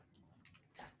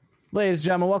Ladies and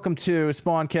gentlemen, welcome to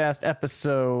Spawncast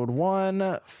episode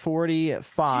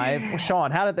 145. Well,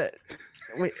 Sean, how did that...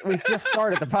 We just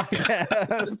started the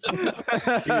podcast.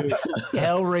 Dude,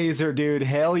 Hellraiser, dude.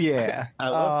 Hell yeah. I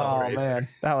love Hellraiser. Man,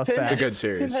 that was Pinhead, fast. It's a good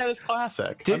series. Pinhead is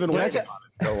classic. Dude, I've been waiting on it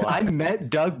so long. I met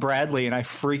Doug Bradley and I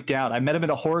freaked out. I met him at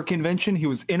a horror convention. He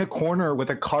was in a corner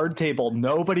with a card table.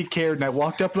 Nobody cared. And I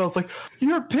walked up and I was like,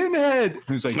 "You're Pinhead." And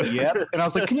he was like, "Yep." And I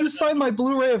was like, "Can you sign my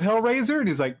Blu-ray of Hellraiser?" And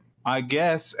he's like, "I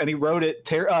guess." And he wrote it,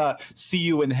 "See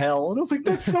you in hell." And I was like,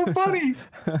 "That's so funny."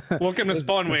 Welcome to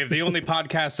Spawn Wave, the only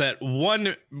podcast that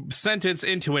one sentence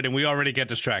into it and we already get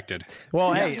distracted.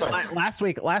 Well, Yeah, hey, sorry. last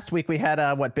week we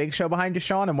had what big show behind you,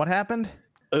 Sean, and what happened?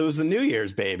 It was the New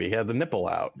Year's baby. He had the nipple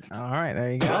out. All right,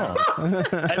 there you go.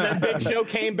 And then Big Show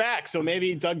came back. So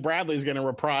maybe Doug Bradley's going to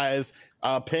reprise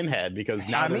Pinhead because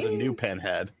now there's a new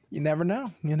Pinhead. You never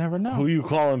know. You never know. Who you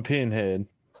calling Pinhead?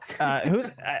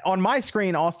 Who's on my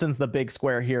screen? Austin's the big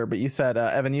square here, but you said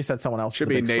Evan. You said someone else.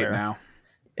 Should is the be big Nate square. now.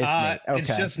 It's Nate. Okay.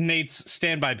 It's just Nate's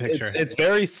standby picture. It's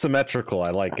very symmetrical. I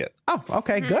like it. Oh,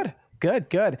 okay, good.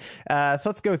 So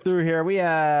let's go through here. We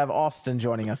have Austin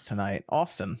joining us tonight.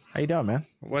 Austin, how you doing, man?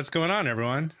 What's going on,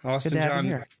 everyone? Austin Good to have you John,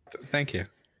 here. thank you.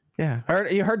 Yeah,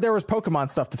 you heard there was Pokemon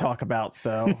stuff to talk about.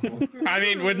 So I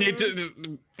mean, when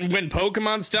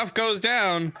Pokemon stuff goes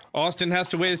down, Austin has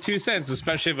to weigh his 2 cents,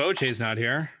 especially if OJ's not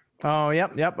here. oh,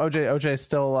 yep. OJ's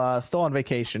still on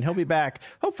vacation. He'll be back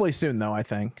hopefully soon, though. I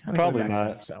think Probably he'll be back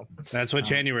not. soon, so That's what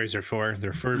Januaries are for.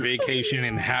 They're for vacation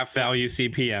and half value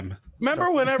CPM.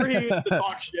 Remember whenever he used to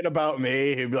talk shit about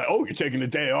me, he'd be like, "Oh, you're taking a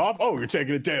day off? Oh, you're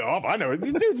taking a day off? I know.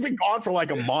 This dude's been gone for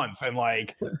like a month and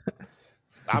like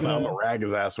I'm gonna rag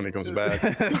his ass when he comes back."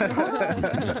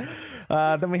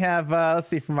 Then we have let's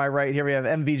see, from my right here we have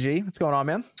MVG. What's going on,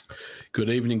 man?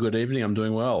 Good evening. I'm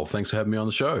doing well. Thanks for having me on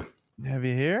the show. Have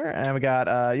you here? And we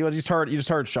got you just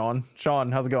heard Sean.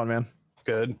 Sean, how's it going, man?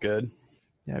 Good.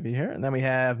 Have you here? And then we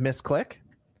have Miss Click.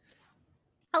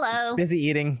 Hello. Busy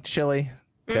eating chili.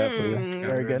 Cat food.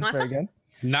 Very good. What's Very good.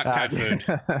 Not cat food.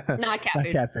 Not cat Not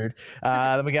food. cat food.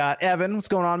 Then we got Evan. What's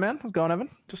going on, man? What's going on, Evan?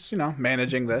 Just,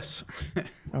 managing this.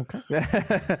 Okay.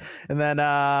 And then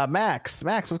Max.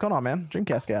 What's going on, man?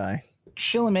 Dreamcast guy.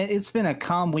 Chilling, man. It's been a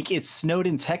calm week. It snowed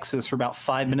in Texas for about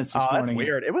 5 minutes this morning. That's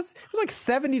weird. It was like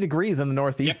 70 degrees in the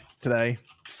Northeast today.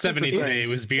 70 today. It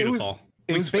was beautiful.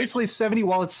 It was basically 70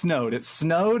 while it snowed. It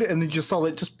snowed, and then you just saw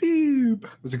it just beep. It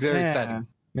was very exciting.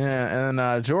 Yeah.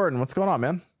 And Jordan, what's going on,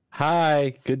 man?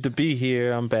 Hi, good to be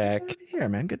here. I'm back. Good to be here,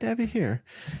 man. Good to have you here.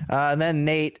 And then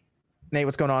Nate. Nate,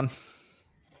 what's going on?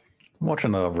 I'm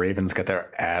watching the Ravens get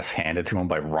their ass handed to them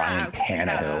by Ryan Oh,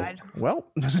 Tannehill. God. Well,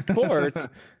 Sports.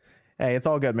 hey, it's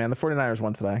all good, man. The 49ers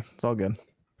won today. It's all good.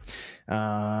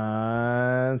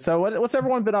 So what's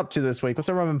everyone been up to this week? What's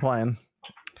everyone been playing?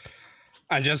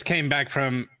 I just came back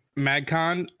from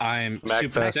MagCon. I'm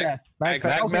super MagFest. sick.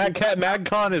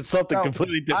 MagCon is something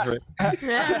completely different.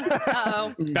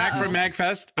 Uh-oh. Back from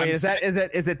MagFest. Wait, I'm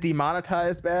is it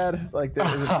demonetized bad? Like,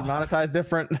 is it demonetized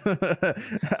different?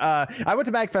 I went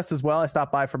to MagFest as well. I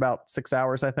stopped by for about 6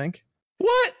 hours, I think.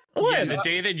 What? Yeah, the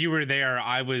day that you were there,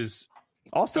 I was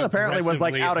Austin apparently was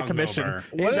like aggressively out of commission. hungover.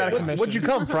 He was out of commission. What'd you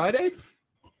come Friday?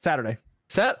 Saturday.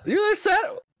 You're there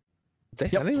Saturday? I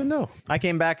didn't even know. I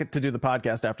came back to do the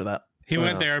podcast after that. He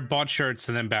went there, bought shirts,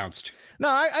 and then bounced.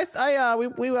 No,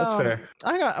 we That's fair.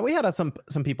 we had some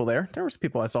people there. There were some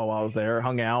people I saw while I was there,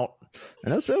 hung out,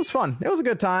 and it was fun. It was a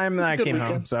good time. And then I good came home.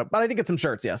 weekend. So, but I did get some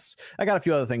shirts. Yes, I got a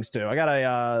few other things too. I got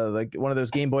a one of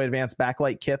those Game Boy Advance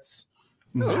backlight kits.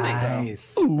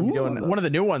 Nice. I'm doing one of the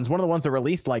new ones. One of the ones that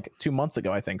released like 2 months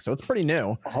ago, I think. So it's pretty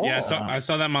new. Yeah, so I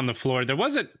saw them on the floor. There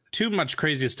wasn't too much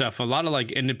crazy stuff. A lot of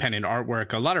like independent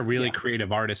artwork. A lot of really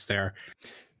creative artists there.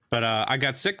 But I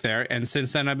got sick there, and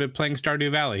since then I've been playing Stardew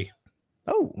Valley.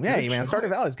 Oh yeah, man, Stardew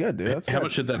Valley's good, dude. That's How good.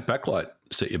 much did that backlight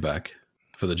set you back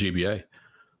for the GBA?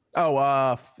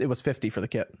 Oh, it was 50 for the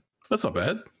kit. That's not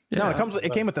bad. No,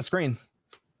 it came with the screen.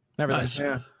 Everything. Nice.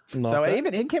 Yeah. So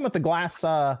it came with the glass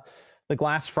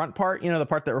front part, the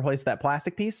part that replaced that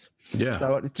plastic piece. Yeah.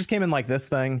 So it just came in like this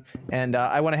thing, and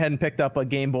I went ahead and picked up a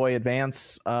Game Boy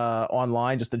Advance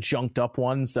online, just a junked up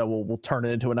one. So we'll turn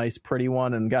it into a nice, pretty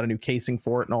one, and got a new casing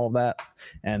for it and all of that,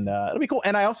 and it'll be cool.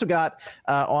 And I also got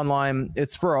online.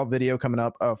 It's for a video coming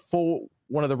up. A full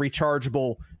one of the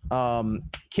rechargeable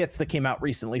kits that came out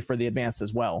recently for the Advance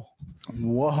as well.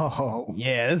 Whoa.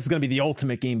 Yeah, this is gonna be the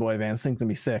ultimate Game Boy Advance. I think it's gonna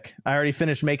be sick. I already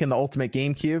finished making the ultimate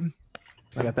GameCube.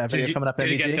 I got that video coming up. Did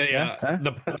you MVG. get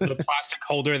the plastic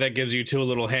holder that gives you two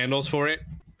little handles for it?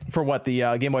 For what,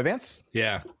 the Game Boy Advance?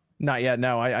 Yeah. Not yet.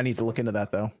 No, I need to look into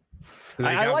that though. They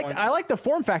I got like one- I like the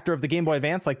form factor of the Game Boy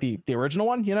Advance, like the original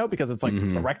one, because it's like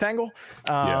a rectangle.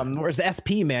 Whereas the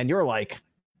SP, man, you're like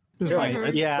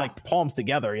like palms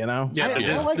together, Yeah, I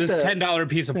this, like this the- $10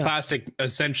 piece of plastic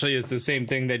essentially is the same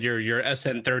thing that your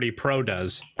SN30 Pro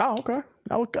does. Oh, okay.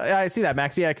 I see that,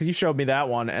 Max. Yeah, because you showed me that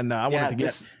one, and I wanted to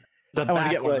get. the I want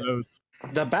to get one of backlight. those.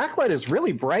 The backlight is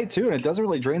really bright too, and it doesn't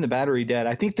really drain the battery dead.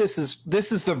 I think this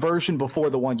is the version before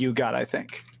the one you got. I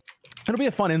think. It'll be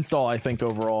a fun install, I think,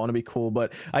 overall, and it'll be cool.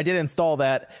 But I did install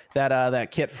that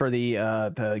kit for the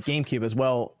GameCube as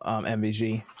well,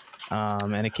 MVG,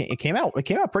 and it came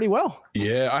out pretty well.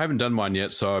 Yeah, I haven't done mine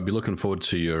yet, so I'll be looking forward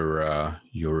to your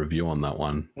review on that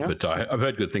one. Yeah. But I've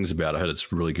heard good things about it. I heard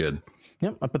it's really good.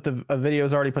 Yep, I put the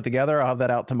videos already put together. I'll have that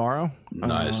out tomorrow.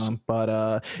 Nice.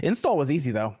 But install was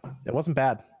easy though. It wasn't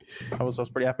bad. I was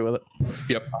pretty happy with it.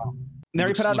 Yep. And they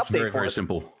already put out an Looks update very, for very it.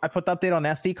 simple. I put the update on the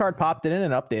SD card, popped it in,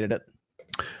 and updated it.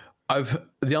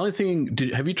 The only thing,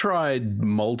 have you tried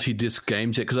multi-disc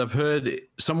games yet? Because I've heard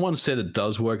someone said it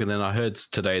does work, and then I heard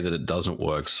today that it doesn't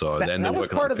work. So then they're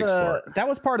working on a fix for it. That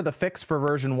was part of the fix for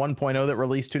version 1.0 that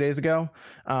released 2 days ago.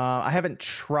 I haven't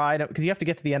tried it because you have to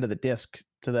get to the end of the disc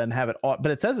to then have it, but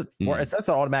it says it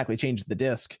automatically changes the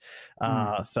disc.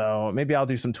 So maybe I'll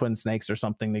do some Twin Snakes or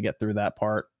something to get through that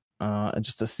part.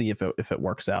 Just to see if it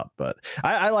works out, but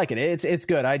I like it. It's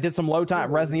good. I did some load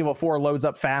time. Resident Evil 4 loads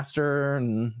up faster,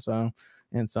 and so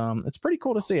it's pretty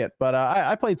cool to see it. But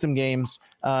I played some games,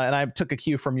 and I took a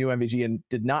cue from UMVG and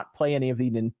did not play any of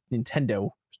the Nintendo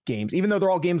games, even though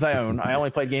they're all games I own. I only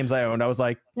played games I owned. I was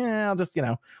like, yeah, I'll just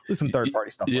do some third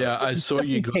party stuff. Yeah, I saw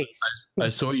you. I I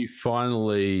saw you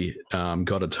finally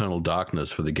got Eternal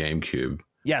Darkness for the GameCube.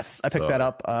 Yes, I picked that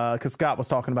up because Scott was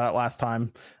talking about it last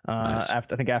time. Nice.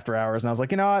 After hours, and I was like,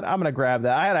 you know what, I'm gonna grab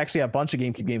that. I had actually a bunch of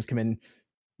GameCube games come in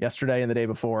yesterday and the day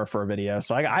before for a video,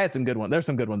 so I had some good ones. There's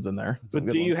some good ones in there. But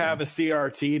do you have a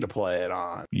CRT to play it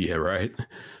on? Yeah, right.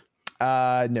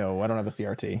 No, I don't have a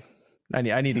CRT. I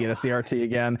need to get a CRT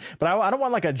again, but I don't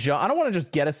want like I don't want to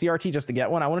just get a CRT just to get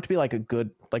one. I want it to be like a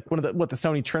good, like one of the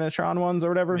Sony Trinitron ones or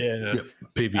whatever. Yeah. Yep.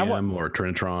 PVM or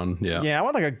Trinitron. Yeah. I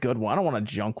want like a good one. I don't want a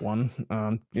junk one.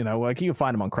 Like you can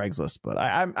find them on Craigslist, but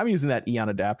I'm using that Eon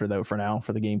adapter though for now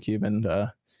for the GameCube, and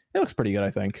it looks pretty good.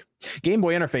 I think Game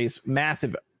Boy interface,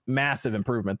 massive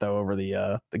improvement though over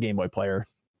the Game Boy player.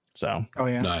 So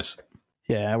Nice.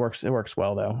 Yeah, it works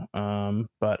well though.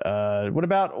 But what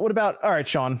about all right,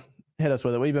 Sean, hit us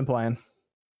with it. What have you been playing?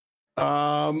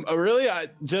 Really,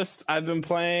 I've been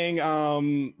playing a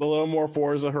little more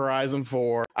Forza Horizon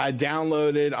 4. I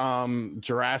downloaded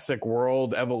Jurassic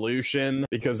World Evolution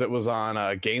because it was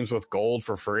on Games with Gold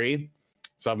for free.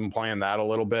 So I've been playing that a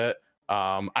little bit.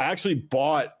 I actually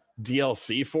bought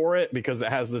DLC for it because it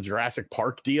has the Jurassic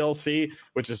Park DLC,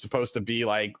 which is supposed to be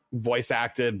like voice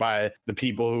acted by the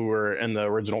people who were in the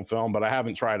original film, but I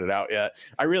haven't tried it out yet.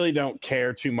 I really don't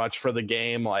care too much for the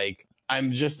game. Like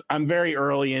I'm very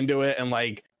early into it, and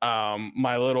like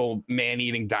my little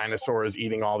man-eating dinosaur is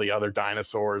eating all the other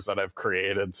dinosaurs that I've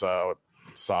created, so it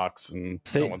sucks, and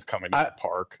no one's coming to the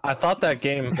park. I thought that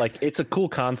game, like, it's a cool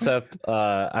concept.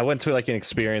 I went to like an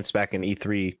experience back in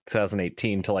E3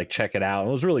 2018 to like check it out.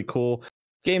 It was really cool.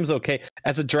 Game's okay.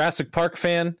 As a Jurassic Park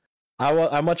fan,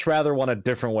 I much rather want a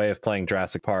different way of playing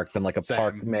Jurassic Park than like a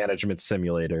park management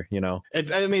simulator, you know?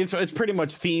 It's pretty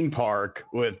much theme park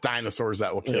with dinosaurs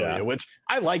that will kill you, which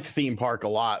I liked theme park a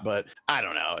lot, but I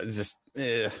don't know. It's just,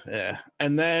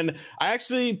 And then I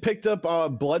actually picked up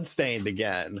Bloodstained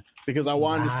again because I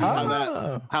wanted to see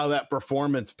how that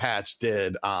performance patch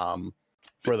did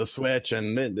for the Switch,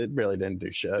 and it really didn't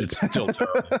do shit. It's still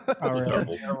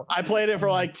terrible. I played it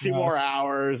for like 2 more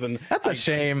hours, and that's a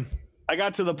shame. I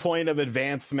got to the point of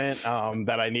advancement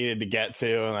that I needed to get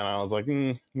to, and then I was like,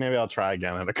 maybe I'll try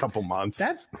again in a couple months.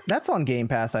 That's on Game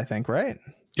Pass, I think, right?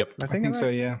 Yep, I think so.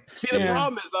 Yeah. See, the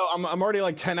problem is though, I'm already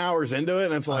like 10 hours into it,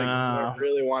 and it's like I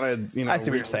really want to, I see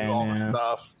what you're saying. All the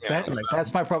stuff.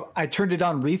 That's my problem. I turned it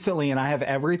on recently, and I have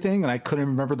everything, and I couldn't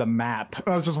remember the map.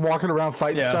 I was just walking around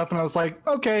fighting stuff, and I was like,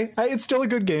 okay, it's still a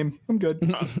good game. I'm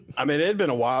good. I mean, it had been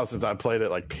a while since I played it,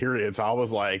 like period. So I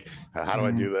was like, how do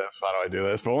I do this? How do I do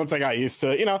this? But once I got used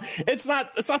to it, it's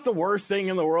not the worst thing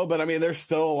in the world, but I mean, there's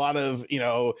still a lot of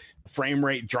frame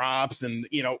rate drops, and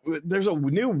there's a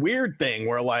new weird thing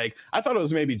where like I thought it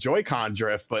was maybe Joy-Con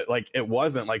drift, but like it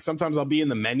wasn't. Like sometimes I'll be in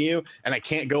the menu and I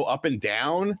can't go up and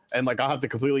down, and like I'll have to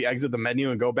completely exit the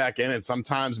menu and go back in, and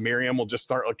sometimes Miriam will just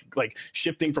start like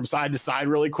shifting from side to side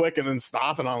really quick and then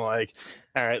stop, and I'm like,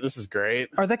 all right, this is great.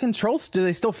 Are the controls, do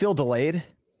they still feel delayed?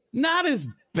 Not as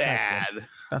bad.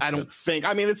 That's I don't good. think.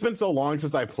 I mean, it's been so long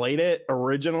since I played it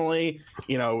originally.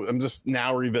 You know, I'm just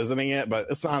now revisiting it, but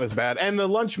it's not as bad. And the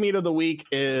lunch meat of the week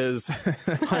is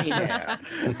honey ham.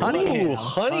 Honey ham. Ooh,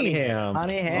 honey ham.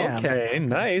 Honey ham. Okay,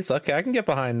 nice. Okay, I can get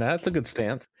behind that. It's a good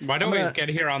stance. Why don't I'm we gonna- just get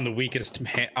here on the weakest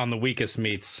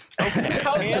meats? How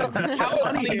honey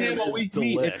ham a is weak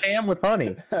meat? It's delish. ham with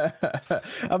honey.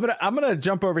 I'm gonna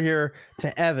jump over here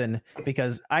to Evan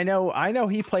because I know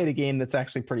he played a game that's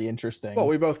actually pretty interesting. Well,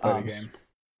 we both played a Um, game.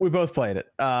 We both played it.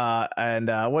 And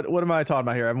what am I talking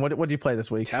about here? Evan, what did you play this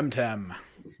week? Temtem.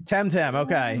 Temtem.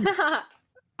 Okay.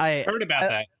 I Heard about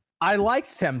that. I liked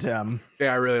Temtem.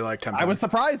 Yeah, I really like Temtem. I was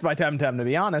surprised by Temtem, to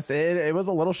be honest. It was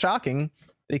a little shocking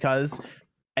because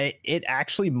it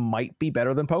actually might be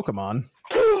better than Pokemon.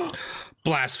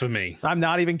 Blasphemy. I'm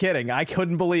not even kidding. I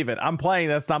couldn't believe it. I'm playing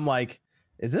this and I'm like,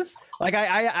 is this like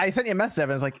I sent you a message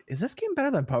and I was like, is this game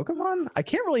better than Pokemon? I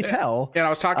can't really tell. Yeah, and I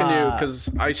was talking to you because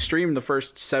I streamed the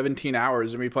first 17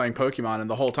 hours of me playing Pokemon, and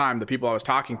the whole time the people I was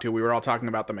talking to, we were all talking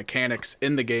about the mechanics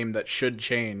in the game that should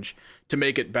change to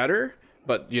make it better,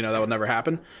 but you know that would never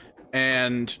happen.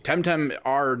 And Temtem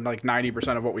are like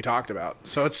 90% of what we talked about,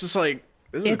 so it's just like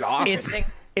this is awesome.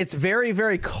 It's very,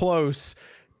 very close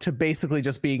to basically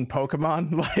just being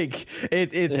Pokemon. Like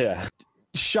it's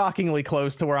shockingly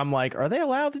close to where I'm like, are they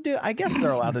allowed to do? I guess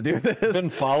they're allowed to do I've been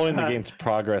this. following the game's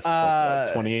progress since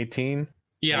 2018.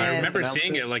 Yeah, I And remember announced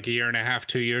seeing it. it like a year and a half,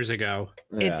 2 years ago.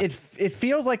 Yeah. It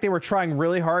feels like they were trying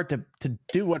really hard to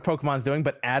do what Pokemon's doing,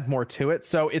 but add more to it.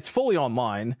 So it's fully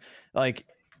online. Like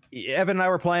Evan and I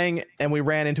were playing and we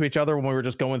ran into each other when we were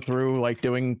just going through like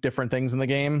doing different things in the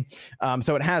game.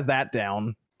 So it has that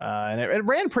down. And it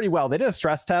ran pretty well. They did a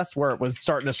stress test where it was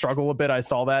starting to struggle a bit. I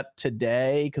saw that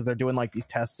today because they're doing like these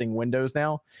testing windows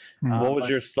now. What was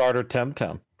your starter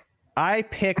Temtem? I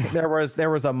picked there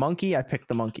was a monkey. I picked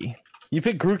the monkey. You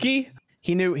picked Grookey?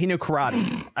 He knew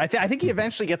karate. I think he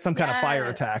eventually gets some kind of fire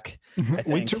Yes. attack. I We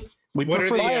think. took. We What are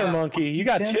prefer the, Fire uh, monkey. You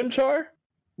got Chimchar?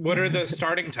 What are the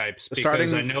starting types? The Because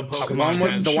starting, I know the Pokemon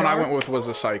one I has, went with was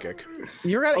a psychic.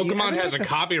 Pokemon has a Evan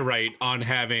copyright on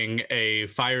having a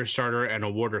fire starter and a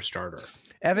water starter.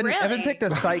 Evan Really? picked a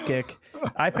psychic.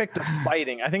 I picked a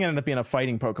fighting. I think it ended up being a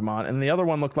fighting Pokemon, and the other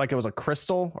one looked like it was a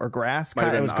crystal or grass. Might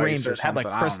have It was been green, ice but or it had like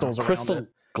something. I don't know. crystals around Crystal it.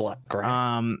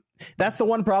 That's the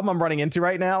one problem I'm running into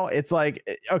right now. It's like,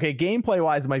 okay, gameplay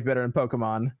wise, it might be better than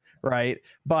Pokemon, right?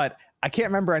 But I can't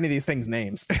remember any of these things'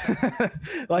 names.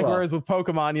 Whereas with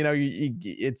Pokemon, you know,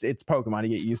 it's Pokemon. You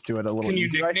get used to it a little Can you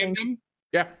easier, I nickname think.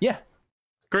 them? Yeah,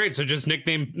 Great. So just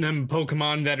nickname them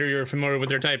Pokemon that you're familiar with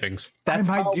their typings. I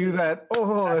might probably- do that.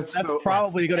 Oh, That's so,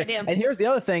 probably good. idea. And here's the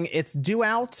other thing: it's due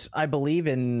out, I believe,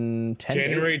 in 10 days.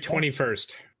 January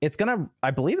 21st.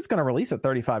 I believe it's gonna release at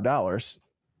 $35.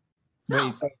 No.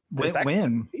 It's actually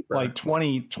when? cheaper. Like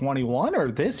 2021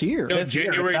 or this year? No, This year,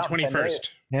 it's January out in 10 days. 21st.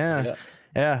 Yeah.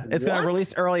 Yeah, it's going What? to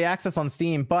release early access on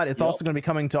Steam, but it's also going to be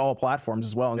coming to all platforms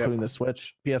as well, including the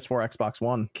Switch, PS4, Xbox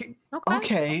One.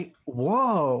 Okay.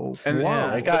 Whoa. And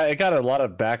Whoa. It got a lot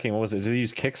of backing. What was it? Did it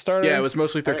use Kickstarter? Yeah, it was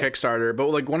mostly through Kickstarter. But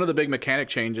like one of the big mechanic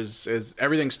changes is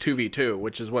everything's 2v2,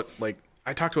 which is what like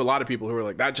I talked to a lot of people who were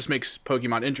like, that just makes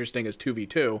Pokemon interesting as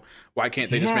 2v2. Why can't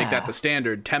they just make that the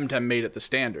standard? Temtem made it the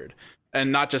standard.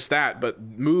 And not just that, but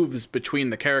moves between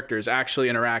the characters actually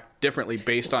interact differently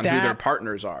based on who their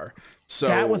partners are. So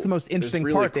that was the most interesting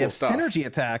really part. They cool have stuff. synergy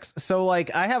attacks. So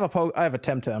like I have a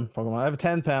Temtem Pokemon. I have a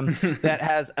Temtem that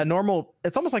has a normal,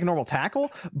 it's almost like a normal tackle,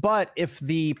 but if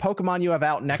the Pokemon you have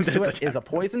out next to it is a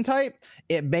poison type,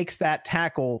 it makes that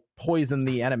tackle poison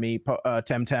the enemy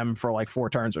Temtem for like 4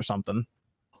 turns or something.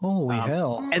 Holy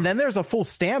hell. And then there's a full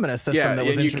stamina system that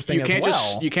was interesting you can't as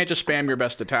well. you can't just spam your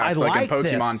best attacks I like in like Pokemon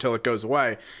this. until it goes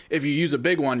away. If you use a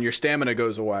big one, your stamina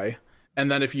goes away,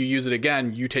 and then if you use it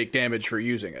again, you take damage for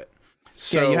using it.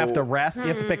 So Yeah, you have to rest. You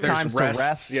have to pick there's times to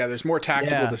rest. Yeah, there's more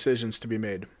tactical Yeah. decisions to be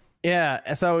made.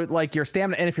 Yeah, so like your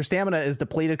stamina, and if your stamina is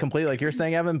depleted completely, like you're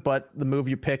saying, Evan, but the move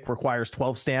you pick requires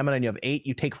 12 stamina and you have 8,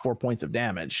 you take 4 points of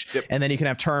damage. Yep. And then you can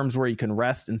have terms where you can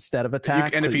rest instead of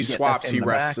attack. And so if he you get swaps, this in he the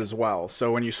rests back. as well.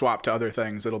 So when you swap to other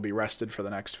things, it'll be rested for the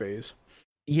next phase.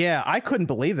 Yeah, I couldn't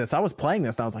believe this. I was playing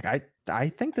this and I was like, I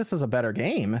think this is a better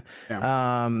game.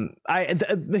 Yeah.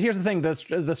 Here's the thing: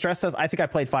 the stress says I think I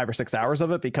played 5 or 6 hours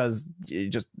of it because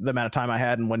just the amount of time I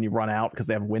had and when you run out because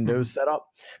they have windows set up.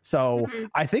 So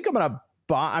I think I'm gonna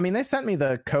buy. I mean, they sent me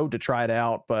the code to try it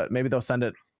out, but maybe they'll send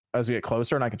it as we get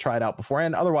closer and I can try it out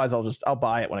beforehand. Otherwise, I'll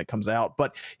buy it when it comes out.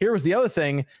 But here was the other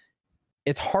thing: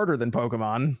 it's harder than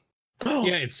Pokemon.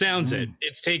 Yeah, it sounds it.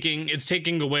 It's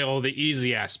taking away all the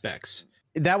easy aspects.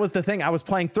 That was the thing. I was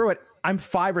playing through it. I'm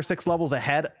 5 or 6 levels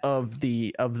ahead of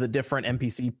the different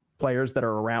NPC players that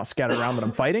are scattered around that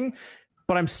I'm fighting,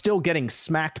 but I'm still getting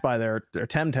smacked by their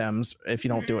Temtems if you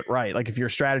don't do it right. Like if your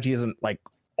strategy isn't like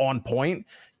on point,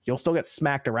 you'll still get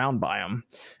smacked around by them.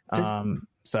 I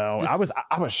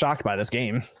was shocked by this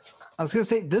game. I was going to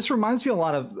say, this reminds me a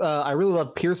lot of, I really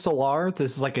love Pure Solar.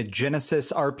 This is like a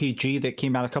Genesis RPG that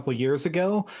came out a couple years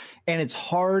ago, and it's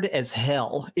hard as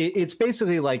hell. It's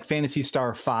basically like Phantasy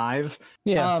Star 5.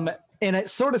 Yeah. And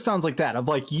it sort of sounds like that, of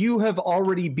like, you have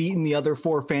already beaten the other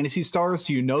 4 Phantasy Stars,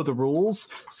 so you know the rules,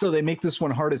 so they make this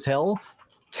one hard as hell.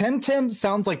 Temtem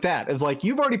sounds like that. It's like,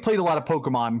 you've already played a lot of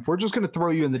Pokemon. We're just going to throw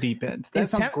you in the deep end. That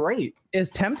sounds great. Is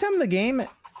Temtem the game...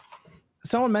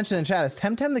 Someone mentioned in chat, is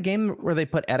Temtem the game where they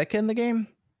put Etika in the game?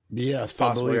 Yes,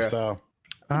 possibly, I believe so.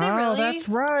 Really? That's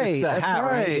right. It's the that's hat,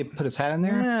 right? They right. put his hat in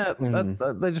there. Yeah,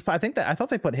 they just. I thought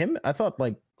they put him. I thought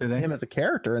like him as a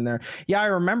character in there. Yeah, I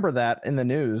remember that in the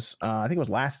news. I think it was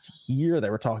last year they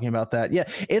were talking about that. Yeah,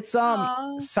 it's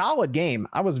solid game.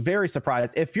 I was very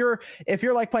surprised. If you're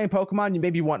like playing Pokemon, you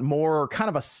maybe want more kind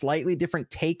of a slightly different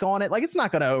take on it. Like it's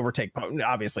not going to overtake,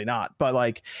 obviously not. But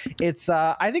like it's.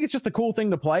 I think it's just a cool thing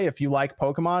to play if you like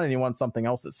Pokemon and you want something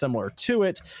else that's similar to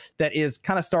it. That is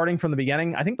kind of starting from the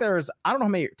beginning. I think I don't know how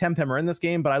many Temtem are in this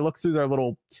game, but I looked through their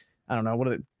little, I don't know, what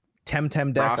are they,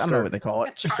 Temtem decks? Roster. I don't know what they call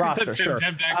it. Roster, sure.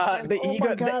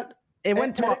 It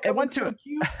went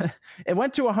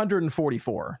to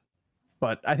 144,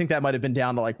 but I think that might have been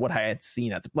down to like what I had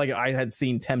seen I had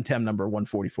seen Temtem number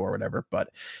 144 or whatever. But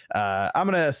I'm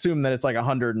gonna assume that it's like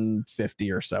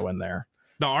 150 or so in there.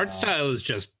 The art style is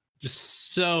just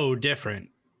so different.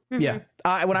 Yeah.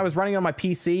 When I was running on my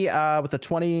PC with the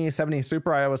 2070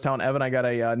 Super, I was telling Evan I got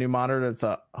a new monitor that's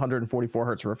a 144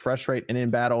 hertz refresh rate, and in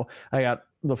battle I got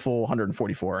the full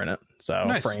 144 in it. So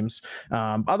nice. Frames.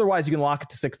 Otherwise, you can lock it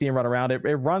to 60 and run around it.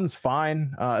 It runs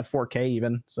fine at 4K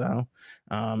even. So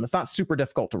it's not super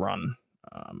difficult to run.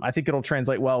 I think it'll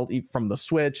translate well from the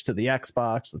Switch to the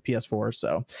Xbox, the PS4.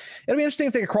 So it'll be interesting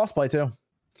if they get crossplay too.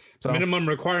 So minimum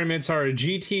requirements are a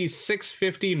GT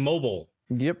 650 mobile.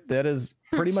 Yep, that is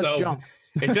pretty much junk.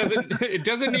 It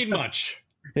doesn't need much.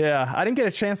 Yeah, I didn't get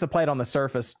a chance to play it on the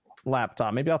Surface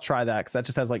laptop. Maybe I'll try that because that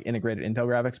just has like integrated Intel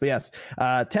graphics. But yes,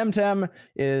 Temtem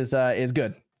is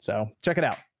good. So check it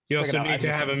out. You also need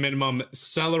to have a minimum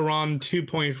Celeron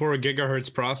 2.4 gigahertz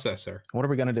processor. What are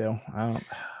we gonna do? I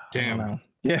don't know.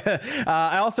 Yeah,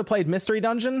 I also played Mystery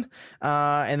Dungeon,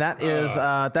 and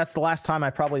that's the last time I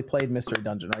probably played Mystery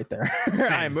Dungeon right there.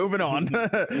 I'm moving on.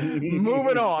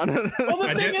 Moving on. Well,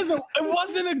 the thing is, it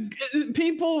wasn't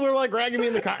people were like ragging me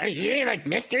in the car. You ain't like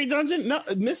Mystery Dungeon? No,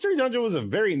 Mystery Dungeon was a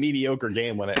very mediocre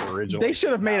game when it originally. They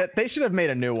should have made it. They should have made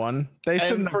a new one. They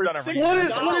shouldn't have done it.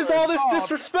 What is all this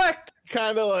disrespect?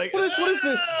 Kind of like what is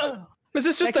this? Is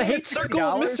this just a hit circle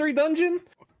of Mystery Dungeon?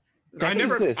 I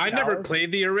never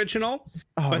played the original,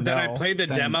 but then I played the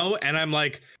demo and I'm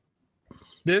like,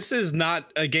 this is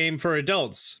not a game for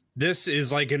adults. This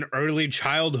is like an early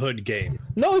childhood game.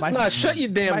 No, it's not. Shut your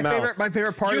damn mouth. My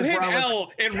favorite part is hit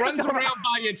L, it runs around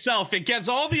by itself. It gets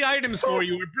all the items for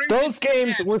you. Those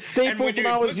games were staples when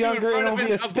I was younger, and it'll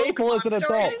be a staple as an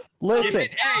adult. Listen,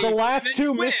 the last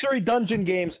 2 Mystery Dungeon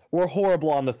games were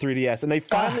horrible on the 3DS, and they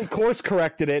finally course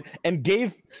corrected it and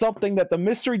gave something that the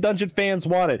Mystery Dungeon fans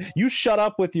wanted. You shut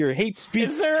up with your hate speech.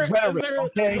 Is there a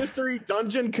Mystery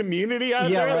Dungeon community out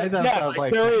there? Right, that sounds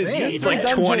like there is. It's like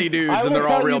 20 dudes, and they're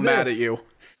all real mad at you.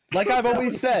 Like I've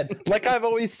always said,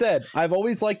 I've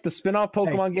always liked the spin-off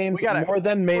Pokemon games more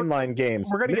than mainline games.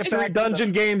 We're gonna Mystery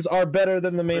Dungeon games are better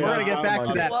than the mainline. We're gonna get back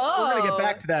to that. We're gonna get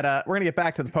back to that. We're gonna get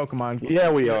back to the Pokemon.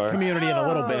 We are community in a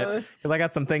little bit because I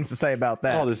got some things to say about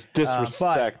that. All this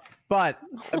disrespect. But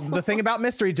the thing about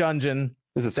Mystery Dungeon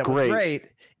is great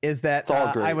is that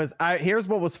here's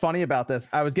what was funny about this.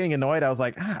 I was getting annoyed. I was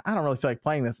like, I don't really feel like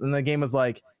playing this, and the game was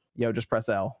like, yo, just press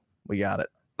L. We got it.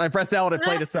 I pressed L and it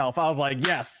played itself. I was like,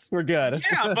 yes, we're good.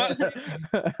 Yeah, but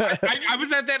I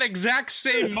was at that exact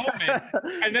same moment.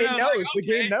 And then the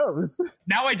game knows.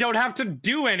 Now I don't have to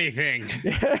do anything.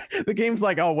 The game's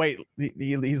like, oh, wait,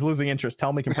 he's losing interest.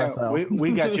 Tell me, press L.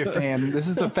 We got you, fam. This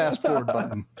is the fast forward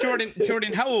button.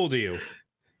 Jordan, how old are you?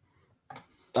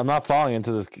 I'm not falling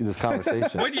into this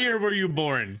conversation. What year were you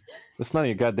born? It's none of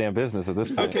your goddamn business at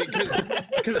this point. Okay,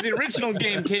 because the original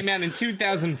game came out in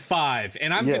 2005,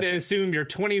 and I'm going to assume you're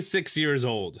 26 years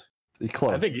old.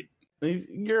 Close. I think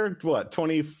you're what,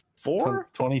 24?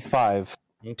 25.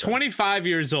 25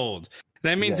 years old.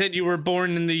 That means that you were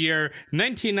born in the year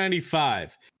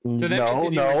 1995. So that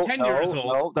means you were 10 years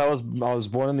old. No, I was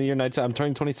born in the year 19. I'm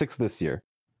turning 26 this year.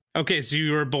 Okay, so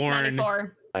you were born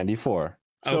 94.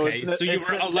 So okay, so you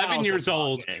were 11 years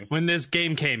old when this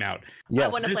game came out. I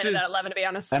wouldn't have played it at 11, to be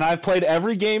honest. And I've played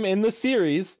every game in the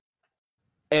series.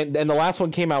 And the last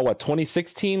one came out,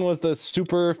 2016 was the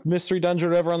Super Mystery Dungeon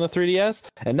or whatever on the 3DS.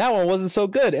 And that one wasn't so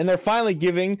good. And they're finally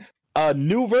giving a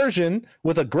new version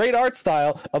with a great art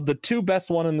style of the two best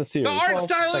one in the series. The art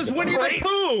style is Winnie the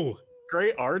Pooh!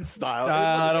 Great art style.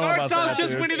 Art style is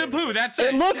just Winnie the Pooh. That's it.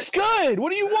 It looks good. What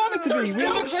do you want it to be? It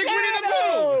looks like Winnie the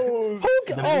Pooh.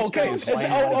 Oh, okay.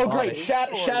 Great.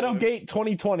 Shadowgate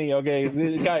 2020. Okay,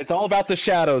 guys, it's all about the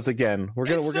shadows again. We're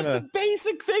gonna. A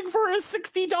basic thing for a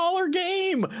 $60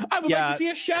 game. I would like to see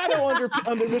a shadow under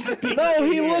Mr. P. No,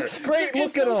 he looks great.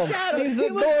 Look at him. He's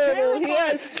adorable. He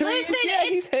has trees. Listen,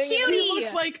 it's cutie. He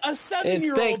looks like a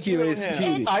 7-year-old. Thank you. It's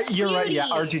cutie. You're right. Yeah,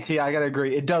 RGT. I gotta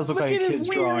agree. It does look like a kid's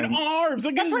drawing. Arms.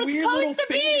 Look at his weird little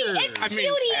fingers. It's cutie.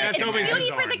 It's cutie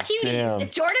for the cuties. Damn.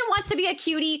 If Jordan wants to be a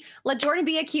cutie, let Jordan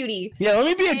be a cutie. Yeah, let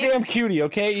me be a damn cutie,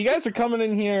 okay? You guys are coming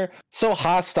in here so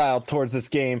hostile towards this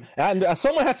game, and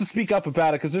someone has to speak up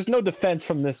about it because there's no defense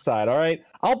from this side, all right?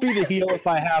 I'll be the heel if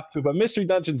I have to, but Mystery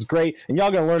Dungeon's great, and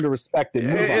y'all gotta learn to respect it.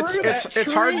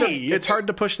 It's hard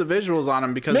to push the visuals on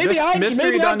them because maybe I'm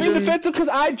Dungeon being defensive because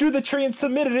I drew the tree and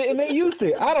submitted it, and they used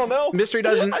it. I don't know. Mystery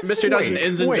Dungeon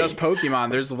isn't just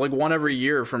Pokemon. There's like one every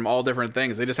year from all different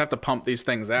things. They just have to pump these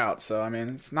things out. So I mean,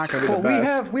 it's not gonna be the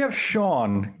best. We have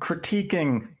Sean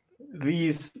critiquing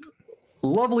these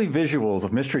lovely visuals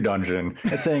of Mystery Dungeon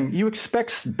and saying you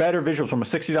expect better visuals from a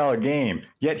 $60 game,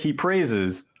 yet he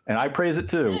praises, and I praise it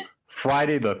too,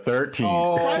 Friday the 13th.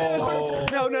 Oh. Friday the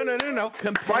 13th. No.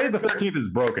 Friday the 13th is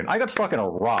broken. I got stuck in a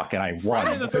rock and I won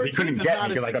because he couldn't get me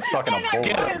because I got stuck in a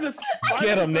boulder.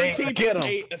 Get him, Nate. Get him.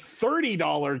 A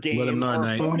 $30 game or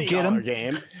 $40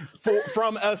 game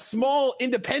from a small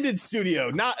independent studio,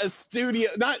 not a studio.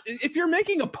 Not if you're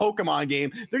making a Pokemon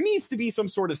game, there needs to be some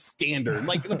sort of standard.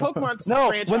 Like the Pokemon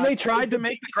franchise. When they tried to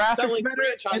make the graphics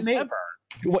better,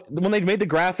 when they made the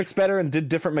graphics better and did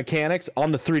different mechanics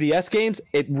on the 3DS games,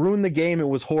 it ruined the game. It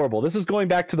was horrible. This is going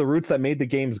back to the roots that made the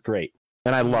games great,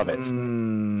 and I love it.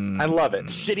 I love it.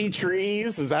 Shitty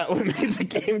trees, is that what made the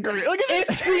game great? Look at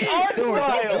it's the art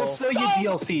style. They'll sell you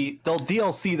DLC. They'll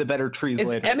DLC the better trees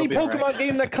later. Any Pokemon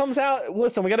game that comes out,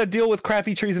 listen, we got to deal with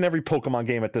crappy trees in every Pokemon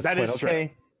game at this point. Okay. True.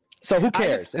 So who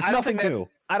cares? It's nothing new.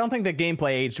 I don't think the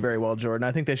gameplay aged very well, Jordan.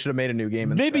 I think they should have made a new game.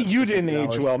 Maybe you didn't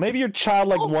age well. Maybe your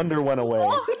childlike wonder went away.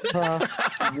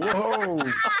 Whoa.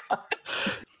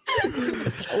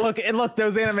 Look,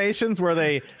 those animations where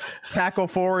they tackle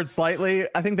forward slightly,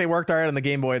 I think they worked all right on the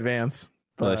Game Boy Advance.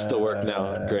 They still work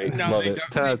now. Great. No, love it.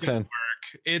 10 out of 10.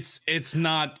 It's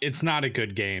not a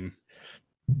good game.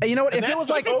 You know what? If it was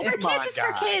like it's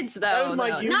for kids, though.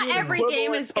 Not every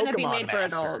game is going to be made for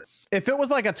adults. If it was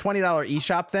like a $20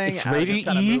 eShop thing, it's rated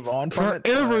E for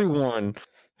everyone.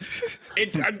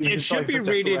 It should be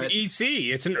rated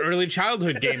EC. It's an early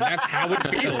childhood game. That's how it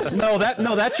feels. No,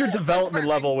 that's your development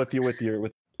level with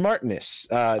smartness.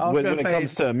 When it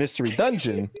comes to Mystery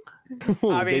Dungeon.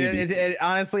 Ooh, I mean,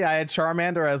 honestly, I had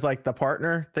Charmander as like the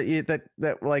partner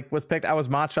that like was picked. I was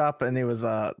Machop and he was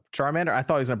Charmander. I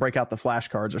thought he was gonna break out the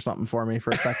flashcards or something for me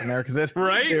for a second there because it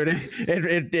right.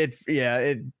 Dude,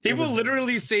 he will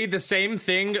literally say the same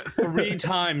thing 3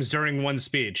 times during one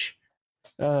speech.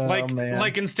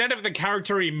 Like instead of the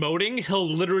character emoting,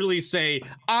 he'll literally say,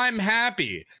 "I'm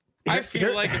happy. I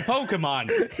feel like a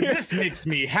Pokemon. This makes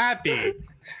me happy."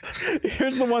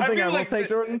 Here's the one thing I will say,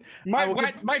 Jordan.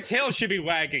 My tail should be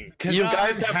wagging because you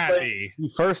guys I'm happy. The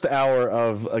first hour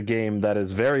of a game that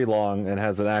is very long and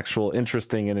has an actual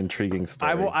interesting and intriguing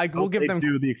story. I will give them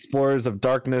do the Explorers of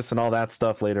Darkness and all that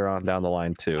stuff later on down the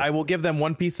line too. I will give them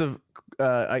one bit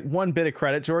of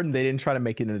credit, Jordan. They didn't try to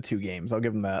make it into 2 games. I'll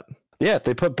give them that. Yeah,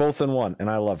 they put both in one, and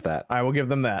I love that. I will give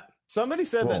them that. Somebody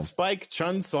said that Spike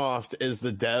Chunsoft is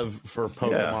the dev for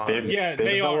Pokemon. Yeah,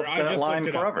 they are. I just line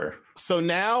forever. So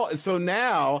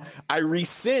now I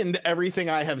rescind everything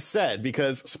I have said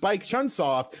because Spike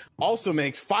Chunsoft also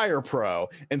makes Fire Pro,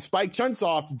 and Spike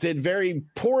Chunsoft did very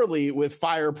poorly with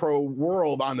Fire Pro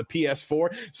World on the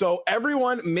PS4. So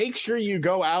everyone, make sure you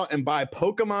go out and buy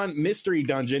Pokemon Mystery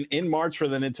Dungeon in March for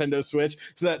the Nintendo Switch,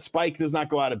 so that Spike does not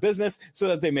go out of business, so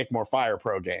that they make more Fire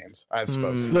Pro games. I've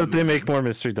spoken. So that they make more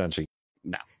Mystery Dungeon.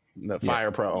 No,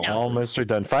 Fire Pro. All Mystery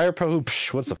Done. Fire Pro.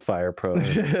 What's a Fire Pro?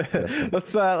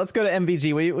 Let's go to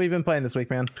MVG. What have you been playing this week,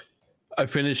 man? I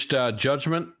finished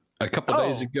Judgment a couple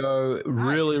of days ago.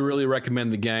 Really, really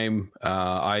recommend the game.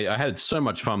 I had so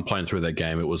much fun playing through that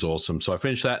game. It was awesome. So I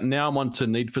finished that. Now I'm on to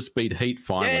Need for Speed Heat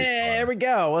finally. Yeah, there we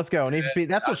go. Let's go. Need for Speed.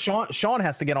 That's what Sean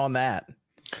has to get on that.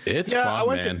 It's fun, I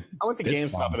went man. to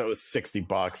GameStop and it was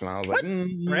 $60, and I was like,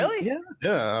 really? Yeah.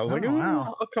 I was like,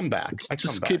 wow. I'll come back.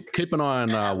 Just keep an eye on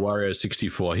Wario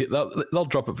 64. They'll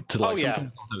drop it to like sometimes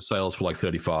they'll have sales for like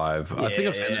 35. I think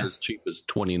I've seen it as cheap as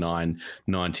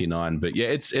 $29.99. But yeah,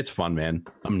 it's fun, man.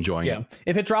 I'm enjoying it.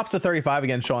 If it drops to 35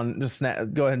 again, Sean, just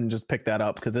go ahead and just pick that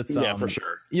up because it's for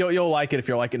sure. You'll like it if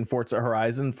you're liking Forza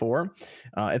Horizon 4.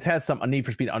 It has some Need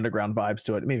for Speed Underground vibes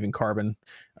to it, maybe even Carbon.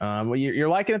 Well, you're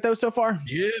liking it though so far?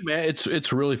 Yeah, man,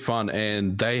 it's really fun,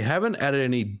 and they haven't added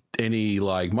any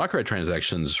like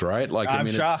microtransactions, right? Like, I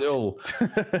mean, shocked.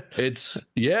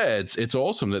 It's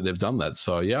awesome that they've done that.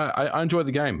 So yeah, I enjoy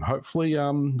the game. Hopefully,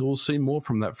 we'll see more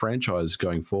from that franchise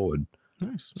going forward.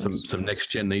 Nice. Some next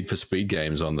gen Need for Speed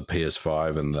games on the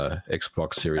PS5 and the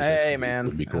Xbox Series. Hey, man,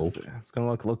 would be cool. It's gonna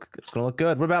look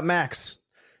good. What about Max?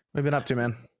 What have you been up to,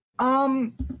 man?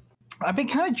 I've been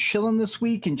kind of chilling this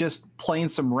week and just playing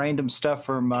some random stuff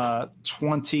from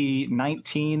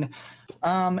 2019.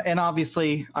 And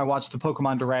obviously I watched the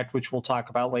Pokemon Direct, which we'll talk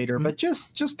about later, but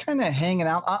just kind of hanging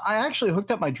out. I actually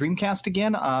hooked up my Dreamcast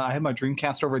again. I had my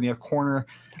Dreamcast over in the corner,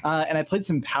 and I played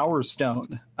some Power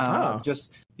Stone.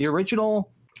 Just the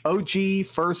original OG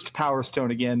first Power Stone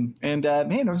again. And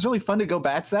man, it was really fun to go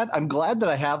back to that. I'm glad that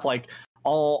I have like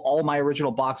all my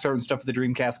original box art and stuff for the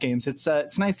Dreamcast games. It's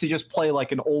nice to just play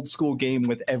like an old school game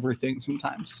with everything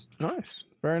sometimes. Nice.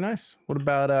 Very nice. What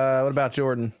about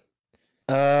Jordan?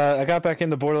 I got back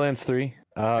into Borderlands 3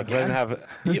 because I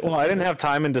didn't have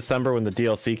time in December when the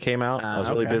DLC came out. I was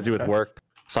really busy with work.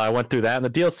 So I went through that, and the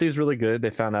DLC is really good.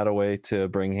 They found out a way to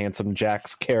bring Handsome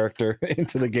Jack's character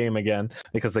into the game again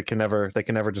because they can never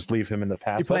just leave him in the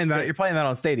past. You're playing that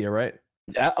on Stadia, right?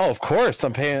 Oh, of course.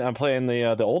 I'm playing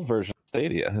the old version of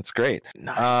Stadia. It's great.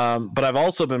 Nice. But I've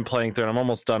also been playing through, and I'm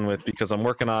almost done with because I'm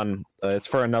working on. It's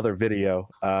for another video.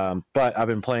 But I've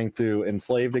been playing through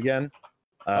Enslaved again.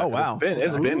 Oh wow!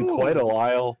 It's been quite a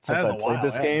while since I played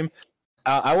this game.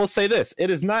 I will say this: it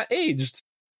is not aged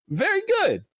very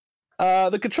good.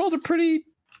 The controls are pretty.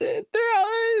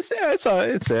 It's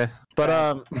there.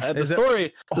 But the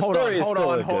story. Hold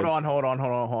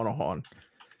on.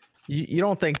 You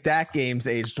don't think that game's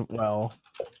aged well,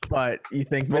 but you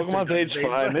think Pokemon's aged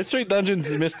fine. Mystery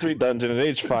Dungeon's Mystery Dungeon. It's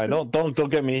aged fine.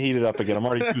 Don't get me heated up again. I'm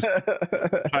already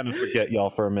trying to forget y'all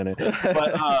for a minute.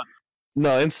 But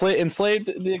no,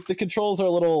 Enslaved. The controls are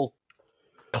a little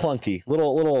clunky.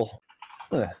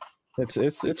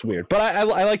 It's weird, but I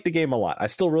like the game a lot. I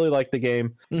still really like the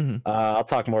game. Mm-hmm. I'll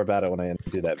talk more about it when I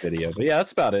do that video. But yeah,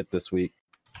 that's about it this week.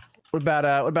 What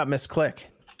about Miss Click?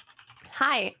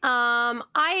 Hi.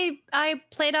 I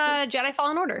played Jedi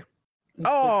Fallen Order.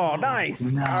 Oh, nice.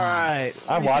 All right.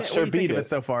 I watched her beat it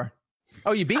so far.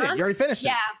 Oh, you beat it. You already finished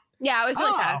it. Yeah. It was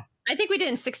really fast. I think we did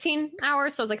it in 16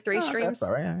 hours, so it was like 3 streams. That's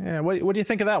all right. Yeah. What do you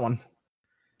think of that one?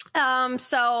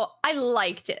 So I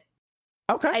liked it.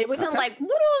 Okay. It wasn't like,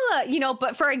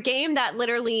 but for a game that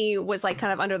literally was like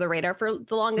kind of under the radar for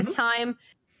the longest time,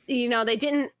 they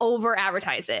didn't over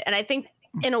advertise it. And I think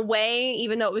in a way,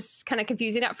 even though it was kind of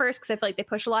confusing at first, because I feel like they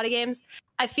push a lot of games,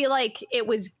 I feel like it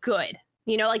was good.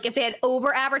 Like if they had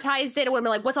over advertised it, it would have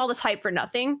been like, what's all this hype for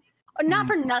nothing? Or not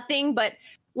for nothing, but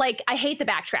like, I hate the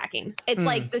backtracking. It's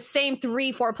like the same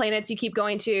 3-4 planets you keep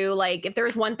going to. Like, if there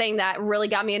was one thing that really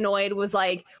got me annoyed was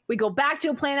like, we go back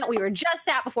to a planet we were just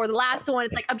at before the last one.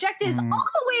 It's like objectives all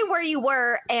the way where you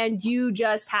were, and you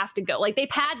just have to go. Like, they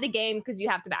pad the game because you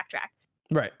have to backtrack.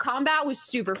 Right. Combat was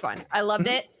super fun. I loved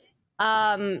it.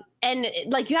 And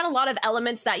like you had a lot of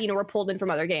elements that, were pulled in from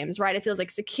other games, right? It feels like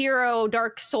Sekiro,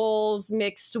 Dark Souls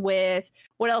mixed with,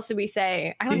 what else did we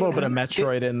say? A little bit of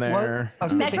Metroid in there.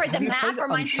 Metroid, the map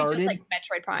reminds me just like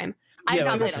Metroid Prime. I've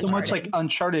not played so much like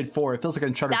Uncharted 4. It feels like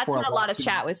Uncharted 4. That's what a lot of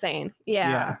chat was saying.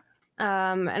 Yeah.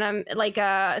 And I'm like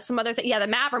some other thing. Yeah, the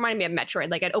map reminded me of Metroid.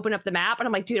 Like I'd open up the map and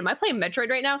I'm like, dude, am I playing Metroid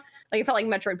right now? Like it felt like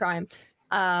Metroid Prime.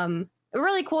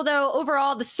 Really cool though.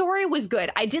 Overall, the story was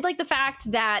good. I did like the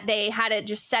fact that they had it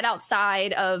just set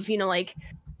outside of, like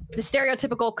the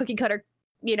stereotypical cookie cutter,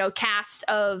 cast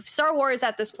of Star Wars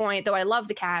at this point, though I love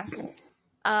the cast.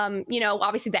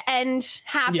 Obviously the end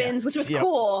happens, which was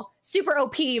cool. Super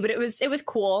OP, but it was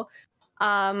cool.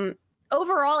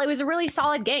 Overall, it was a really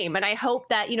solid game. And I hope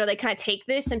that, they kind of take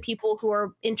this and people who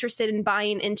are interested in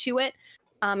buying into it,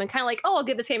 and kind of like, I'll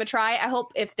give this game a try. I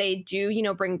hope if they do,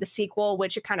 bring the sequel,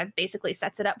 which it kind of basically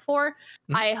sets it up for,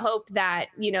 I hope that,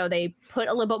 they put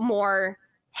a little bit more,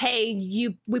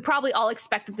 hey, we probably all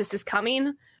expect that this is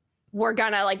coming. We're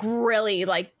gonna like really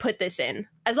like put this in.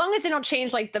 As long as they don't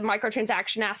change like the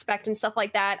microtransaction aspect and stuff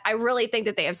like that, I really think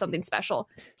that they have something special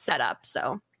set up.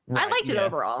 So I liked it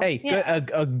overall. Hey,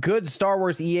 a good Star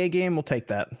Wars EA game, we'll take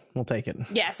that. We'll take it.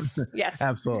 Yes, yes.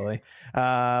 Absolutely.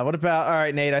 What about, all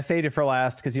right, Nate, I saved it for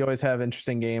last because you always have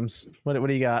interesting games. What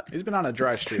do you got? He's been on a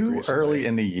dry streak Too recently. early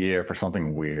in the year for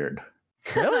something weird.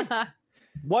 Really?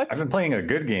 What? I've been playing a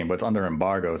good game, but it's under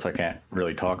embargo, so I can't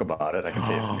really talk about it. I can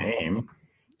say its name.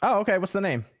 Oh, okay. What's the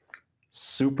name?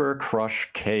 Super Crush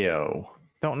KO.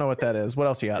 Don't know what that is. What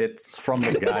else you got? It's from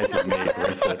the guys who made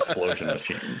Graceful Explosion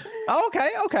Machine. Oh, okay.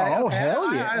 Oh,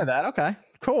 hell yeah. I know that. Okay.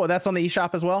 Cool. That's on the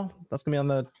eShop as well? That's going to be on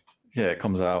the... Yeah, it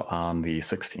comes out on the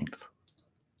 16th.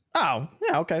 Oh,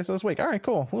 yeah. Okay. So this week. All right,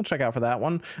 cool. We'll check out for that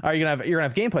one. Are you going to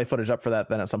have gameplay footage up for that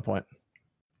then at some point?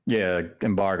 Yeah,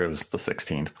 embargo's the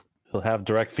 16th. He'll have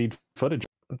direct feed footage.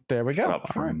 There we go. Shut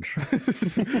up, Fringe.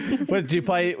 What did you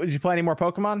play? Did you play any more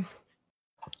Pokemon?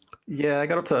 Yeah, I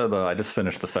got up to I just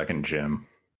finished the second gym.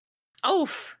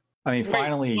 Oof. I mean,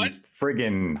 finally, what?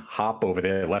 friggin' Hop over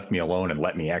there left me alone and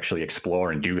let me actually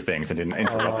explore and do things and didn't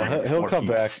interrupt me with he'll come 14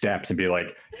 back. steps and be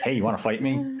like, hey, you want to fight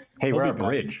me? Hey, we're at a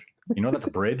bridge. You know that's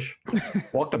a bridge?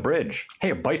 Walk the bridge.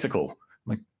 Hey, a bicycle.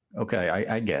 I'm like, okay,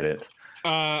 I get it.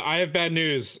 I have bad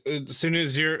news. As soon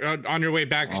as you're on your way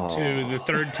back to the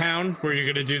third town where you're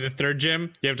going to do the third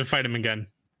gym, you have to fight him again.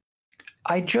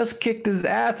 I just kicked his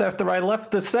ass after I left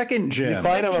the second gym. You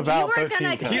fight him Listen, about you are 13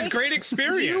 gonna times. He's great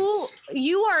experience.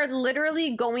 You are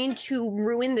literally going to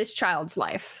ruin this child's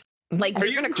life. Like,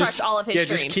 you're going to crush all of his dreams.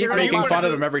 Just keep You're gonna making ruin fun it.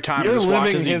 of him every time. You're Just watch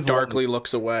living as he his darkly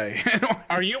looks away.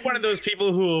 Are you one of those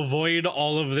people who avoid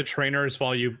all of the trainers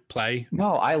while you play?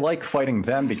 No, I like fighting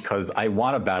them because I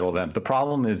want to battle them. The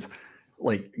problem is,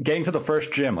 like, getting to the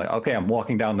first gym, like, okay, I'm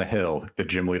walking down the hill. The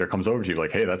gym leader comes over to you,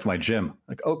 like, hey, that's my gym.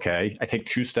 Like, okay. I take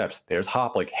 2 steps. There's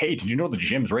Hop, like, hey, did you know the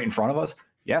gym's right in front of us?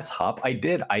 Yes, Hop, I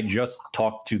did. I just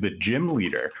talked to the gym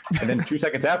leader. And then 2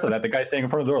 seconds after that, the guy's standing in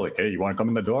front of the door, like, hey, you want to come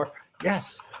in the door?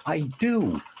 Yes, I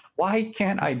do. Why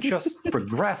can't I just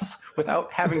progress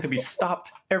without having to be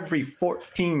stopped every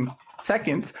 14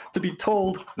 seconds to be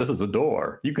told this is a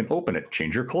door? You can open it,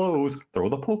 change your clothes, throw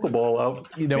the Pokeball out.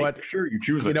 You know make what? Sure, you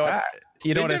choose You know attack.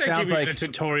 You know They what it didn't sounds give you like, the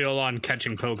tutorial on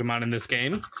catching Pokemon in this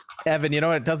game. Evan. You know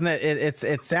what? Doesn't it?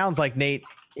 It sounds like Nate.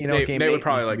 You know, Nate would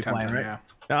probably like playing, Temtem, right? yeah.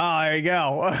 Oh, there you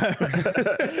go.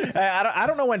 I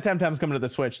don't know when Temtem's coming to the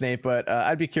Switch, Nate, but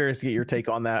I'd be curious to get your take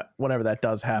on that whenever that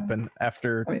does happen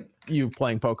after you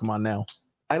playing Pokemon now.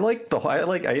 I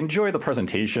enjoy the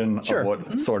presentation of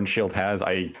what Sword and Shield has.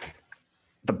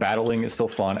 The battling is still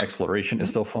fun, exploration is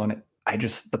still fun.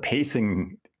 The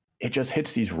pacing, it just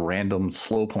hits these random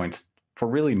slow points for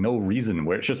really no reason,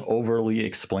 where it's just overly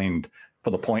explained for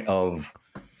the point of,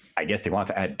 I guess they want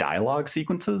to add dialogue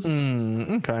sequences.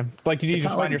 Okay. Like, you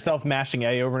just find yourself mashing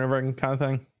A over and over again kind of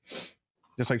thing?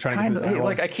 Just like trying to get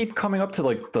like I keep coming up to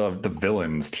like the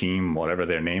villains team, whatever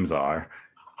their names are.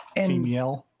 And Team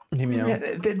Yell. yeah,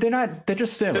 they're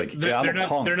just saying like They're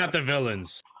not the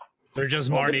villains. They're just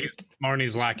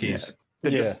Marnie's lackeys.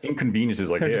 They're just inconveniences.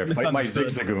 Like, They're here, fight my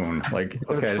misunderstood. Zigzagoon. Like,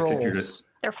 okay, I just kicked your...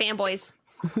 They're fanboys.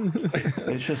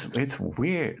 It's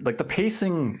weird. Like, the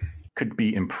pacing could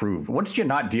be improved once you're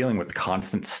not dealing with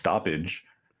constant stoppage,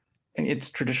 and it's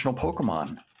traditional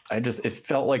Pokemon. It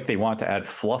felt like they want to add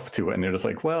fluff to it, and they're just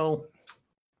like, well,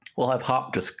 we'll have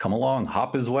Hop just come along,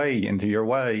 hop his way into your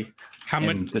way,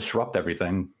 and disrupt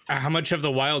everything. How much of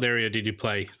the wild area did you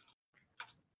play?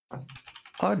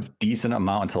 A decent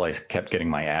amount until I kept getting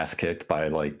my ass kicked by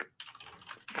like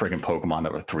friggin' Pokemon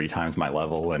that were 3 times my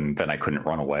level, and then I couldn't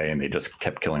run away, and they just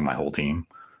kept killing my whole team.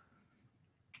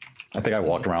 I think I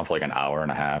walked around for like an hour and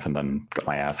a half and then got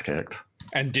my ass kicked.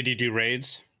 And did you do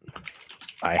raids?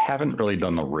 I haven't really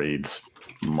done the raids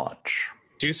much.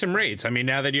 Do some raids. I mean,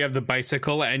 now that you have the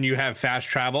bicycle and you have fast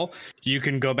travel, you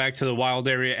can go back to the wild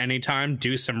area anytime,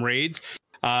 do some raids.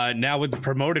 Now with the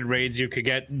promoted raids, you could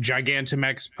get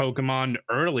Gigantamax Pokemon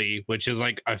early, which is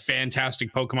like a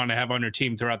fantastic Pokemon to have on your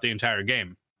team throughout the entire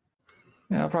game.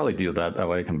 Yeah, I'll probably do that. That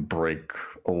way I can break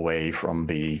away from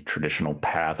the traditional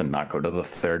path and not go to the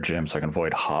 3rd gym, so I can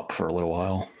avoid Hop for a little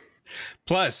while.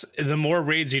 Plus, the more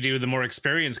raids you do, the more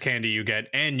experience candy you get,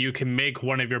 and you can make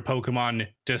one of your Pokemon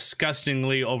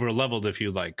disgustingly over-leveled if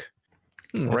you like.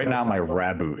 Right now, my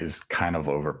Rabu is kind of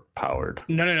overpowered.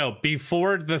 No.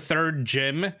 Before the 3rd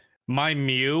gym, my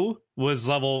Mew was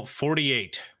level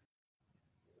 48.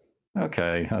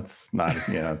 Okay, that's not,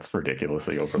 it's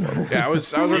ridiculously overloaded. Yeah, I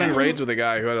was running raids with a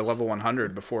guy who had a level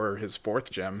 100 before his 4th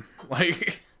gym.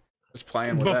 Like, just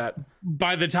playing with that.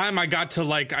 By the time I got to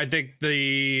I think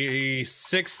the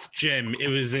 6th gym, it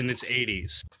was in its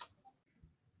 80s.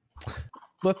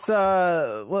 Let's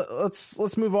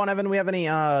move on, Evan. We have any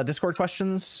Discord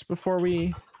questions before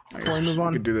we move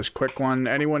on. We could do this quick one.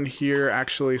 Anyone here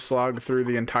actually slogged through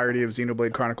the entirety of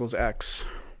Xenoblade Chronicles X?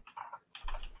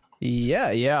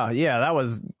 Yeah. That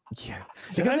was. Yeah.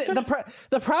 Because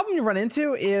the problem you run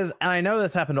into is, and I know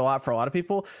this happened a lot for a lot of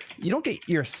people, you don't get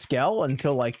your Skell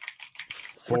until like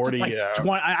 40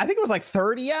 20, I think it was like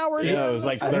 30 hours. Yeah, it was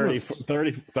like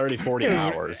 40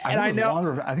 hours. And I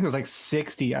think it was like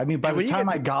 60. I mean, by the time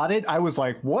I got it, I was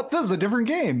like, what? This is a different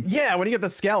game. Yeah, when you get the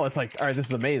Skell, it's like, all right, this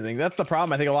is amazing. That's the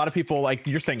problem. I think a lot of people, like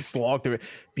you're saying, slog through it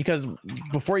because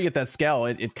before you get that Skell,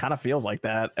 it kind of feels like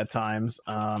that at times.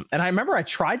 And I remember I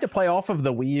tried to play off of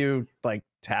the Wii U like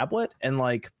tablet, and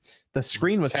like the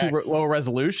screen was too low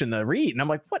resolution to read, and I'm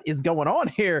like, what is going on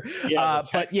here?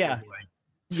 But yeah,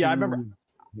 I remember.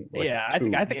 Like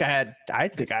I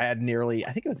think I had nearly,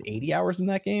 I think it was 80 hours in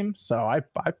that game. So I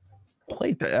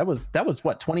played that was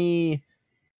what, 20,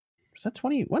 was that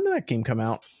 20? When did that game come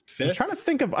out? I'm trying to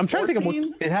think of what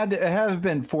it had to have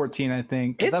been 14, I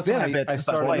think. It's been a bit I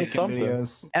started making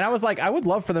videos. And I was like, I would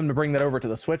love for them to bring that over to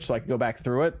the Switch so I could go back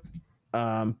through it.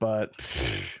 But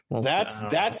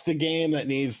that's the game that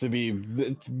needs to be.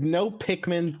 No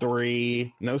Pikmin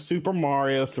 3, no Super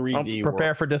Mario 3D.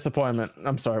 Prepare for disappointment.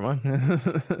 I'm sorry,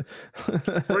 man.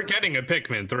 We're getting a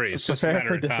Pikmin 3. It's just a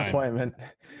matter of time. Disappointment.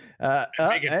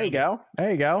 There you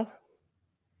go.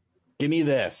 Give me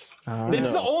this.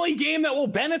 It's the only game that will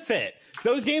benefit.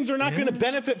 Those games are not going to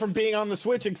benefit from being on the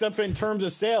Switch, except in terms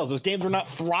of sales. Those games were not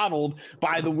throttled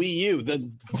by the Wii U. The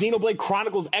Xenoblade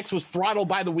Chronicles X was throttled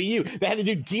by the Wii U. They had to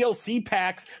do DLC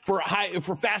packs for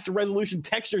faster resolution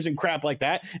textures and crap like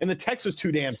that, and the text was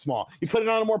too damn small. You put it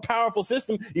on a more powerful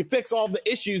system, you fix all the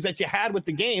issues that you had with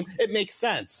the game. It makes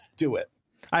sense. Do it.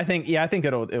 I think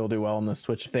it'll do well on the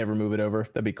Switch if they ever move it over.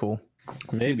 That'd be cool.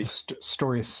 Maybe. The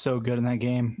story is so good in that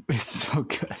game. It's so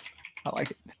good. I like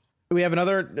it. We have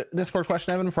another Discord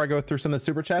question, Evan, before I go through some of the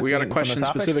super chats. We got a question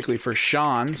specifically for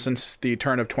Sean. Since the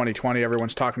turn of 2020,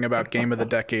 everyone's talking about game of the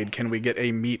decade. Can we get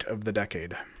a meat of the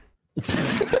decade?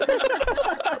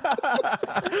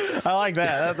 I like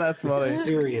that. That's funny.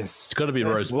 Serious. It's got to be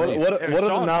roast. What are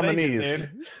the nominees?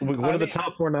 What are the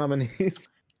top 4 nominees?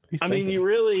 I mean, you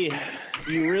really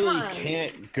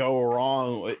can't go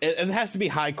wrong. It has to be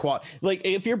high quality. Like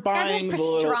if you're buying the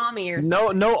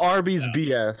little... no Arby's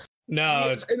BS.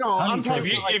 No, I'm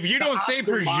talking if you don't say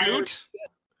prosciutto.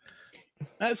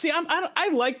 See, I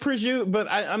like prosciutto,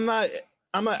 but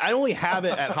I only have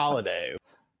it at holidays.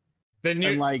 Then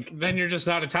you're just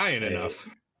not Italian enough.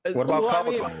 What about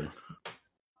gabagool?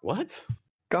 What?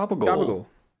 Gabagool.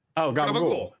 Oh,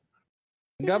 gabagool.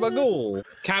 Gabagool.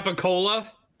 Capicola.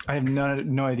 I have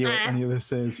no idea what any of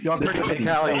this is. We're talking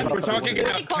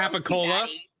about Capicola,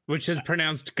 which is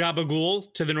pronounced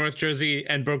gabagool to the North Jersey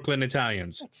and Brooklyn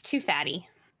Italians. It's too fatty.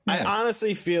 I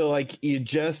honestly feel like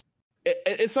it's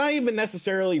not even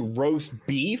necessarily roast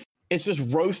beef. It's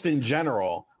just roast in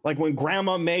general. Like when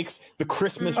grandma makes the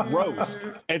Christmas roast,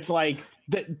 it's like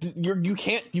you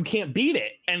can't beat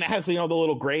it. And it has, the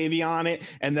little gravy on it.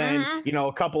 And then,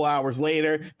 a couple hours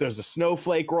later, there's the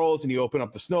snowflake rolls, and you open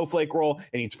up the snowflake roll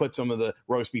and you put some of the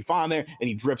roast beef on there and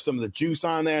you drip some of the juice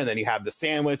on there. And then you have the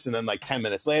sandwich. And then like 10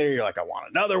 minutes later, you're like, I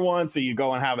want another one. So you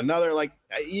go and have another. Like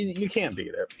you can't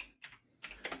beat it.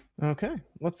 Okay,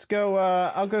 let's go.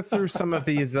 I'll go through some of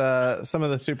these, some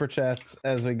of the super chats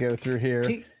as we go through here.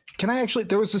 Can I actually?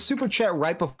 There was a super chat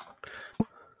right before.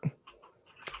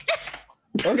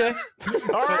 Okay.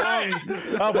 All right.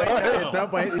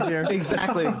 Wait. He's here.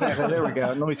 Exactly. There we go.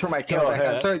 Let me turn my camera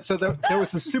back on. Sorry. So there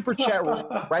was a super chat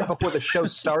right before the show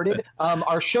started.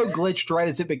 Our show glitched right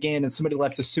as it began, and somebody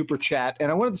left a super chat.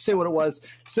 And I wanted to say what it was.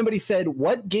 Somebody said,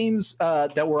 "What games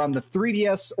that were on the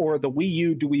 3DS or the Wii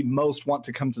U do we most want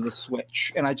to come to the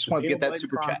Switch?" And I just want to get that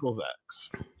super chat.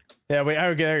 Yeah,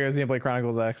 there goes Xenoblade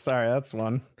Chronicles X. Sorry, that's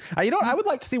one. I would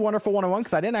like to see Wonderful 101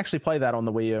 because I didn't actually play that on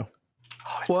the Wii U.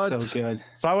 Oh, it's so good.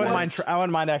 So I wouldn't mind. I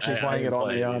wouldn't mind actually playing it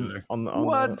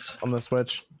on the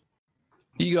Switch.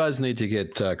 You guys need to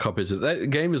get copies of that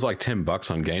game. Is like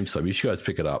 $10 on GameStop. You should guys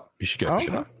pick it up. You should go pick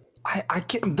it up. I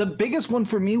can't, the biggest one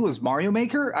for me was Mario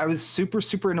Maker. I was super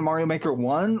into Mario Maker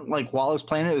 1. Like while I was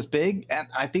playing it was big, and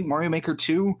I think Mario Maker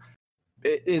 2.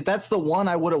 That's the one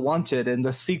I would have wanted, and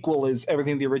the sequel is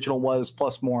everything the original was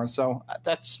plus more. So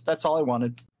that's all I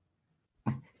wanted.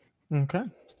 Okay.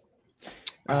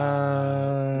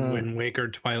 Wind Waker,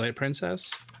 Twilight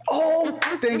Princess. Oh,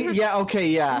 dang it. Yeah. Okay.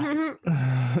 Yeah.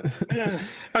 I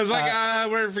was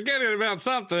like, we're forgetting about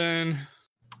something.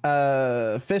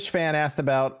 Fish Fan asked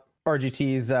about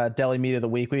RGT's Deli Meat of the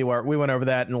Week. We went over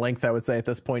that in length, I would say, at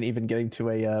this point, even getting to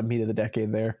a Meat of the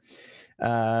Decade there.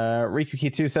 Riku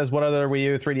Key 2 says, what other Wii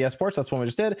U 3DS ports? That's one we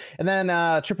just did. And then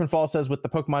Trip and Fall says, with the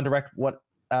Pokemon Direct, what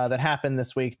that happened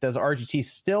this week. Does RGT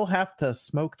still have to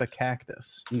smoke the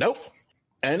cactus? Nope.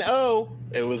 N-O.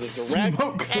 It was a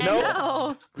direct.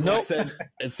 Nope.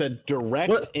 It said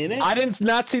direct in it. I did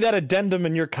not see that addendum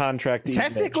in your contract.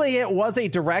 Technically, it was a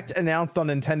direct announced on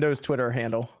Nintendo's Twitter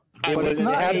handle. It's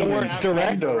not the word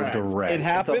direct. Direct. It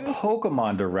happened? It's a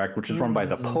Pokemon Direct, which is run by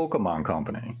the Pokemon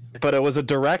Company. But it was a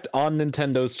direct on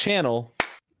Nintendo's channel,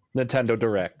 Nintendo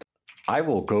Direct. I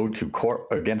will go to court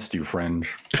against you, Fringe.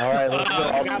 All right, let's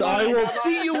go. I will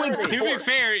see you in. To be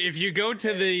fair, if you go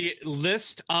to the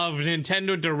list of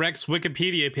Nintendo Direct's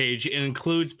Wikipedia page, it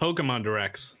includes Pokemon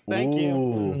Directs. Thank you.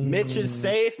 Mitch is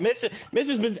safe. Mitch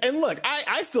has been, and look,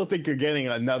 I still think you're getting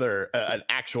another an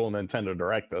actual Nintendo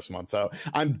Direct this month, so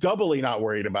I'm doubly not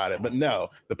worried about it. But no,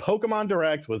 the Pokemon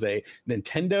Direct was a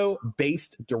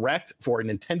Nintendo-based Direct for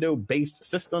Nintendo-based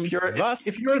systems.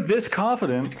 If you're this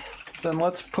confident, then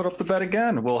let's put up the bet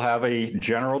again. We'll have a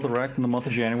general Direct in the month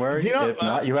of January. If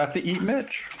not, you have to eat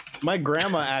Mitch. My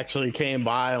grandma actually came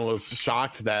by and was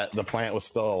shocked that the plant was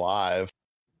still alive.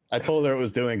 I told her it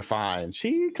was doing fine.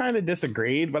 She kind of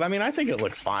disagreed, but I mean, I think it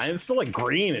looks fine. It's still like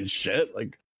green and shit.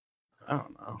 Like, I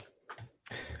don't know.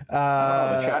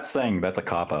 The chat's saying that's a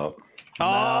cop-out.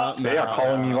 They are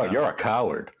calling you out. You're a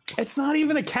coward. It's not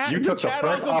even a cactus. You took the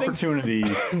first opportunity.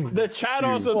 The chat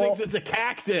also thinks it's a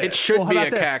cactus. It should be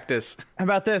a cactus. How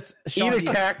about this? Sean, Eat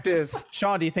a cactus.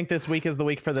 Sean, do you think this week is the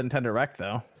week for the Nintendo Direct,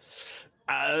 though?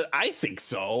 I think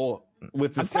so.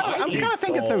 With the I'm kind of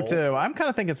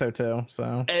thinking so too.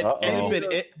 So,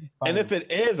 and if it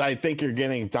is, I think you're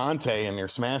getting Dante in your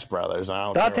Smash Brothers.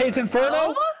 Dante's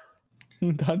Inferno.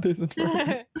 Dante's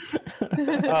Inferno.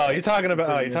 You're talking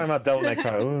about Devil May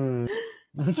Cry.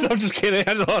 I'm just kidding.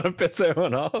 I just want to piss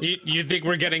everyone off. You think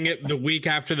we're getting it the week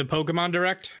after the Pokemon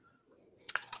Direct?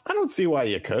 I don't see why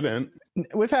you couldn't.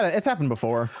 We've had it. It's happened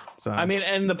before. So I mean,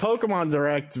 and the Pokemon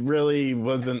Direct really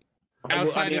wasn't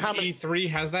outside of E3.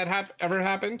 Has that ever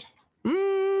happened?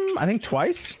 I think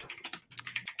twice.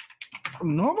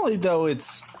 Normally, though,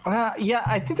 it's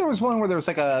I think there was one where there was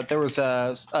a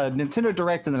Nintendo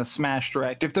Direct and then a Smash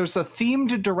Direct. If there's a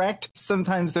themed Direct,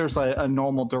 sometimes there's a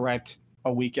normal Direct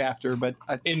a week after. But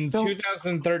in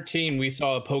 2013, we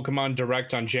saw a Pokemon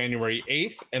Direct on January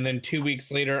 8th, and then 2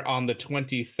 weeks later, on the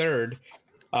 23rd,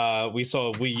 we saw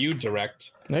a Wii U Direct.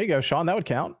 There you go, Sean. That would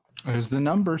count. There's the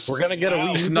numbers. We're gonna get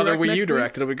another Wii U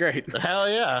Direct. It'll be great. Hell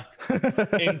yeah!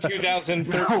 In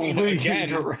 2013,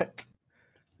 again.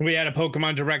 We had a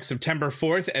Pokemon Direct September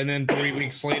 4th, and then 3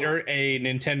 weeks later, a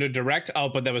Nintendo Direct. Oh,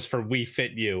 but that was for Wii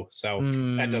Fit U, so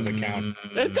that doesn't count.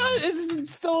 It does.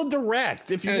 It's still a Direct.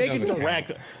 If you make it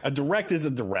Direct, a Direct is a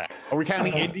Direct. Are we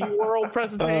counting Indie World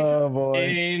presentation? Oh boy!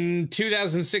 In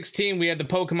 2016, we had the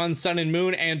Pokemon Sun and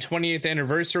Moon and 20th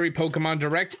anniversary Pokemon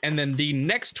Direct, and then the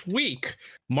next week,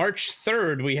 March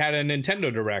 3rd, we had a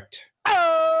Nintendo Direct.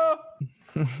 Oh!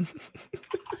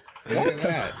 Look at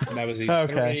that. That was E3.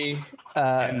 Okay.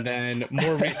 And then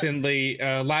more recently,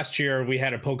 last year, we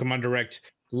had a Pokemon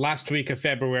Direct last week of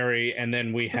February, and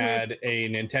then we had a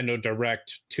Nintendo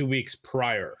Direct 2 weeks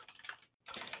prior.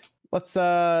 Let's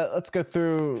go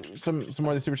through some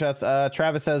more of the super chats.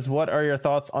 Travis says, "What are your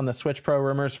thoughts on the Switch Pro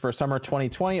rumors for summer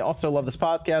 2020? Also love this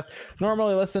podcast.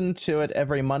 Normally listen to it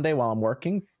every Monday while I'm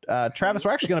working." Travis,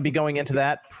 we're actually going to be going into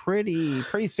that pretty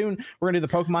soon. We're going to do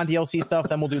the Pokemon DLC stuff,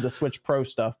 then we'll do the Switch Pro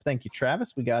stuff. Thank you,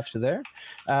 Travis. We got you there.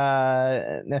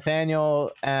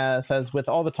 Nathaniel says, "With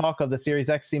all the talk of the Series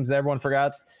X, seems that everyone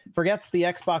forgets the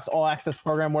Xbox All Access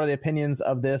program. What are the opinions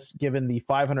of this given the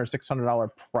 $500, $600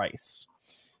 price?"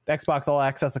 The Xbox All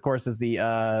Access, of course, is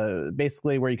the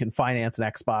basically where you can finance an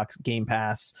Xbox Game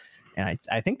Pass. And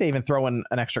I think they even throw in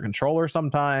an extra controller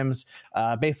sometimes,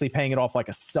 basically paying it off like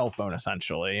a cell phone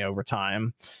essentially over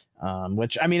time.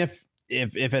 Which, I mean,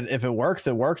 if it works,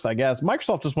 it works, I guess.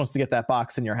 Microsoft just wants to get that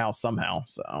box in your house somehow.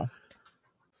 So,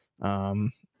 I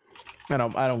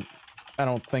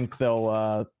don't think they'll.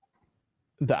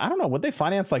 I don't know. Would they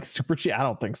finance like super cheap? I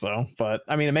don't think so. But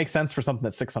I mean, it makes sense for something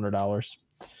that's $600.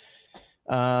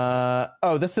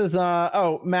 This is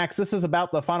Max, this is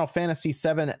about the Final Fantasy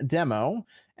VII demo.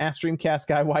 Ask Dreamcast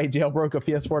guy why he jailbroke a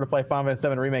PS4 to play Final Fantasy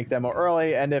VII remake demo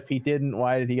early, and if he didn't,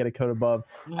 why did he get a code above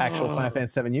actual Final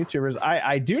Fantasy VII YouTubers?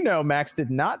 I do know Max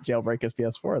did not jailbreak his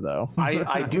PS4 though.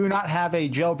 I do not have a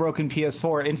jailbroken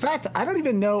PS4. In fact, I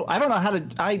don't know how to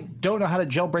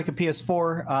jailbreak a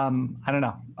PS4. I don't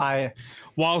know.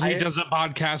 While he does a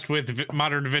podcast with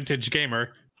Modern Vintage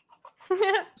Gamer.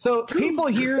 So people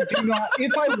here do not.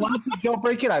 If I wanted to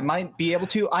jailbreak it, I might be able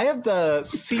to. I have the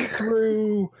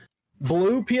see-through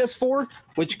blue PS4,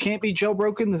 which can't be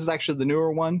jailbroken. This is actually the newer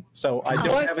one, so I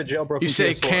don't have a jailbroken. You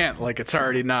say PS4. can't like it's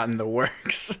already not in the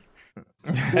works.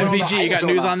 MVG, you got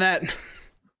news on that?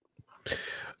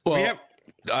 Well,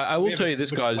 I will tell you this,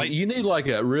 guys. You need like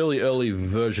a really early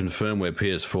version firmware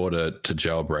PS4 to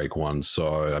jailbreak one.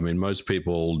 So I mean, most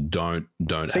people don't.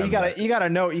 So you gotta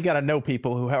know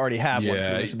people who already have one.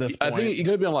 At this point. I think you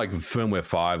gotta be on like firmware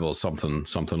 5 or something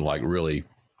like really.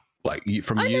 Like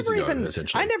from years ago,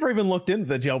 essentially. I never even looked into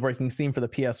the jailbreaking scene for the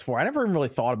PS4. I never even really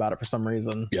thought about it for some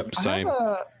reason. Yep, same.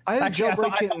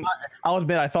 I'll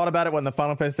admit I thought about it when the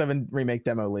Final Fantasy VII remake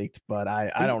demo leaked, but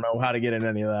I don't know how to get into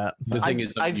any of that. So. The thing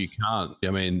is that you can't. I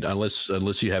mean, unless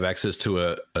you have access to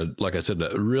a like I said,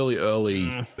 a really early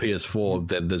PS4,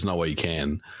 then there's no way you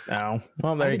can. Oh,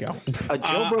 well, there you go. A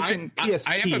jailbroken PSP.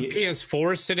 I have a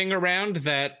PS4 sitting around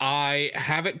that I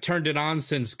haven't turned it on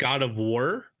since God of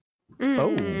War.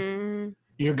 Oh,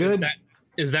 you're good.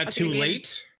 Is that too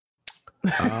late?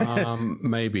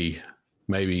 Maybe.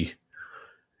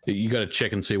 You got to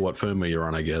check and see what firmware you're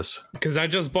on, I guess. Because I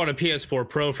just bought a PS4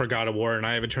 Pro for God of War, and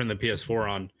I haven't turned the PS4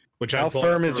 on. Which how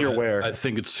firm is your wear? I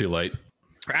think it's too late.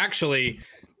 Actually,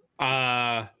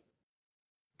 I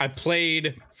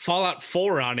played Fallout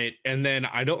 4 on it, and then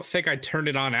I don't think I turned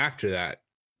it on after that.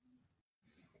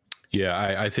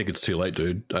 Yeah, I think it's too late,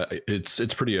 dude.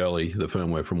 It's pretty early, the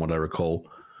firmware, from what I recall.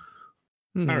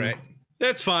 All right.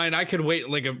 That's fine. I could wait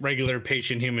like a regular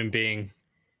patient human being.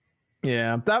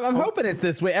 Yeah, I'm hoping it's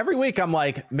this week. Every week I'm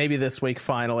like, maybe this week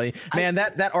finally. Man,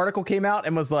 that article came out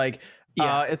and was like,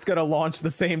 it's going to launch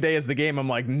the same day as the game. I'm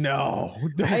like, no,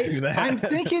 don't do that. I'm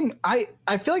thinking, I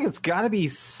feel like it's got to be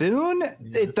soon.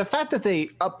 The fact that they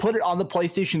put it on the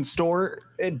PlayStation Store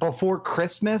before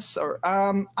Christmas, or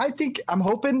I'm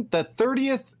hoping the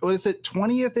 30th,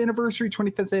 20th anniversary,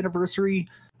 25th anniversary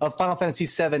of Final Fantasy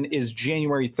VII is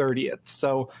January 30th.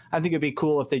 So I think it'd be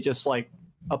cool if they just like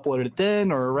uploaded it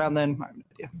then or around then. I have no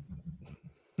idea.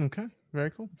 Okay.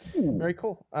 Very cool. Very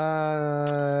cool.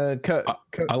 I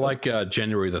like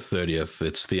January the 30th.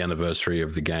 It's the anniversary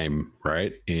of the game,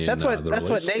 right? That's what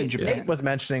Nate was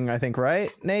mentioning, I think,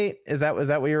 right? Nate, is that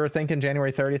what you were thinking?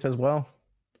 January 30th as well?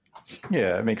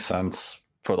 Yeah, it makes sense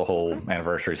for the whole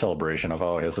anniversary celebration of,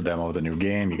 here's a demo of the new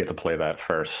game. You get to play that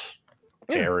first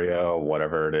area,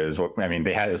 whatever it is. I mean,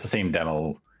 it's the same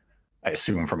demo, I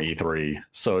assume, from E3.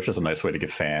 So it's just a nice way to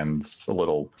give fans a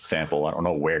little sample. I don't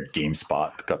know where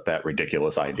GameSpot got that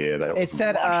ridiculous idea that it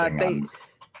said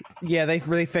they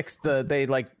really fixed they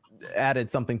like added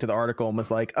something to the article and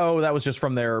was like, oh, that was just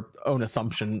from their own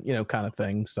assumption, kind of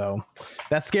thing. So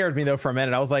that scared me though for a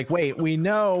minute. I was like, wait, we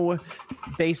know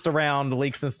based around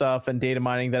leaks and stuff and data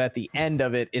mining that at the end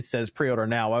of it says pre-order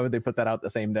now. Why would they put that out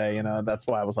the same day? That's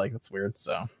why I was like, that's weird.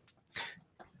 So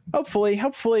hopefully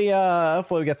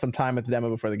we get some time with the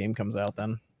demo before the game comes out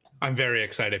then. I'm very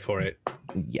excited for it.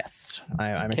 Yes.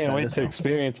 I'm can't wait to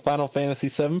experience Final Fantasy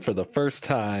VII for the first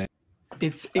time.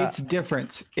 It's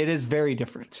different. It is very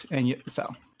different. And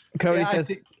so Cody says,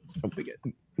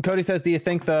 do you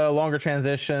think the longer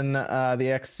transition, the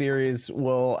X series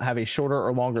will have a shorter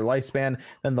or longer lifespan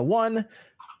than the one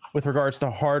with regards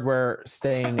to hardware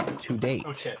staying to date?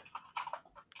 Okay.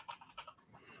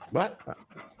 What?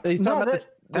 He's talking about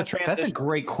that's a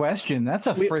great question. That's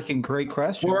a freaking great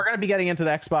question. Well, we're going to be getting into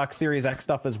the Xbox Series X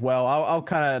stuff as well. I'll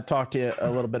kind of talk to you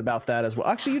a little bit about that as well.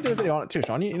 Actually, you did a video on it too,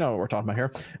 Sean. You know what we're talking about here.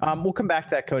 We'll come back to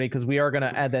that, Cody, because we are going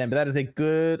to add that in. But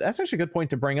that's actually a good point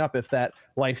to bring up, if that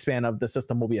lifespan of the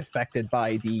system will be affected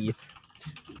by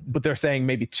but they're saying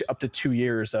maybe up to 2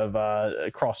 years of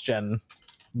cross-gen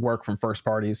work from first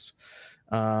parties.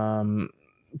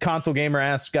 Console Gamer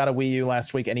asked, got a Wii U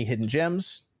last week. Any hidden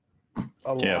gems?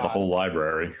 The whole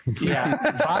library. Yeah,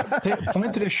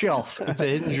 point to the shelf. It's a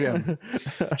hidden gem.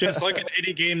 Just like an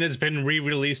indie game that's been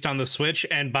re-released on the Switch,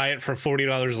 and buy it for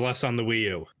 $40 less on the Wii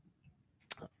U.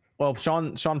 Well,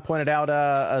 Sean pointed out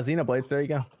Xenoblades. There you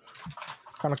go.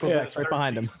 Chronicles X right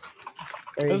behind him.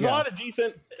 There's a lot of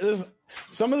decent.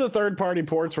 Some of the third-party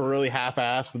ports were really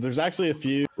half-assed, but there's actually a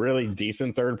few really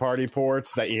decent third-party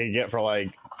ports that you can get for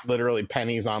like literally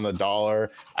pennies on the dollar.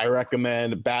 I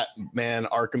recommend Batman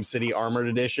Arkham City Armored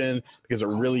Edition because it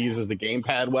really uses the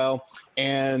gamepad well.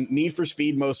 And Need for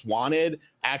Speed Most Wanted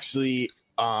actually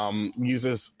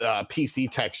uses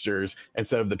PC textures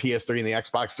instead of the PS3 and the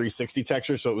Xbox 360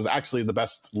 textures. So it was actually the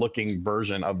best looking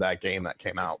version of that game that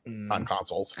came out on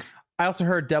consoles. I also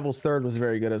heard Devil's Third was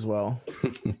very good as well.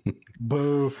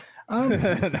 Boo.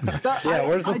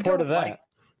 Where's the port of that?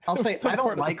 I'll say I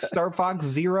don't like Star Fox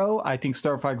Zero. I think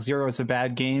Star Fox Zero is a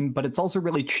bad game, but it's also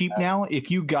really cheap now. If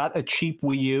you got a cheap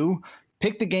Wii U,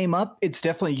 pick the game up. It's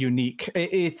definitely unique.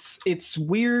 It's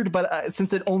weird, but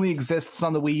since it only exists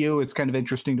on the Wii U, it's kind of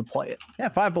interesting to play it. Yeah,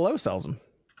 Five Below sells them.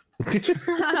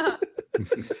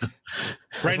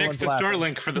 Right next to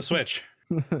Starlink for the Switch.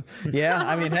 Yeah,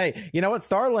 I mean, hey, you know what?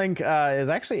 Starlink is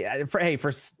actually for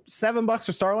 $7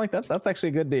 for Starlink. That's actually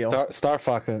a good deal. Star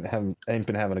Fox ain't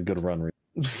been having a good run.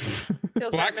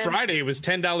 Black Friday was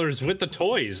 $10 with the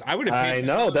toys. I would have. I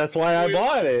know. That's why I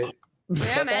bought it.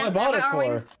 Yeah, man. I bought it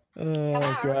for.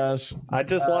 Oh gosh, I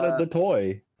just wanted the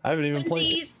toy. I haven't even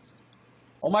played it.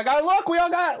 Oh my god! Look, we all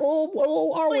got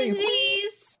little Arwings.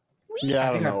 Yeah,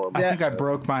 I don't know. I think I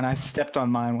broke mine. I stepped on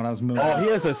mine when I was moving. Oh, he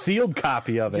has a sealed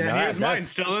copy of it. Yeah, here's mine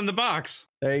still in the box.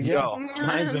 There you go.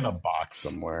 Mine's in a box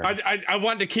somewhere. I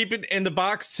wanted to keep it in the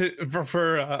box for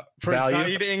its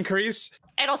value to increase.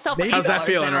 It'll sell. How's that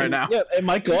feeling right now? Yeah, it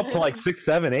might go up to like 6,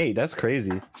 7, 8. That's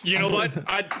crazy. You know what?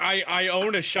 I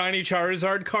own a shiny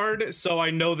Charizard card, so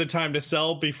I know the time to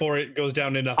sell before it goes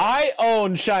down to nothing. I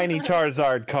own shiny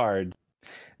Charizard card.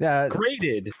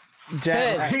 Graded.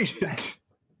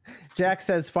 Jack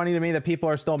says, funny to me that people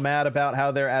are still mad about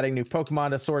how they're adding new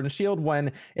Pokemon to Sword and Shield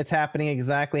when it's happening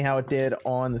exactly how it did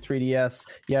on the 3DS.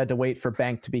 You had to wait for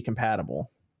Bank to be compatible.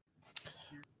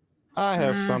 I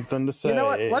have something to say. You know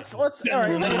what? Let's all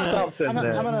right.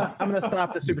 I'm gonna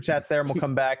stop the super chats there and we'll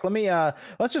come back.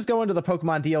 Let's just go into the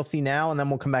Pokemon DLC now and then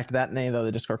we'll come back to that and any of the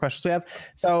other Discord questions we have.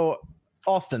 So,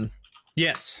 Austin.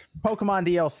 Yes. Pokemon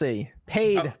DLC.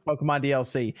 Paid Pokemon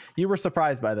DLC. You were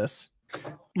surprised by this.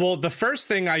 Well, the first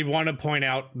thing I want to point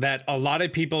out that a lot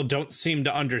of people don't seem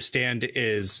to understand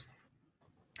is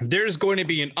there's going to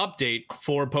be an update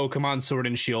for Pokemon Sword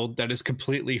and Shield that is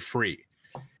completely free.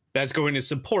 That's going to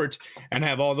support and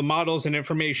have all the models and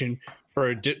information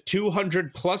for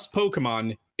 200 plus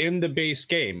Pokemon in the base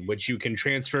game, which you can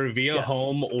transfer via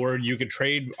home or you could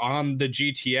trade on the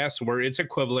GTS where it's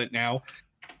equivalent now.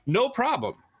 No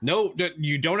problem. No,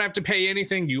 you don't have to pay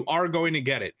anything. You are going to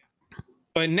get it.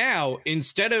 But now,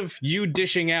 instead of you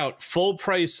dishing out full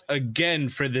price again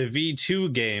for the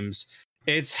V2 games,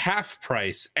 it's half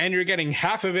price, and you're getting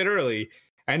half of it early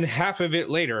and half of it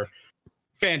later.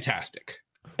 Fantastic.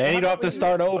 And you don't have to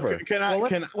start over.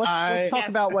 Let's talk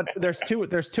about what there's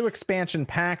two expansion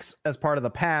packs as part of the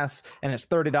pass, and it's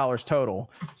 $30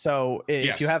 total. So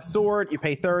if you have Sword, you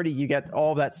pay $30, you get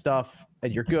all that stuff,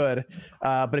 and you're good.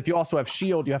 But if you also have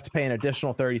Shield, you have to pay an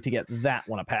additional $30 to get that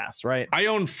one a pass, right? I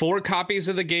own 4 copies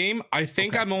of the game. I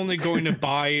think I'm only going to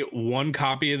buy 1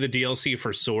 copy of the DLC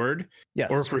for Sword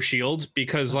or for Shield,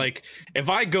 because like if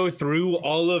I go through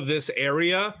all of this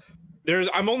area,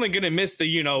 I'm only going to miss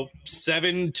the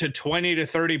 7 to 20 to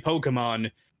 30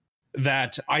 Pokemon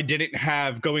that I didn't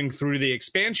have going through the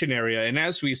expansion area. And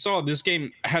as we saw, this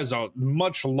game has a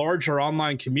much larger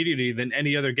online community than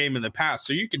any other game in the past.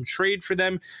 So you can trade for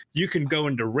them. You can go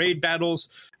into raid battles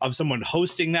of someone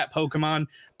hosting that Pokemon,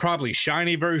 probably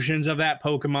shiny versions of that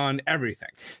Pokemon, everything.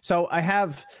 So I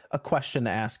have a question to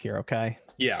ask here, okay?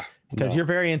 Yeah. Because you're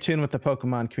very in tune with the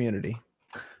Pokemon community.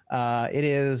 It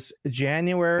is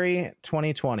January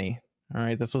 2020. All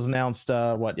right, this was announced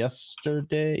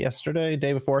yesterday,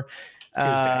 day before.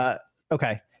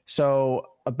 Okay, so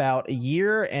about a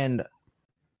year and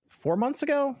 4 months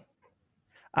ago,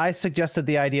 I suggested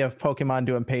the idea of Pokemon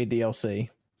doing paid DLC.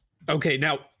 Okay,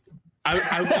 now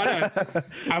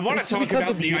I want to talk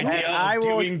about the idea. I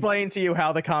will explain to you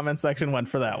how the comment section went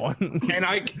for that one. And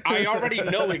I already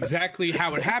know exactly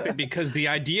how it happened, because the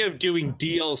idea of doing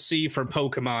DLC for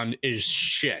Pokemon is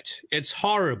shit. It's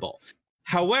horrible.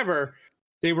 However,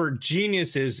 they were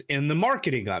geniuses in the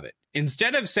marketing of it.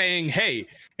 Instead of saying, hey,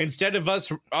 instead of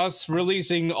us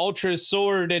releasing Ultra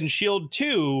Sword and Shield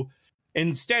 2,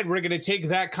 instead we're going to take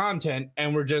that content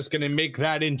and we're just going to make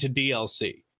that into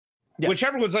DLC. Yes. Which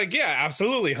everyone's like, yeah,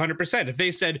 absolutely, 100%. If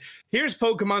they said, here's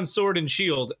Pokemon Sword and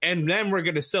Shield, and then we're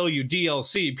going to sell you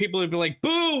DLC, people would be like,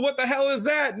 boo, what the hell is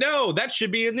that? No, that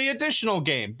should be in the additional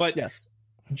game. But yes,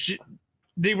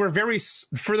 they were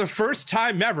for the first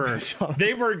time ever,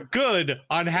 they were good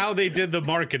on how they did the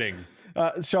marketing.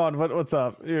 Sean, what's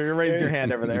up? You're raising your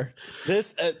hand over there.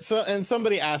 And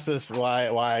somebody asked us why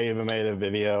I even made a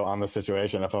video on the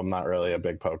situation if I'm not really a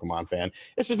big Pokemon fan.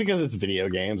 It's just because it's video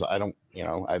games. I don't,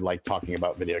 I like talking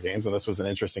about video games, and this was an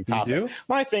interesting topic. You do?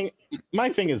 My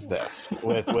thing is this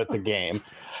with the game.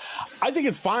 I think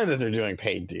it's fine that they're doing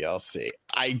paid DLC.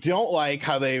 I don't like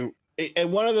how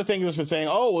and one of the things has been saying,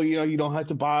 oh, well, you don't have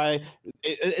to buy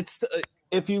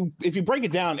if you break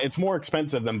it down, it's more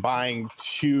expensive than buying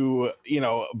 2,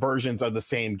 versions of the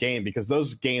same game, because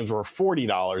those games were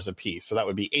 $40 a piece. So that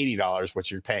would be $80, which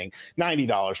you're paying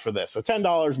 $90 for this. So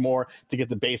 $10 more to get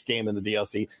the base game and the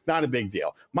DLC. Not a big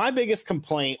deal. My biggest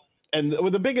complaint and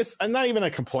with the biggest, and not even a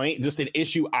complaint, just an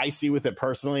issue I see with it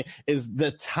personally, is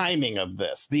the timing of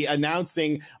this. The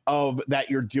announcing of that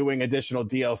you're doing additional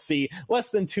DLC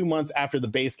less than 2 months after the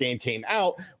base game came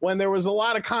out, when there was a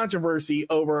lot of controversy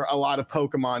over a lot of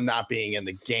Pokemon not being in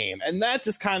the game. And that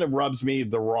just kind of rubs me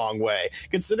the wrong way.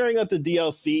 Considering that the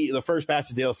DLC, the first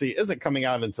batch of DLC, isn't coming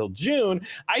out until June,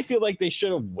 I feel like they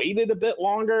should have waited a bit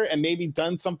longer and maybe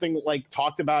done something like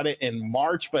talked about it in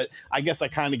March. But I guess I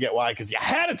kind of get why, because you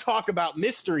had to talk about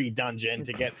Mystery Dungeon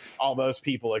to get all those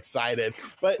people excited.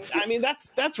 But I mean,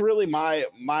 that's really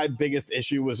my biggest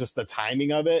issue, was just the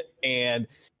timing of it. And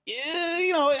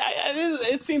you know,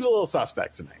 it seems a little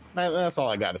suspect to me. That's all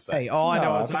I got to say. Hey, all I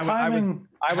know is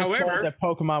I was told that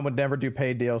Pokemon would never do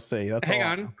paid DLC. That's hang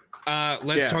on.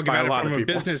 Let's talk about it from a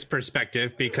business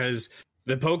perspective, because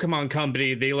the Pokemon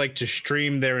Company, they like to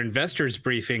stream their investors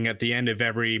briefing at the end of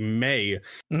every May.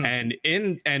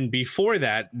 And before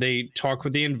that, they talk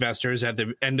with the investors at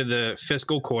the end of the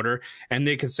fiscal quarter, and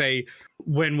they can say,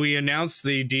 when we announced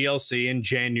the DLC in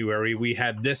January, we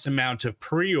had this amount of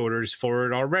pre-orders for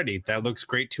it already. That looks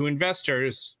great to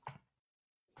investors.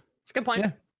 It's a good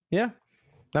point. Yeah.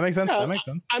 That makes sense. That makes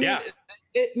sense. I mean,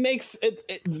 it makes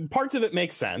it parts of it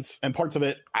make sense, and parts of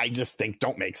it I just think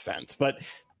don't make sense. But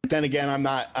then again, I'm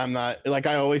not like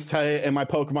I always tell you in my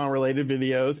Pokemon related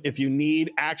videos, if you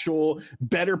need actual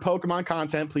better Pokemon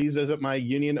content, please visit my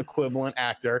Union equivalent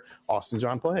actor, Austin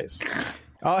John Plays.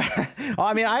 I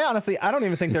mean, I don't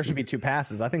even think there should be 2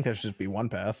 passes. I think there should just be 1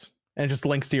 pass, and it just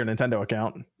links to your Nintendo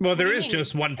account. Well, there is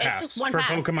just one pass for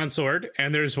Pokemon Sword,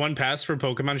 and there's 1 pass for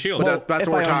Pokemon Shield. Well, that's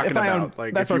what we're talking about.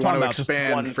 Like, if you want to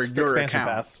expand for your account.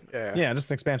 Pass. Yeah, just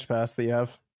an expansion pass that you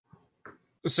have.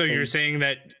 So you're saying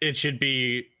that it should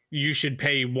be, you should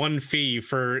pay 1 fee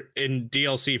in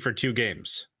DLC for 2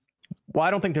 games? Well,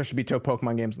 I don't think there should be 2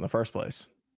 Pokemon games in the first place.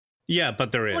 Yeah,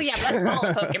 but there is. Well, yeah, that's all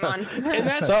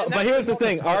Pokemon. But here's the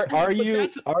thing: are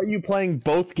you playing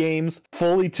both games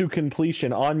fully to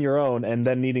completion on your own, and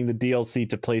then needing the DLC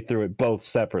to play through it both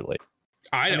separately?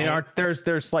 I mean,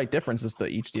 there's slight differences to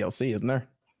each DLC, isn't there?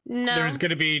 No, there's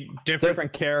going to be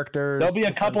different characters. There'll be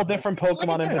a couple different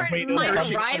Pokemon in between.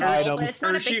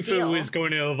 Urshifu is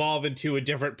going to evolve into a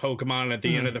different Pokemon at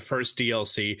the end of the first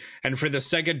DLC, and for the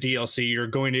second DLC, you're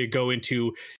going to go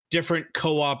into different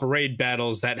co-op raid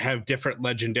battles that have different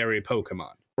legendary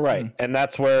Pokemon. Right, and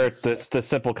that's where the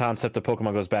simple concept of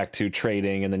Pokemon goes back to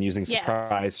trading, and then using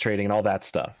surprise trading and all that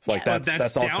stuff. Like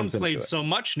that's all downplayed so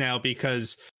much now,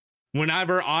 because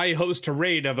whenever I host a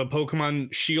raid of a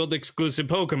Pokemon Shield exclusive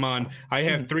Pokemon, I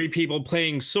have 3 people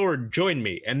playing Sword join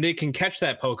me, and they can catch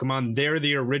that Pokemon. They're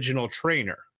the original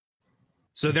trainer,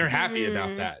 so they're happy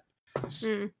about that.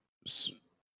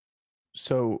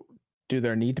 So do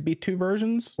there need to be 2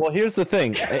 versions? Well, here's the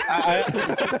thing. Sell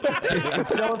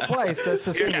it twice. That's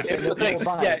the thing. Here's the thing.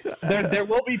 Yeah, there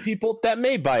will be people that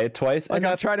may buy it twice. Like,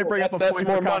 I'm trying to bring up a point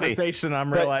more conversation.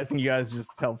 I'm realizing you guys just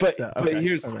help. But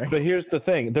here's the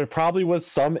thing. There probably was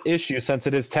some issue, since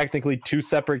it is technically 2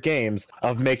 separate games,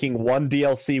 of making 1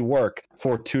 DLC work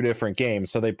for 2 different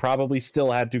games. So they probably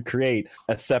still had to create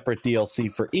a separate DLC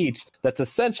for each. That's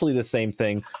essentially the same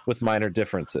thing with minor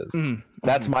differences.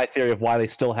 That's my theory of why they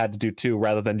still had to do 2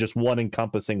 rather than just one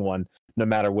encompassing one, no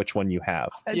matter which one you have.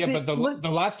 Yeah, but the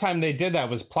last time they did that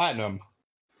was Platinum.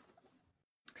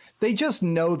 They just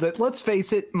know that, let's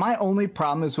face it, my only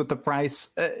problem is with the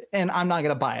price, and I'm not going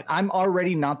to buy it. I'm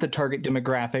already not the target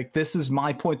demographic. This is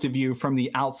my point of view from the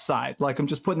outside. Like, I'm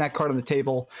just putting that card on the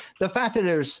table. The fact that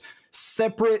there's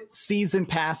separate season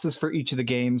passes for each of the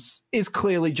games is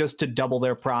clearly just to double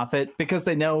their profit, because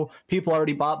they know people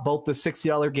already bought both the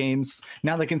 $60 games.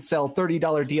 Now they can sell $30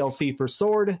 DLC for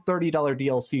Sword, $30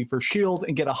 DLC for Shield,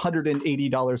 and get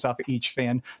 $180 off of each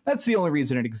fan. That's the only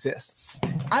reason it exists.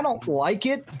 I don't like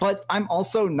it, but I'm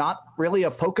also not really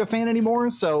a Poke fan anymore,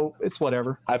 so it's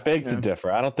whatever. I beg to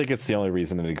differ. I don't think it's the only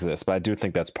reason it exists, but I do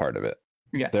think that's part of it.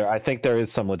 Yeah, I think there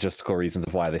is some logistical reasons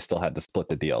of why they still had to split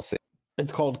the DLC.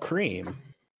 It's called cream.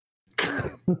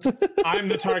 I'm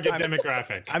the target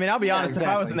demographic. I mean, I'll be honest.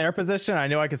 Exactly. If I was in their position, I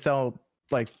knew I could sell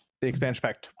like the expansion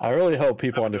pack. I really hope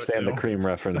people understand the cream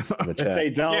reference in the chat. If they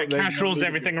don't, Cash rules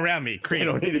everything around me. Cream.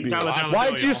 Don't need to be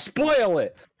Why'd you spoil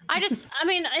it? I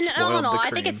mean, I don't know. I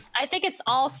think it's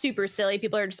all super silly.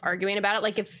 People are just arguing about it.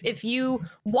 Like, if you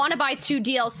want to buy 2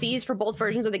 DLCs for both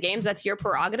versions of the games, that's your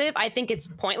prerogative. I think it's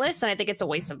pointless, and I think it's a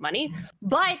waste of money.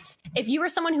 But if you are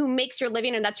someone who makes your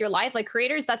living and that's your life, like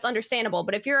creators, that's understandable.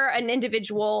 But if you're an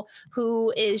individual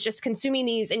who is just consuming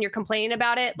these and you're complaining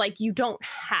about it, like, you don't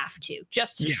have to.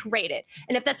 Just trade it.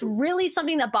 And if that's really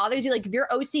something that bothers you, like if you're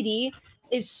OCD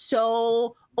is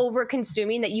so over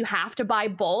consuming that you have to buy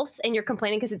both and you're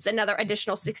complaining because it's another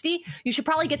additional 60, you should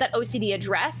probably get that OCD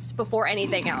addressed before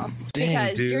anything else.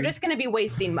 Because you're just going to be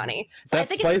wasting money. So that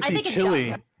spicy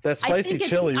chili. That spicy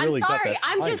chili really got that.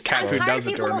 I'm cat food does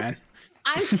it to her, man.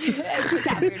 Cat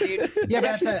food, dude. Yeah,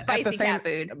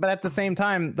 but at the same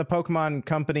time, the Pokemon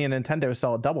Company and Nintendo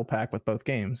sell a double pack with both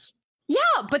games. Yeah,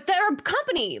 but they're a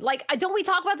company. Like, don't we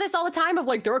talk about this all the time of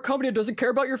like, they're a company that doesn't care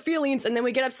about your feelings, and then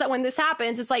we get upset when this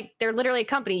happens. It's like, they're literally a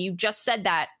company. You just said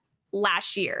that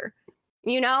last year.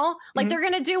 You know? Like, they're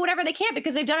going to do whatever they can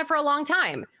because they've done it for a long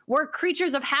time. We're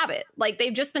creatures of habit. Like,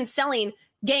 they've just been selling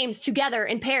games together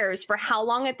in pairs for how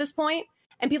long at this point?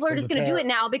 And people are just going to do it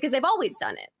now because they've always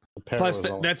done it. Plus,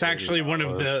 that's actually one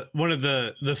of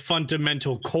the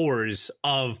fundamental cores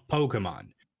of Pokemon.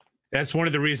 That's one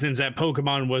of the reasons that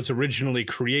Pokemon was originally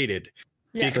created.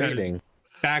 Yeah. Because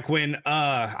back when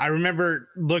I remember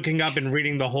looking up and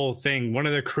reading the whole thing, one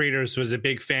of the creators was a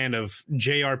big fan of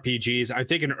JRPGs. I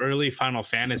think an early Final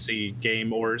Fantasy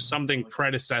game or something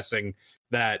predecessing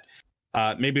that,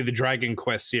 maybe the Dragon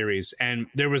Quest series. And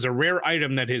there was a rare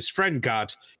item that his friend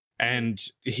got, and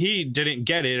he didn't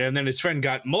get it. And then his friend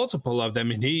got multiple of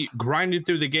them, and he grinded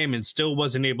through the game and still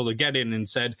wasn't able to get it, and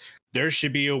said, there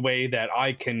should be a way that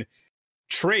I can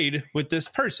trade with this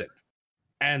person.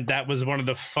 And that was one of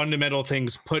the fundamental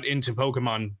things put into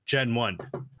Pokemon Gen 1.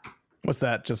 What's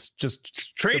that? Just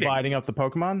trading. Dividing up the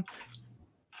Pokemon?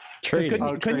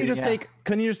 Trading. Couldn't you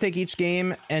just take each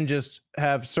game and just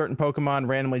have certain Pokemon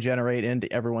randomly generate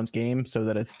into everyone's game so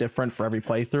that it's different for every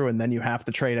playthrough, and then you have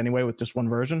to trade anyway with just one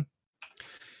version?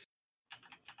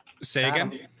 Say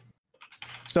again?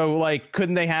 So, like,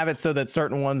 couldn't they have it so that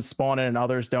certain ones spawn in and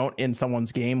others don't in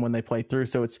someone's game when they play through?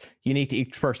 So it's unique to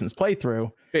each person's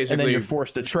playthrough, and then you're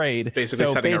forced to trade. Basically,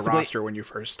 setting a roster when you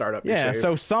first start up. Yeah,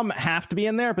 so some have to be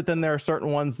in there, but then there are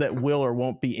certain ones that will or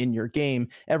won't be in your game.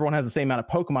 Everyone has the same amount of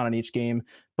Pokemon in each game,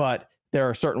 but there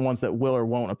are certain ones that will or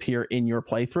won't appear in your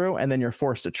playthrough, and then you're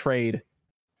forced to trade.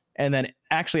 And then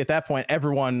actually at that point,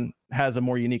 everyone has a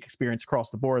more unique experience across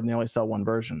the board, and they only sell one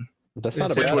version. That's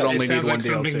not it sounds like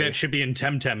something that should be in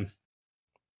Temtem.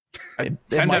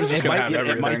 Temtem's just gonna have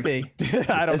everything. It might be.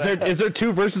 I don't know. Is there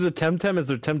two versions of Temtem? Is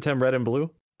there Temtem Red and Blue?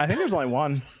 I think there's only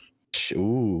one.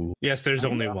 Ooh. Yes, there's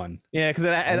only one. Yeah, because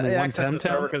it accesses the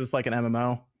server because it's like an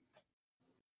MMO.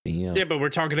 Damn. Yeah, but we're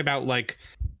talking about like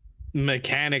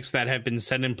mechanics that have been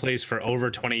set in place for over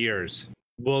 20 years.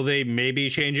 Will they maybe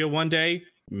change it one day?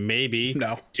 Maybe.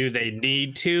 No. Do they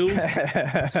need to?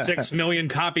 6 million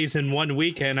copies in 1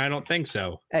 weekend? I don't think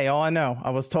so. Hey, all I know, I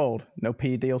was told no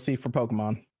P DLC for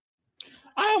Pokemon.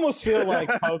 I almost feel like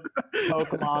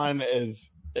Pokemon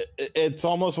it's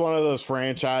almost one of those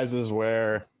franchises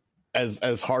where,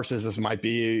 as harsh as this might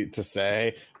be to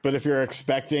say, but if you're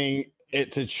expecting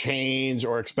it to change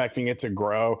or expecting it to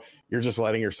grow, you're just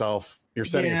setting yourself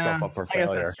up for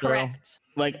failure. Correct.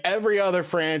 Like every other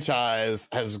franchise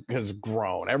has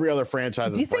grown. Every other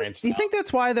franchise has branched. Do you think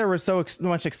that's why there was so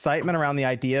much excitement around the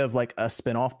idea of like a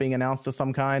spinoff being announced of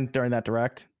some kind during that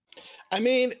direct? I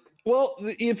mean, well,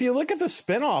 if you look at the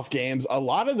spinoff games, a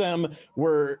lot of them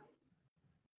were.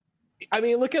 I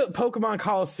mean, look at Pokemon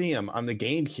Coliseum on the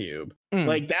GameCube.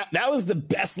 Like that was the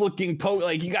best looking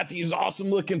like you got these awesome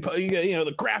looking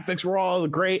the graphics were all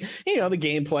great. The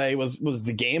gameplay was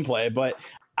the gameplay, but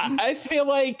I feel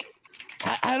like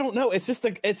I don't know. It's just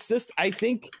I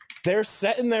think they're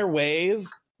set in their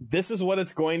ways. This is what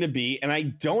it's going to be. And I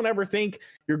don't ever think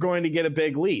you're going to get a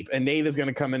big leap. And Nate is going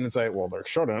to come in and say, well, there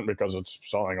shouldn't because it's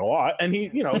selling a lot. And he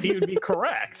would be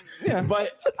correct. Yeah.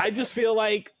 But I just feel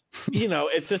like,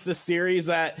 it's just a series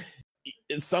that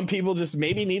some people just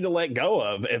maybe need to let go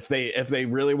of if they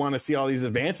really want to see all these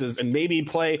advances and maybe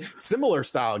play similar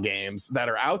style games that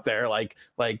are out there like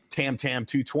Tam Tam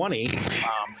 220.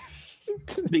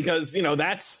 Because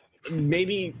that's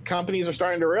maybe companies are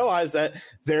starting to realize that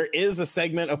there is a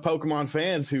segment of Pokemon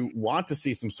fans who want to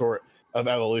see some sort of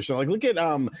evolution. Like look at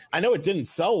I know it didn't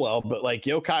sell well, but like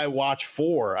Yokai Watch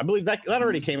 4, I believe that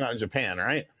already came out in Japan,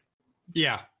 right?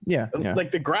 Yeah.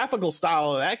 Like the graphical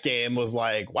style of that game was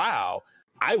like, wow,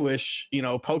 I wish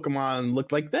Pokemon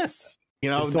looked like this.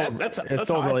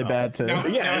 It's all really bad too.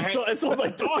 It's all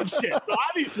like dog shit. But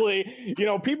obviously,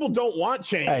 people don't want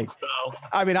change. Hey, so.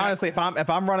 I mean, honestly, if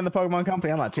I'm running the Pokemon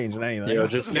company, I'm not changing anything.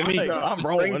 I'm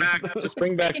rolling. Just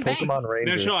bring back Pokemon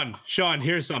Rangers. Now, Sean,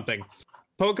 here's something.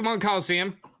 Pokemon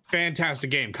Coliseum,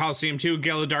 fantastic game. Coliseum 2,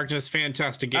 Gale of Darkness,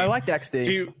 fantastic game. I like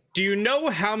XD. Do you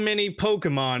know how many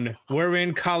Pokemon were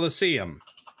in Coliseum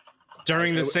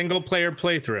during the single player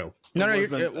playthrough?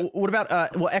 No. What about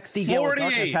XD Gale of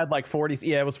Darkness had like 40.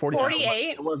 Yeah, it was 40.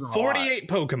 48. It wasn't 48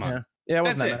 Pokemon. Yeah, it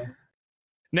wasn't That's that.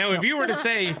 Now, if you were to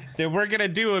say that we're gonna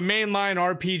do a mainline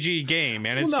RPG game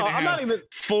and it's gonna have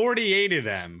 48 of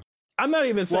them, I'm not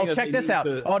even saying. Well, check this out.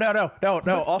 Oh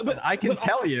no! Also, I can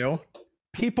tell you,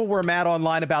 people were mad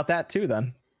online about that too.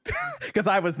 Then, because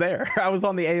I was there, I was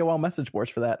on the AOL message boards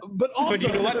for that. But also,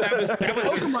 you know what? That was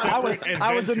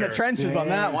I was in the trenches on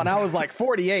that one. I was like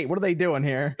 48. What are they doing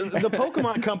here? The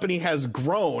Pokemon Company has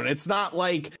grown. It's not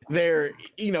like they're,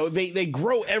 they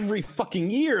grow every fucking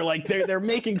year. Like they're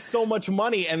making so much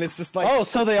money, and it's just like, oh,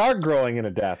 so they are growing and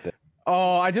adapting.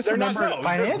 Oh, I just remember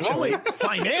financially,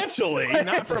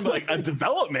 not from like a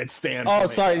development standpoint. Oh,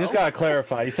 sorry, just gotta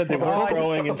clarify. You said they were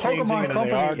growing and changing, and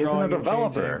they are growing. Isn't a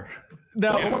developer.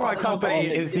 No, Pokemon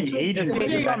Company is the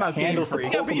agency that handles the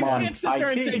Pokemon. But you can't sit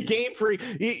there and say Game Freak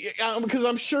because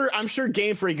I'm sure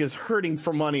Game Freak is hurting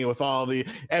for money with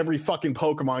every fucking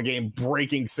Pokemon game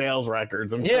breaking sales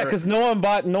records. Yeah, because no one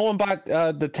bought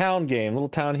the town game, Little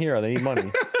Town Hero. They need money.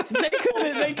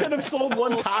 They could have sold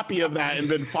one copy of that and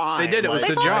been fine. They did. It was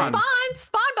John.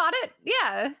 Spawn bought it.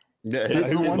 Yeah.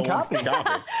 Yeah, one copy.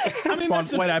 I mean,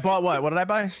 wait, I bought what? What did I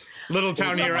buy? Little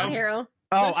Town Hero.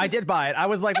 Oh, I did buy it. I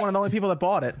was like one of the only people that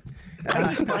bought it.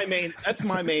 That's my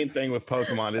main thing with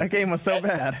Pokemon. That game was so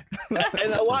bad.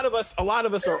 And a lot of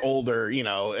us are older, in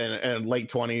late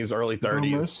 20s, early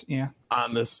 30s. Yeah.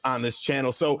 On this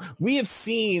channel, so we have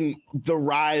seen the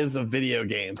rise of video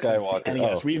games.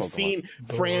 We've seen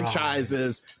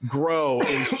franchises grow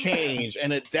and change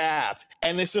and adapt,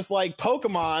 and it's just like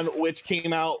Pokemon, which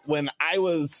came out when I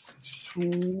was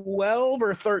 12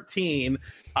 or 13.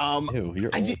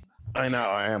 You're old. I know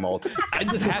I am old.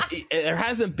 There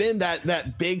hasn't been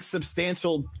that big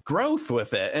substantial growth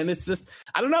with it, and it's just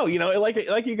I don't know.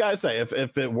 Like you guys say,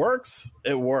 if it works,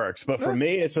 it works. But for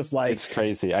me, it's just like it's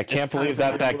crazy. I can't believe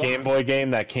that Game Boy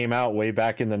game that came out way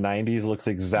back in the '90s looks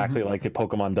exactly like it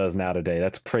Pokemon does now today.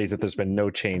 That's crazy that there's been no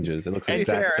changes. It looks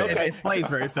exactly the same. It plays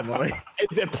very similarly.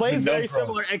 It plays very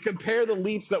similar, and compare the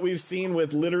leaps that we've seen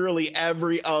with literally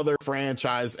every other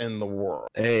franchise in the world.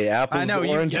 Hey, apples,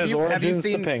 oranges,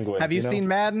 the penguin. Have you seen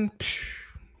Madden?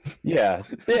 Yeah.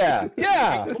 Well,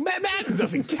 Madden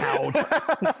doesn't count.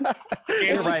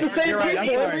 You're right.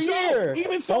 Every year.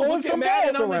 Even so, look at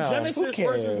Madden on the Genesis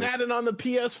versus Madden on the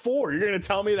PS4. You're going to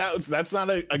tell me that's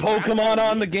not a Pokemon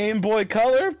on the Game Boy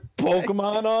Color,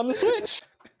 Pokemon on the Switch.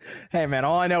 Hey man,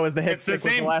 all I know is it's the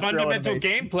same fundamental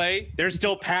gameplay. They're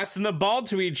still passing the ball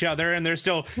to each other, and they're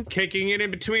still kicking it in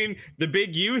between the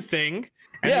big U thing.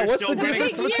 Yeah, what's the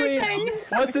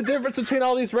difference between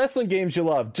all these wrestling games you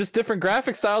love? Just different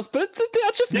graphic styles, but it's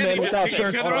just men without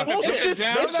shirts.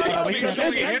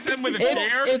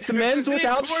 It's men's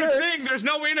without shirts. There's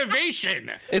no innovation.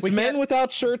 It's men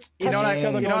without shirts. You know what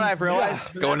I've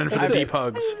realized? Going in for the deep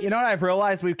hugs. You know what I've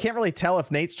realized? We can't really tell if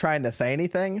Nate's trying to say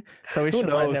anything, so we should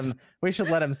let him. We should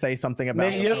let him say something about.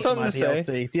 Nate, you have something to DLC.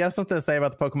 say? Do you have something to say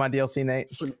about the Pokemon DLC, Nate?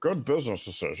 It's a good business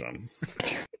decision.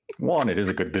 One, it is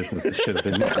a good business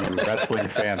decision. You wrestling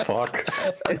fan fuck.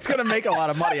 It's gonna make a lot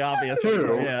of money, obviously.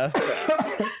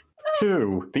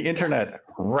 Two, the internet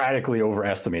radically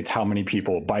overestimates how many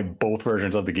people buy both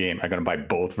versions of the game are going to buy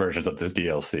both versions of this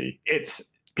DLC.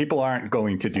 People aren't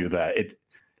going to do that. It's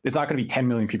not going to be 10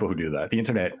 million people who do that. The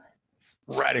internet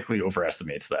radically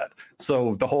overestimates that.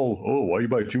 So the whole, why you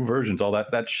buy two versions, all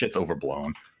that shit's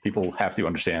overblown. People have to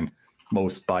understand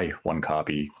most buy one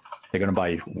copy. They're going to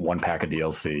buy one pack of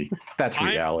DLC. That's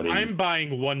reality. I'm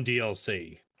buying one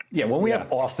DLC. Yeah, when we have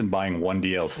Austin buying one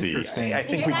DLC, I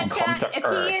think we can come to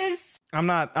Earth. I'm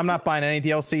not buying any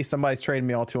DLC. Somebody's trading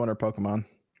me all 200 Pokemon.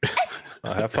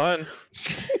 Have fun.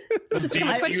 Do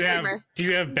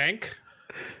you have bank?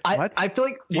 I feel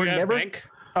like we're never. Bank?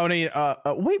 Oh no!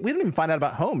 Wait, we didn't even find out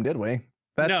about home, did we?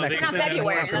 That's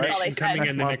February. That's all they said. Coming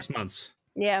in the next months.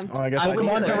 Yeah. Oh, I guess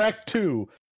Pokemon Direct 2.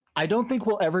 I don't think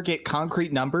we'll ever get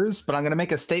concrete numbers, but I'm going to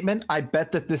make a statement. I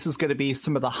bet that this is going to be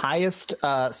some of the highest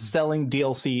selling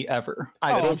DLC ever.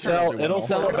 It'll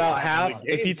sell about half.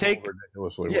 If you take,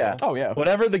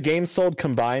 whatever the game sold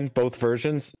combined, both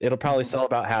versions, it'll probably sell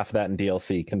about half that in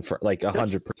DLC, like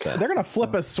 100%. They're going to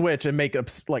flip a switch and make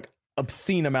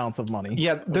obscene amounts of money.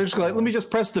 Yeah, there's like, let me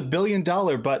just press the $1 billion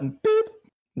button. Boop.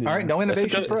 Yeah. All right, no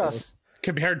innovation for us.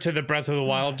 Compared to the Breath of the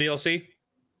Wild DLC?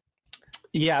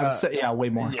 Yeah, way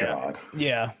more.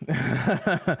 Yeah.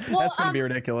 That's gonna be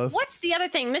ridiculous. What's the other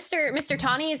thing, Mr.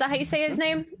 Tawny? Is that how you say his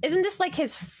name? Isn't this like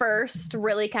his first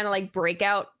really kind of like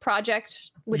breakout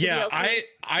project? With the DLC?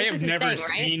 I have never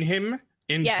seen him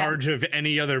in charge of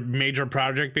any other major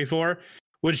project before,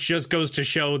 which just goes to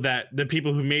show that the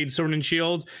people who made Sword and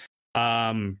Shield,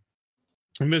 Masuda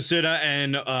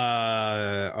and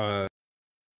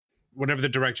whatever the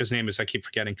director's name is, I keep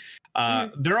forgetting.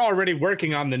 They're already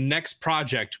working on the next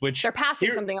project, which they're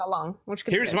passing something along. Which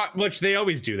they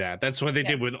always do that. That's what they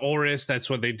did with Oris. That's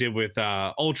what they did with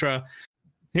Ultra.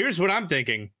 Here's what I'm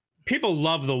thinking. People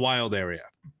love the wild area.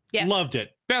 Yes. Loved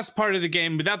it. Best part of the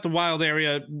game. Without the wild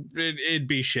area, it'd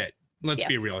be shit. Let's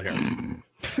be real here.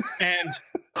 And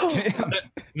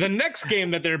the next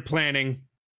game that they're planning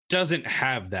doesn't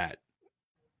have that.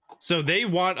 So they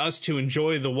want us to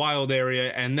enjoy the wild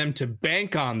area and them to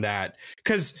bank on that.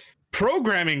 Because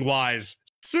programming wise,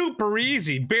 super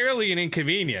easy, barely an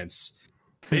inconvenience.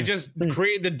 They just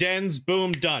create the dens,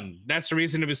 boom, done. That's the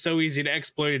reason it was so easy to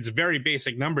exploit. It's very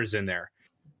basic numbers in there.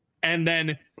 And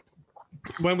then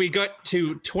when we got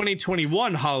to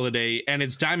 2021 holiday and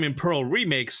it's Diamond Pearl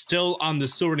remake still on the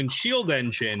Sword and Shield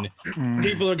engine,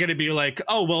 people are going to be like,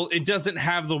 oh, well, it doesn't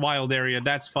have the wild area.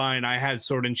 That's fine. I had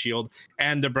Sword and Shield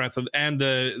and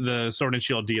the Sword and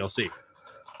Shield DLC.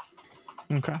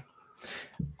 Okay.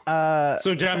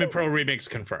 So Diamond Pearl remake's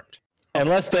confirmed.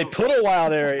 Unless they put a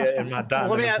wild area in my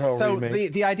Diamond Pearl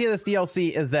remake. The idea of this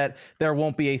DLC is that there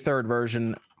won't be a third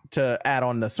version to add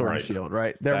on the Sword and Shield,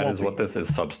 right? That is what this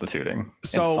is substituting.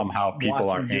 So and somehow people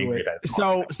are angry that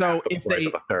if they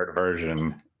a third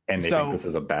version and they think this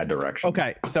is a bad direction.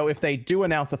 Okay, so if they do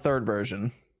announce a third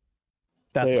version,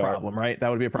 that's a problem, right? That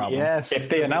would be a problem. Yes. If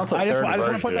they announce a third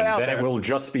version, then it will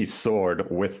just be Sword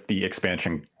with the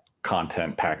expansion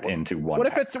content packed into one. What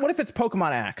if it's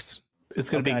Pokemon Axe? It's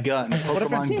going to be gun.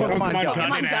 Pokemon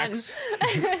gun and axe.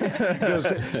 Goes,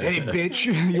 hey, bitch,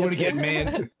 you want to get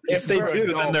mad? If they do,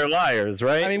 then they're liars,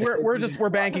 right? I mean, we're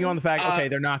banking on the fact, okay,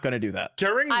 they're not going to do that.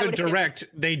 During the direct,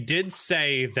 they did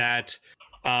say that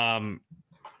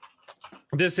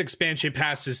this expansion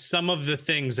passes some of the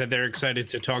things that they're excited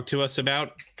to talk to us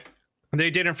about. They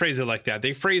didn't phrase it like that.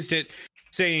 They phrased it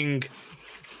saying,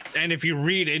 and if you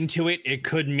read into it, it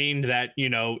could mean that, you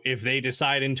know, if they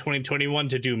decide in 2021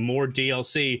 to do more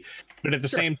DLC, but at the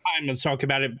same time, let's talk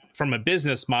about it from a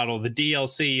business model. The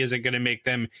DLC isn't going to make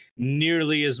them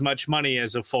nearly as much money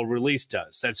as a full release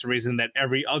does. That's the reason that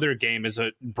every other game is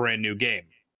a brand new game.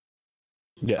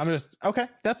 Yes.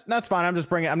 That's fine. I'm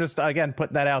just again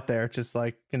putting that out there, just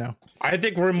like, you know. I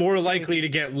think we're more likely to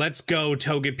get Let's Go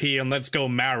Togepi and Let's Go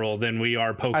Marill than we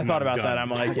are Pokemon. I thought about Gun. that. I'm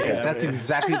like, yeah, that's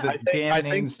exactly the damn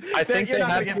names. I think you're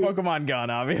not gonna get Pokemon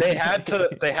Gun, obviously.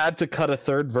 They had to cut a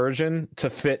third version to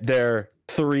fit their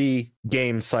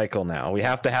 3-game cycle now. We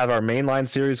have to have our mainline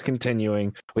series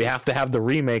continuing, we have to have the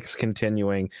remakes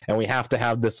continuing, and we have to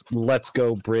have this Let's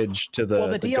Go bridge to the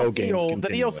DLC. The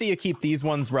DLC will keep these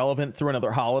ones relevant through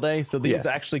another holiday, so these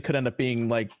actually could end up being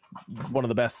like one of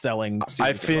the best selling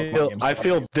series. I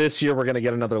feel this year we're going to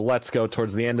get another Let's Go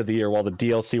towards the end of the year while the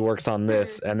DLC works on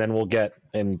this, and then we'll get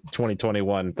in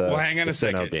 2021 the hang on a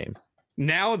second. game.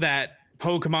 Now that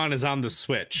Pokemon is on the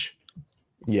Switch,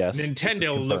 yes,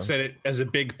 Nintendo looks at it as a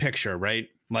big picture, right?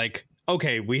 Like,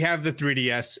 okay, we have the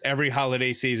 3DS. Every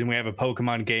holiday season, we have a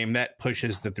Pokemon game that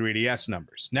pushes the 3DS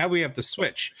numbers. Now we have the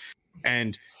Switch.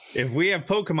 And if we have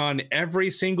Pokemon every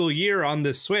single year on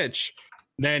the Switch,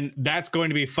 then that's going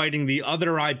to be fighting the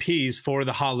other IPs for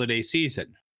the holiday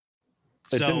season.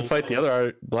 It didn't fight the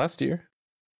other last year.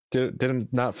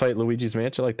 Didn't not fight Luigi's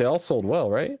Mansion. Like, they all sold well,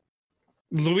 right?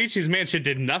 Luigi's Mansion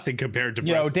did nothing compared to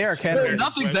Derek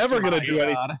nothing's ever going to do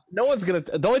anything. No one's going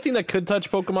to. The only thing that could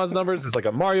touch Pokemon's numbers is like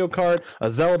a Mario Kart,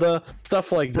 a Zelda,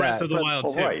 stuff like Breath that. of the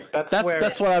Wild. Right.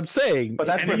 That's what I'm saying. But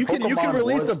that's you can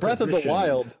release a Breath of the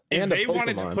Wild. If they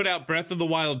wanted to put out Breath of the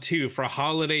Wild 2 for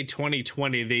holiday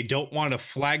 2020, they don't want a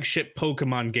flagship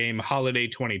Pokemon game holiday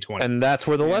 2020. And that's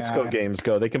where the Let's Go games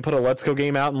go. They can put a Let's Go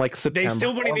game out in like September. They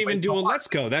still wouldn't even do a Let's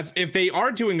Go. That's if they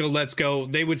are doing a Let's Go,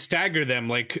 they would stagger them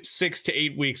like 6 to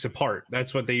 8 weeks apart.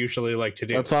 That's what they usually like to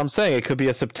do. That's what I'm saying. It could be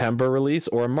a September release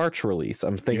or a March release.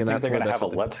 I'm thinking they're going to have a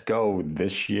Let's Go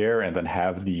this year and then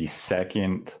have the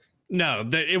second. No,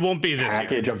 it won't be this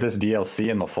package year. Of this DLC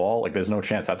in the fall. Like, there's no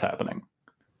chance that's happening.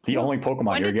 The only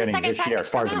Pokemon you're getting this year, as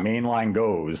far as the main line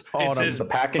goes, is the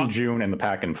pack in June and the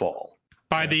pack in fall.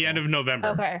 By the end of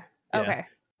November. Okay.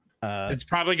 It's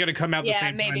probably going to come out the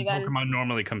same time then. Pokemon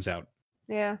normally comes out.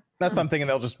 Yeah. That's something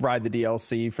they'll just ride the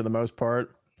DLC for the most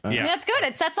part. Yeah, that's good.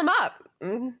 It sets them up.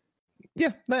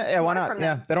 Yeah, why not?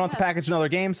 Yeah, they don't have to package another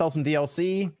game, sell some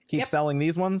DLC, keep selling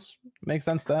these ones. Makes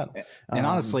sense that. And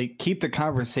honestly, keep the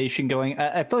conversation going.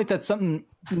 I feel like that's something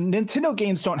Nintendo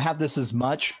games don't have this as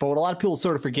much, but what a lot of people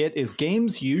sort of forget is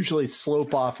games usually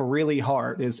slope off really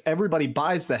hard. Is everybody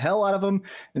buys the hell out of them,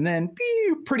 and then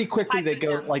pretty quickly they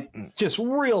go like just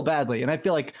real badly. And I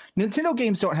feel like Nintendo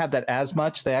games don't have that as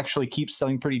much. They actually keep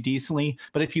selling pretty decently.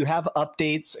 But if you have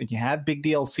updates and you have big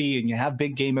DLC and you have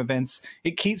big game events,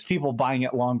 it keeps people buying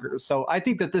it longer. So I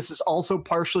think that this is also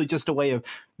partially just a way of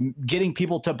getting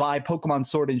people to buy Pokemon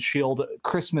Sword and Shield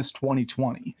Christmas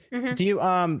 2020. Do you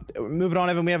moving on,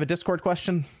 Evan? We have a Discord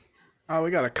question. Oh,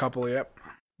 we got a couple. Yep.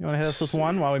 You want to hit us with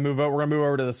one while we move over? We're gonna move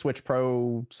over to the Switch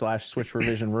Pro / Switch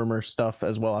Revision rumor stuff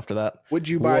as well after that. Would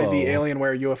you buy the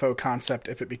Alienware UFO concept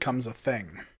if it becomes a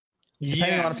thing?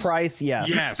 Depending on price, yes.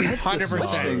 Yes,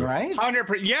 100%. Right?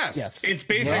 100%. Yes. It's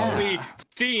basically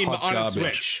Steam on a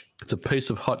Switch. It's a piece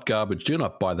of hot garbage. Do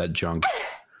not buy that junk.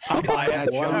 I'm buying it.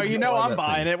 Oh, you know I'm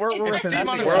buying it. We're opening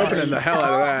the hell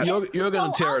out of that. You're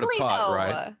going to tear it apart,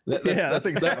 right?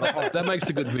 That makes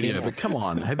a good video. But come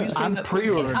on, have you seen that?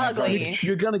 Pre-order.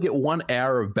 You're going to get 1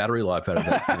 hour of battery life out of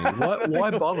that thing. Why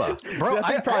bother, bro?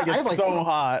 I probably get so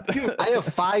hot. Dude, I have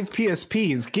 5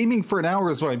 PSPs. Gaming for an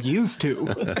hour is what I'm used to.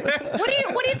 What do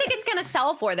you think it's gonna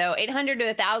sell for though? 800 to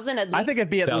 1,000? I think it'd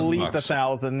be at least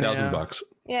 $1,000. $1,000.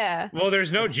 Yeah. Well,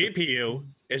 there's no GPU.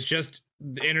 It's just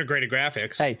the integrated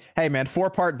graphics. Hey, man,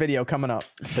 4-part video coming up.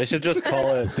 They should just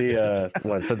call it the the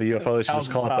UFO. They should just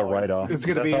call it the write-off. It's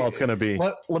gonna be. All it's gonna be.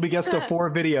 Let me guess the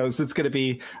 4 videos. It's gonna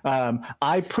be.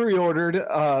 I pre-ordered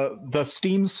the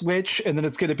Steam Switch, and then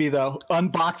it's gonna be the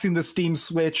unboxing the Steam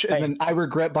Switch, and then I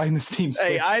regret buying the Steam Switch.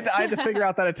 Hey, I had to figure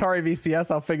out that Atari VCS.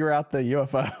 I'll figure out the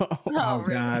UFO. Oh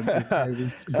God!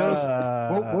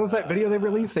 What was that video they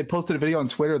released? They posted a video on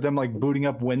Twitter of them like booting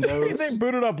up Windows. They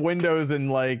booted up Windows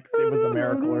and like it was a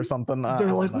miracle or something. They're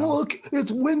like, look,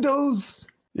 it's Windows.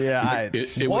 Yeah,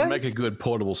 it would make a good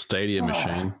portable Stadia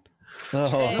machine.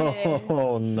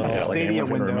 Oh no! Stadia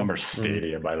window. Remember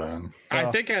Stadia by then.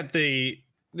 I think if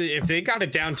they got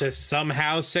it down to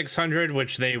somehow 600,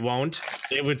 which they won't,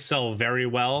 it would sell very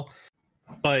well.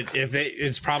 But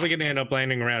it's probably going to end up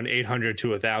landing around 800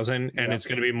 to 1,000, and it's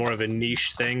going to be more of a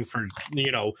niche thing for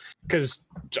because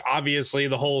obviously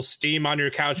the whole Steam on your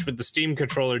couch with the Steam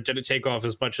controller didn't take off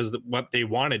as much as what they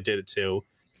wanted it to,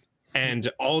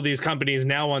 and all these companies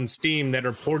now on Steam that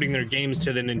are porting their games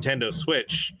to the Nintendo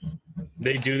Switch,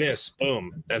 they do this.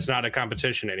 Boom. That's not a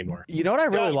competition anymore. You know what I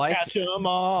really liked? Catch 'em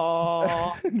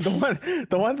all. the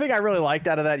one thing I really liked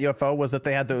out of that UFO was that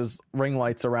they had those ring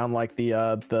lights around like the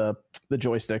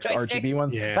joysticks, RGB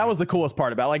ones. Yeah. That was the coolest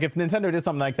part about it. Like if Nintendo did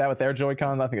something like that with their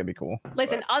Joy-Cons, I think it'd be cool.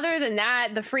 Listen, other than that,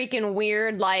 the freaking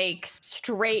weird like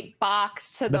straight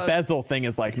box to the bezel thing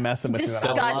is like messing with me.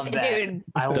 Disgusting, dude.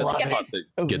 I love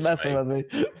It's messing with me.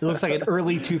 It looks like an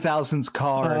early 2000s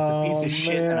car. It's a piece of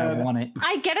shit, and I want it.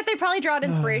 I get it. They probably draw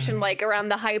inspiration like around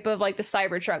the hype of like the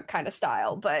Cybertruck kind of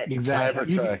style, but exactly.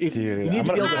 Dude, I'm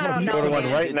gonna pre-order one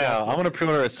right now. I'm gonna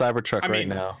pre-order a Cybertruck right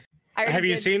now. Have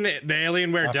you seen the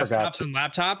Alienware desktops and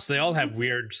laptops? They all have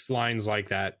weird lines like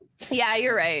that. Yeah,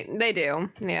 you're right. They do.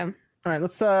 Yeah. All right,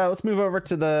 let's move over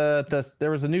to the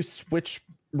there was a new Switch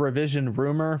revision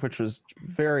rumor, which was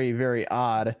very, very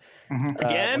odd.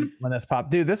 Again, when this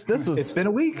popped, dude, this was. It's been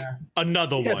a week.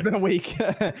 Another one. It's been a week.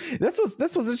 This was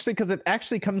interesting because it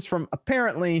actually comes from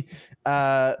apparently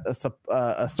a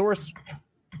source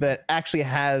that actually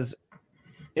has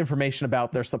information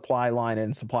about their supply line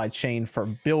and supply chain for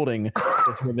building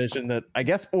this revision. That I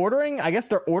guess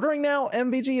they're ordering now.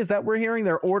 MVG, is that we're hearing?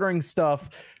 They're ordering stuff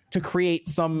to create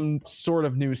some sort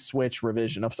of new Switch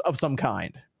revision of some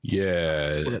kind.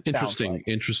 Yeah,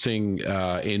 interesting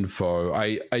info.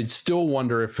 I still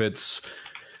wonder if it's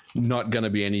not going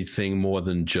to be anything more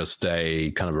than just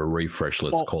a kind of a refresh,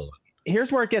 let's call it.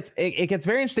 Here's where it gets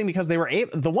very interesting because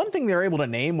the one thing they were able to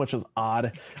name, which was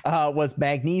odd, was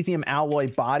magnesium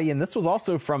alloy body, and this was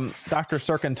also from Dr.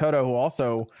 Serkan Toto, who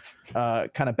also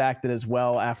kind of backed it as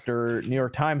well after New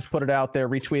York Times put it out there,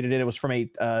 retweeted it. It was from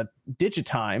a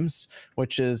Digitimes,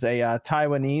 which is a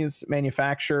Taiwanese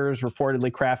manufacturers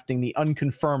reportedly crafting the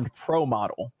unconfirmed Pro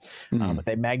model with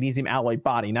a magnesium alloy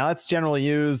body. Now that's generally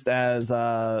used as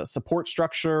a support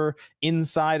structure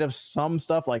inside of some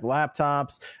stuff like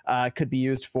laptops. Could be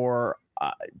used for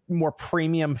more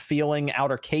premium feeling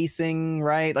outer casing,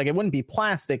 right? Like it wouldn't be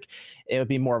plastic, it would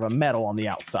be more of a metal on the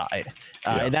outside.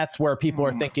 And that's where people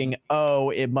are thinking, oh,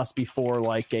 it must be for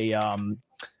like a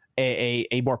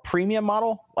more premium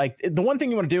model. Like the one thing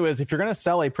you want to do is if you're going to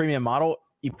sell a premium model,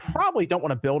 you probably don't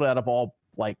want to build it out of all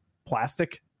like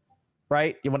plastic,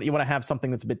 right? You want to have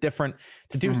something that's a bit different.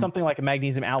 To do something like a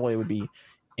magnesium alloy would be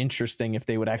interesting if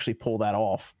they would actually pull that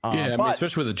off. I mean,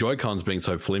 especially with the Joy-Cons being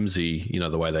so flimsy,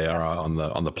 the way they are on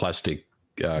the plastic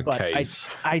case.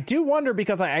 I do wonder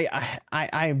because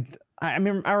I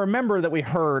mean I remember that we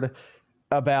heard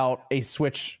about a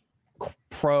Switch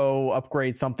Pro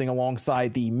upgrade, something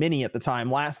alongside the Mini at the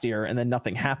time last year, and then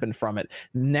nothing happened from it.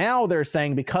 Now they're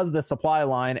saying because of the supply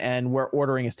line and where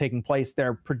ordering is taking place,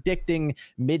 they're predicting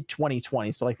mid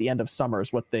 2020, so like the end of summer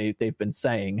is what they've been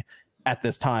saying at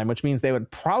this time, which means they would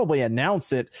probably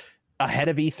announce it ahead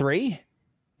of E3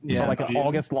 for like an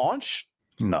August launch.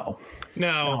 No,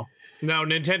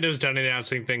 Nintendo's done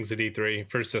announcing things at E3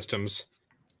 for systems.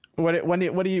 What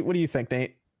do you think,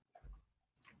 Nate?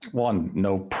 One,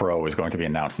 no Pro is going to be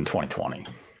announced in 2020.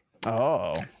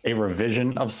 Oh. A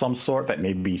revision of some sort that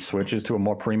maybe switches to a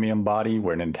more premium body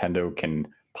where Nintendo can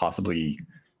possibly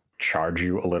charge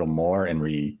you a little more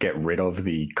and get rid of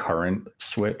the current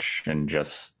Switch and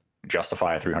just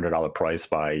justify a $300 price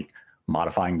by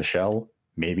modifying the shell.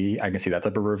 Maybe I can see that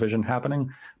type of revision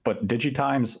happening. But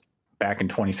DigiTimes back in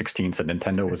 2016 said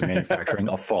Nintendo was manufacturing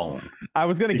a phone. I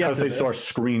was going to get to because they sourced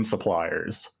screen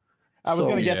suppliers. I was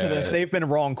going to get to this. They've been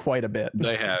wrong quite a bit.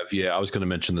 They have, yeah. I was going to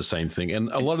mention the same thing.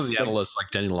 And a lot of the analysts, like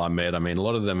Daniel Ahmed, I mean, a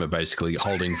lot of them are basically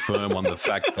holding firm on the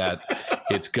fact that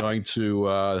it's going to,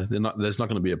 there's not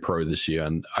going to be a Pro this year.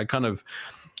 And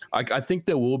I think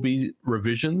there will be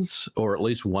revisions, or at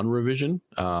least one revision.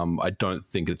 I don't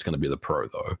think it's going to be the Pro,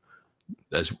 though,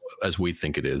 as we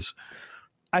think it is.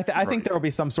 I think there will be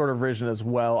some sort of revision as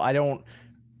well. I don't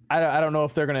know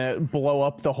if they're going to blow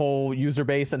up the whole user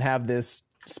base and have this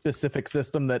specific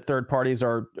system that third parties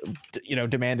are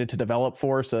demanded to develop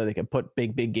for so they can put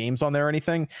big games on there or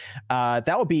anything.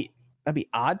 That'd be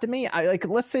odd to me.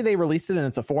 Let's say they release it and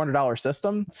it's a $400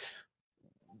 system.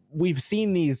 We've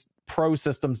seen these Pro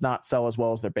systems not sell as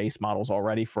well as their base models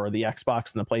already for the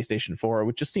Xbox and the PlayStation 4,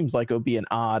 which just seems like it would be an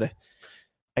odd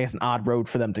road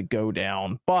for them to go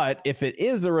down. But if it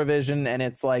is a revision and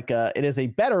it's like it is a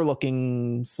better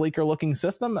looking, sleeker looking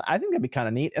system, I think that'd be kind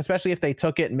of neat, especially if they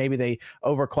took it and maybe they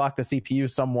overclocked the CPU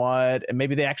somewhat, and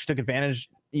maybe they actually took advantage.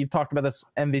 You've talked about this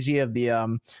MVG of the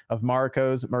of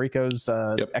Mariko's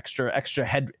extra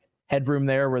headroom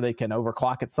there where they can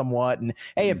overclock it somewhat. And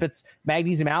hey, if it's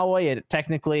magnesium alloy, it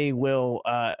technically will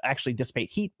actually dissipate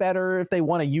heat better if they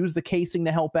want to use the casing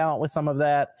to help out with some of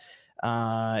that.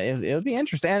 It would be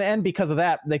interesting, and because of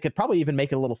that, they could probably even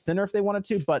make it a little thinner if they wanted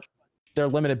to, but they're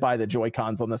limited by the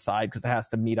Joy-Cons on the side because it has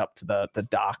to meet up to the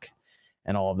dock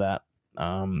and all of that.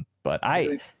 But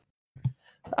can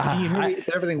you hear me? Did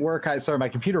everything work? Sorry, my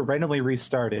computer randomly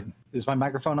restarted. Is my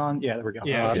microphone on? Yeah, there we go.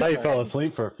 Yeah, I thought you fell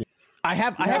asleep for a few. I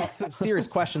have some serious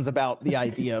questions about the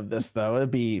idea of this, though. I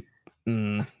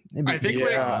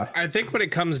think when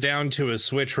it comes down to a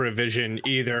Switch revision,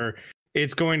 either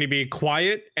it's going to be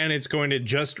quiet and it's going to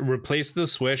just replace the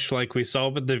Switch like we saw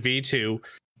with the V2,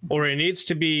 or it needs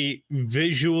to be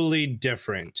visually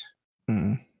different.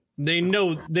 They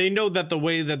know that the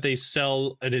way that they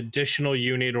sell an additional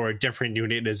unit or a different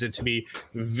unit is it to be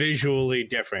visually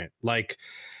different. Like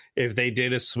if they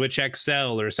did a Switch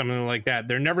XL or something like that,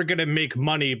 they're never going to make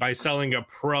money by selling a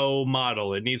Pro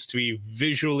model. It needs to be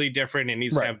visually different. It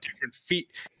needs to have different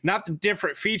not the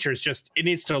different features, just it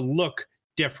needs to look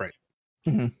different.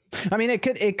 I mean,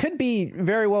 it could be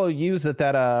very well used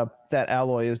that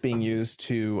alloy is being used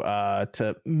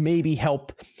to maybe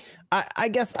help. I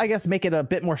guess make it a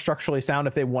bit more structurally sound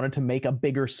if they wanted to make a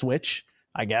bigger Switch.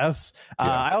 I guess.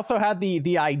 I also had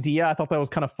the idea. I thought that was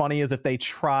kind of funny, is if they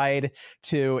tried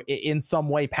to in some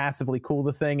way passively cool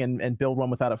the thing and build one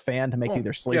without a fan to make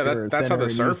either sleeker. Yeah, that's how the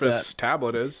Surface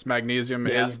tablet is. Magnesium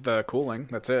is the cooling.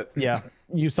 That's it. Yeah,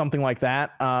 use something like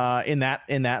that. In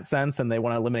that sense, and they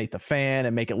want to eliminate the fan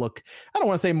and make it look. I don't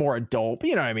want to say more adult, but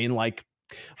you know what I mean, like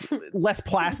less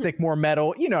plastic, more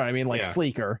metal. You know what I mean, like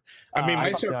sleeker. I mean,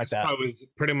 my Surface Pro was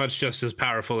pretty much just as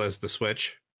powerful as the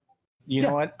Switch. You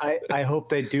know what? I hope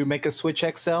they do make a Switch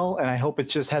XL, and I hope it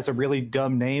just has a really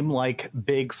dumb name like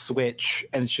Big Switch,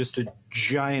 and it's just a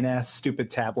giant ass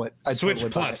stupid tablet. Switch totally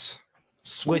Plus.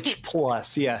 Switch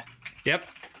Plus, yeah. Yep.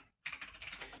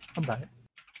 I'll buy it.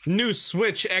 New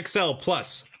Switch XL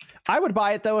Plus. I would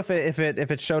buy it though if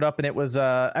it showed up and it was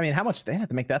I mean, how much they had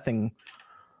to make that thing?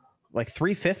 Like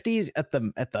 $350 at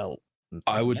the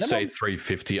I would say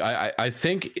 350. I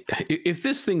think if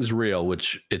this thing's real,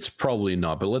 which it's probably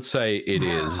not, but let's say it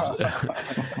is,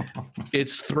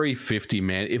 it's 350,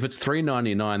 man. If it's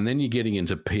 399, then you're getting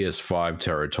into PS5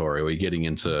 territory, or you're getting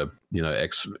into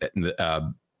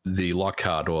the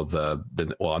Lockhart or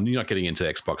well, you're not getting into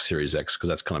Xbox Series X because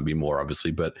that's going to be more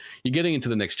obviously, but you're getting into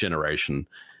the next generation,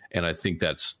 and I think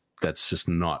that's just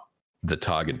not the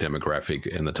target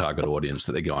demographic and the target audience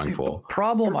that they're going for. The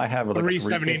problem I have with like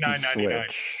 $379.99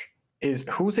 Switch is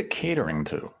who's it catering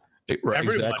to?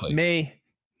 Exactly. Me.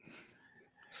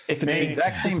 If it's the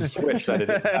exact same Switch that it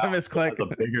is now, I misclicked. has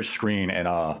a bigger screen and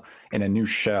a new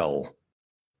shell,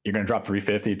 you're going to drop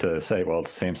 $350 to say, well,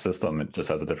 it's the same system, it just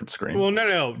has a different screen. Well,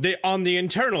 no. On the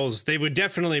internals, they would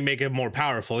definitely make it more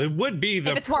powerful. It would be if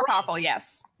it's more powerful,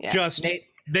 yes. Yeah. Just Nate,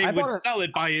 they would sell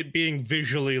it by it being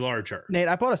visually larger. Nate,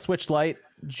 I bought a Switch Lite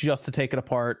just to take it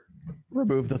apart,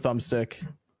 remove the thumbstick,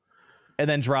 and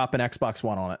then drop an Xbox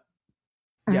One on it.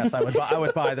 Yes, I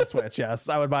would buy the Switch. Yes,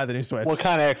 I would buy the new Switch. What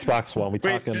kind of Xbox One?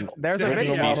 There's a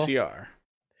video model. VCR.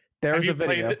 There's a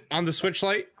video played on the Switch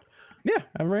Lite? Yeah,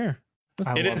 over here.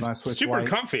 It is super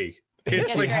comfy.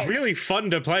 It's like really fun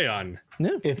to play on.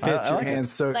 Yeah, it fits your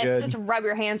hands so good. Just rub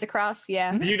your hands across.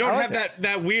 Yeah. You don't have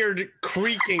that weird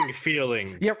creaking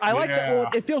feeling. Yeah, I like that. Well,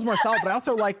 it feels more solid, but I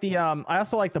also like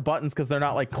the buttons because they're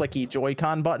not like clicky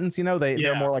Joy-Con buttons. You know,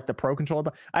 they're more like the Pro controller.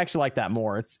 But I actually like that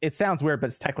more. It sounds weird, but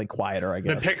it's technically quieter. I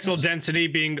guess the pixel density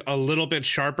being a little bit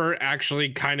sharper actually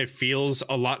kind of feels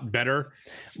a lot better.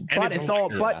 But it's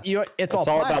all about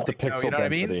the pixel. You know what I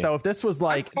mean? So if this was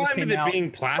like, I'm fine with it being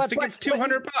plastic, it's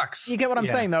 $200. You get what I'm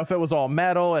saying, though. If it was all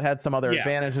metal, it had some other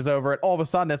advantages over it. All of a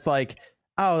sudden, it's like,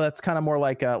 oh, that's kind of more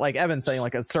like Evan's saying,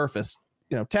 like a Surface,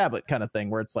 tablet kind of thing,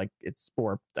 where it's like it's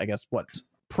more, I guess, what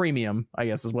premium, I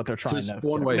guess, is what they're trying to.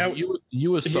 One way,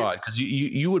 you aside, because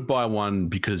you would buy one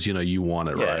because you want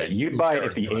it, right? You'd buy it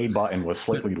if the A button was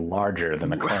slightly larger than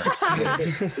the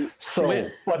current. So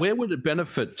where would it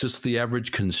benefit just the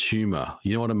average consumer?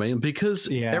 You know what I mean?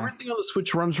 Because everything on the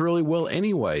Switch runs really well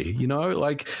anyway.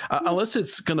 Unless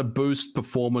it's going to boost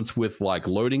performance with like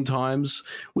loading times,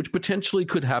 which potentially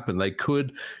could happen. They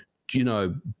could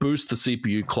boost the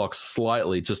CPU clock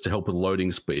slightly just to help with loading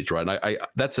speeds, right? And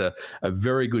that's a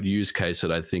very good use case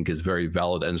that I think is very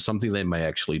valid and something they may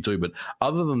actually do. But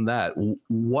other than that,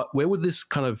 where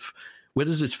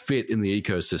does this fit in the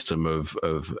ecosystem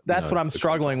of That's what I'm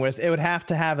struggling with. It would have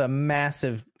to have a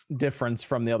massive difference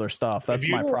from the other stuff. That's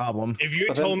my problem. If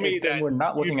you told me that we're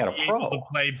not looking at a Pro to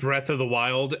play Breath of the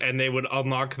Wild and they would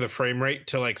unlock the frame rate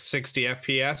to like 60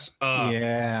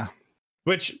 FPS,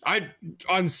 which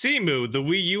on Cemu, the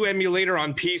Wii U emulator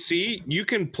on PC, you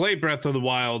can play Breath of the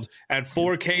Wild at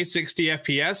 4K 60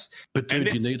 FPS. But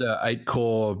dude, you need a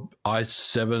 8-core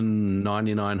i7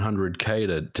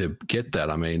 9900K to get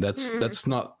that. I mean, that's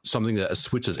not something that a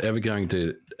Switch is ever going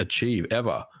to achieve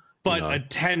ever. But a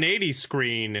 1080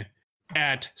 screen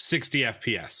at 60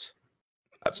 FPS.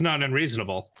 That's not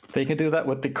unreasonable. They can do that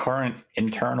with the current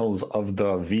internals of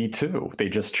the V2. They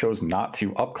just chose not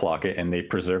to upclock it and they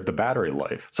preserve the battery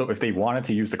life. So if they wanted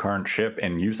to use the current chip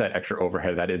and use that extra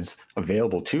overhead that is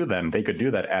available to them, they could do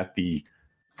that at the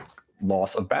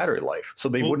loss of battery life. So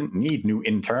they wouldn't need new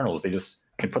internals. They just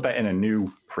can put that in a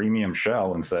new premium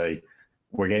shell and say,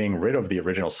 we're getting rid of the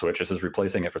original Switch. This is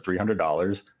replacing it for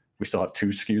 $300. We still have 2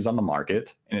 SKUs on the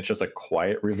market. And it's just a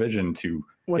quiet revision to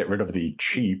get rid of the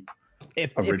cheap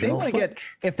if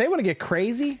they want to get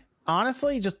crazy,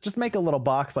 honestly, just make a little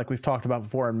box like we've talked about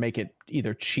before and make it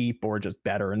either cheap or just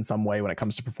better in some way when it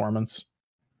comes to performance.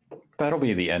 That'll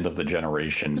be the end of the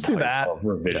generation. Just do that. Of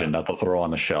revision that they'll throw on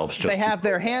the shelves. They have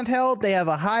their handheld, they have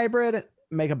a hybrid,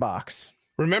 make a box.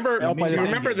 Remember the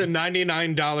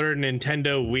 $99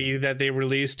 Nintendo Wii that they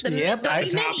released? Yep, I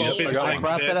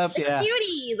brought that up. Yeah,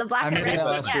 cutie, the black and red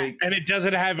last week. And it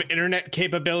doesn't have internet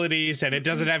capabilities, and it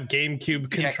doesn't have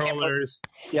GameCube controllers.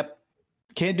 Yep,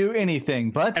 can't do anything,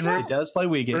 but it does play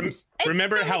Wii games.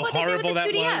 Remember how horrible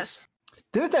that was?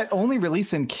 Didn't that only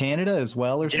release in Canada as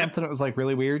well or something? It was like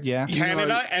really weird. Yeah.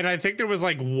 Canada, and I think there was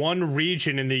like one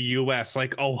region in the US,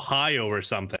 like Ohio or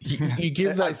something. You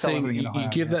give that thing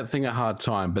that thing a hard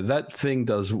time, but that thing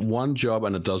does one job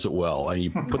and it does it well. And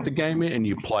you put the game in and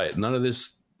you play it. None of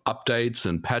this updates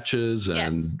and patches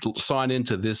and sign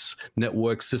into this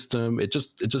network system. It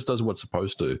just does what it's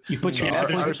supposed to. You put your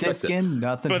Netflix disc in,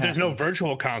 nothing. But there's no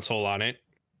virtual console on it.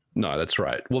 No, that's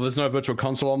right. Well, there's no virtual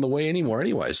console on the Wii anymore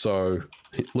anyway, so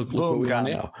look where we are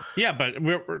now. Yeah, but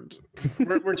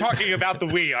we're talking about the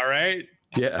Wii, all right?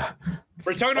 Yeah.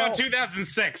 We're talking about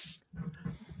 2006.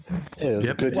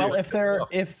 Well,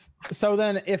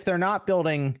 if they're not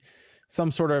building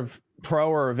some sort of Pro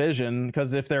or revision,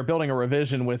 because if they're building a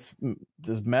revision with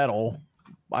this metal,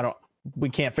 we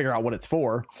can't figure out what it's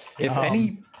for. If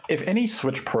any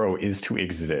Switch Pro is to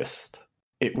exist,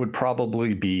 it would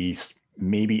probably be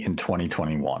maybe in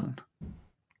 2021. Okay.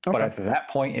 But at that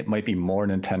point, it might be more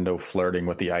Nintendo flirting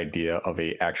with the idea of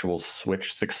a actual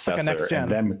Switch successor,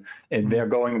 and they're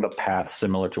going the path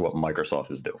similar to what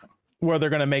Microsoft is doing, where they're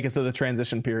going to make it so the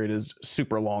transition period is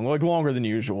super long, like longer than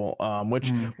usual,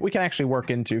 which we can actually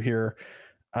work into here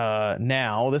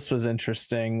now. This was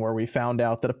interesting, where we found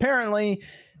out that apparently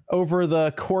over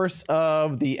the course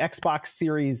of the Xbox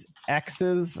Series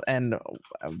X's, and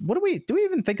what do we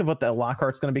even think of what the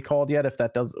Lockhart's going to be called yet? If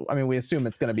that does, I mean, we assume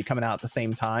it's going to be coming out at the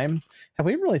same time. Have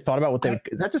we really thought about what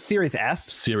that's just Series S?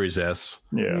 Series S.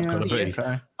 Yeah. Okay.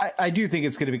 I do think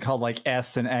it's going to be called like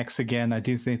S and X again. I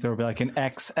do think there will be like an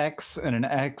XX and an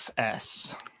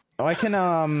XS. Oh, I can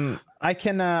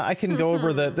go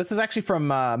over this is actually from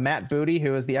Matt Booty,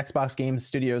 who is the Xbox Game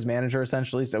Studios manager,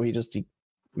 essentially. So he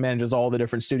manages all the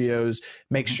different studios,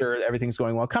 makes sure everything's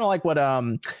going well. Kind of like what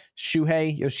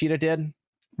Shuhei Yoshida did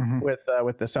with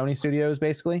the Sony studios,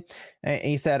 basically. And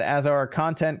he said, as our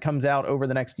content comes out over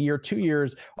the next 2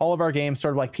 years, all of our games,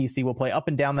 sort of like PC, will play up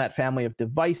and down that family of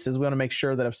devices. We want to make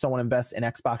sure that if someone invests in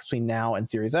Xbox between now and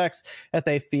Series X, that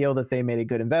they feel that they made a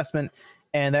good investment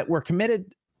and that we're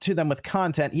committed to them with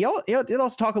content. He did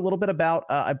also talk a little bit about,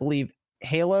 I believe,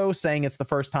 Halo, saying it's the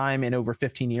first time in over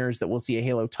 15 years that we'll see a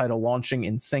Halo title launching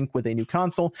in sync with a new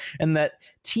console, and that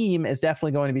team is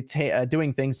definitely going to be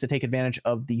doing things to take advantage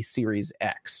of the Series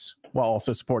X while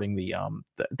also supporting the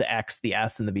X, the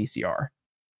S, and the VCR.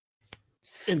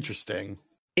 Interesting.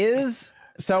 Is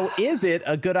it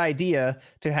a good idea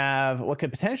to have what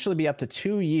could potentially be up to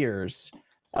 2 years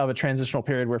of a transitional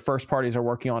period where first parties are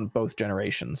working on both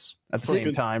generations at the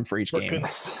same time for each game?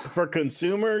 For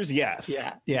consumers, yes.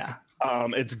 Yeah.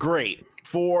 It's great.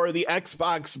 For the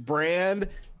Xbox brand,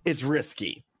 it's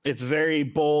risky. It's very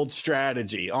bold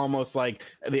strategy, almost like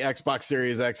the Xbox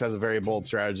Series X has a very bold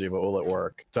strategy, but will it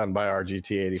work? Done by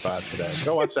RGT85 today.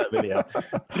 Go watch that video.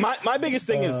 My biggest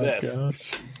thing is this.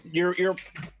 Gosh.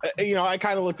 I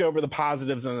kind of looked over the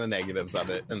positives and the negatives of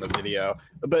it in the video,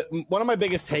 but one of my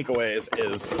biggest takeaways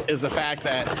is the fact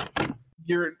that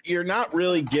you're not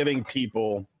really giving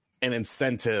people an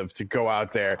incentive to go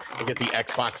out there and get the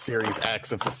Xbox Series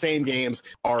X if the same games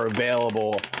are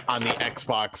available on the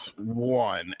Xbox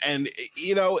One. And,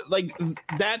 like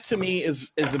that to me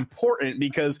is important,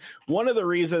 because one of the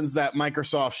reasons that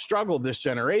Microsoft struggled this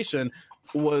generation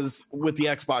was with the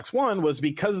Xbox One was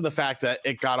because of the fact that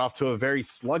it got off to a very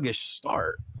sluggish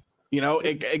start.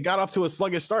 It got off to a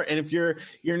sluggish start, and if you're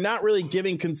not really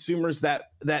giving consumers that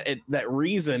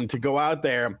reason to go out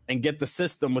there and get the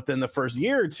system within the first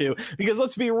year or two, because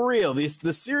let's be real, the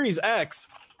Series X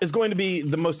is going to be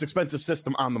the most expensive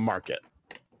system on the market.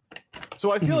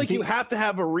 So I feel like you have to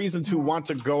have a reason to want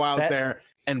to go out there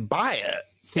and buy it.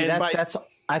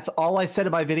 That's all I said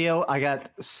in my video. I got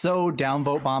so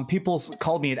downvote bombed. People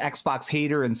called me an Xbox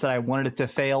hater and said I wanted it to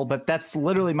fail, but that's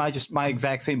literally my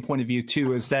exact same point of view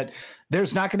too, is that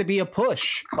there's not going to be a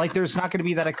push. Like, there's not going to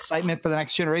be that excitement for the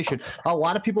next generation. A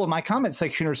lot of people in my comment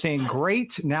section are saying,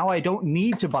 great, now I don't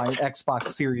need to buy an Xbox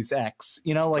Series X.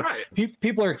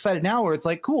 People are excited now, where it's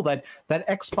like, cool, that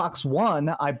Xbox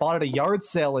One, I bought at a yard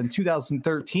sale in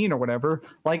 2013 or whatever.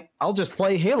 Like, I'll just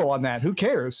play Halo on that. Who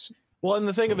cares? Well, and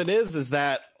the thing of it is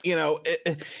that,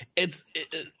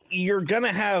 you're going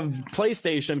to have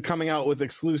PlayStation coming out with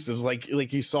exclusives like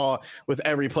you saw with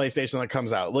every PlayStation that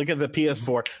comes out. Look at the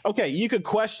PS4. Okay, you could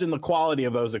question the quality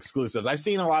of those exclusives. I've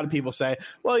seen a lot of people say,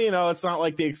 well, it's not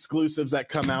like the exclusives that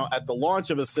come out at the launch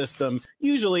of a system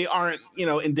usually aren't,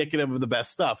 indicative of the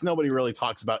best stuff. Nobody really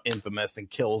talks about Infamous and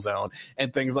Killzone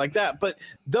and things like that. But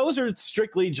those are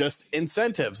strictly just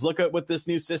incentives. Look at what this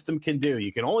new system can do.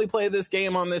 You can only play this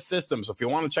game on this system. So if you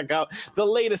want to check out the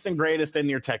latest and greatest in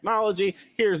your technology,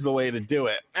 here's the way to do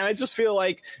it. And I just feel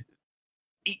like,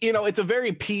 it's a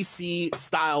very PC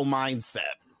style mindset,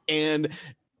 and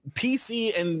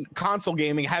PC and console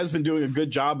gaming has been doing a good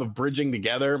job of bridging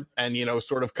together and,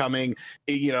 sort of coming,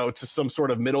 to some sort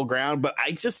of middle ground. But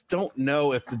I just don't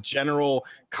know if the general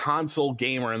console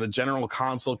gamer and the general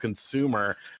console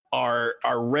consumer are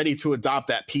ready to adopt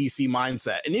that PC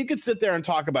mindset. And you could sit there and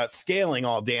talk about scaling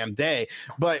all damn day,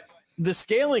 but the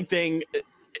scaling thing,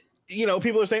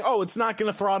 people are saying, oh, it's not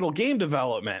going to throttle game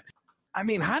development. I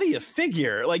mean, how do you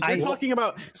figure? Like, you're talking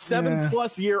about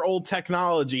 7+ year old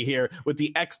technology here with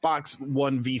the Xbox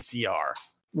One VCR.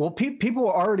 Well, people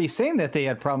were already saying that they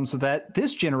had problems with that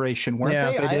this generation, weren't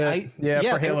they?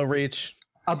 For Halo Reach.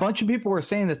 A bunch of people were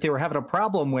saying that they were having a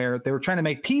problem where they were trying to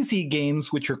make PC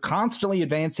games, which are constantly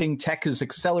advancing. Tech is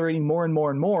accelerating more and more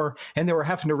and more, and they were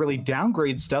having to really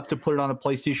downgrade stuff to put it on a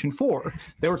PlayStation 4.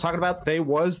 They were talking about there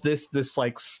was this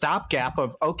like stopgap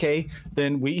of, okay,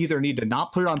 then we either need to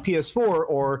not put it on PS4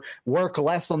 or work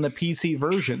less on the PC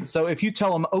version. So if you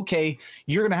tell them, okay,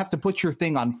 you're going to have to put your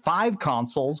thing on 5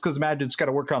 consoles, because imagine it's got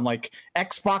to work on like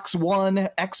Xbox One,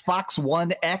 Xbox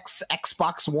One X,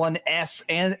 Xbox One S,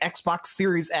 and Xbox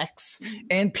Series X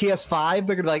and PS5,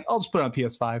 they're gonna be like, I'll just put it on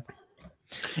PS5.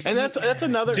 And that's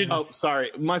another. Sorry.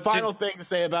 My final thing to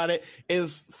say about it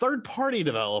is third-party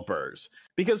developers,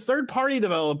 because third-party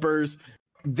developers,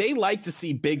 they like to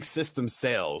see big system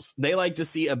sales. They like to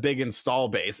see a big install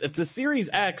base. If the Series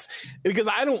X, because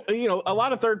a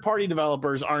lot of third-party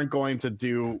developers aren't going to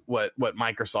do what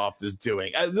Microsoft is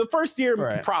doing. The first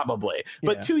year, probably,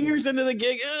 but 2 years into the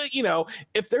gig,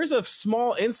 if there's a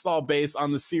small install base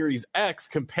on the Series X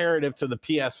comparative to the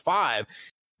PS5,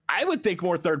 I would think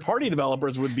more third-party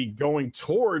developers would be going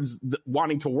towards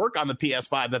wanting to work on the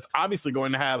PS5. That's obviously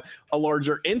going to have a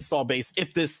larger install base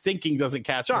if this thinking doesn't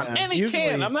catch on, and it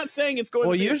can. I'm not saying it's going.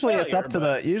 Well, to be usually a failure,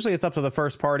 it's up to the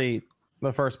first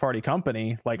party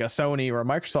company like a Sony or a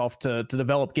Microsoft to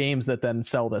develop games that then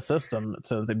sell the system,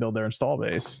 so they build their install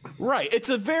base. Right. It's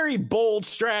a very bold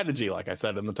strategy, like I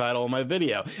said in the title of my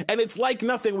video, and it's like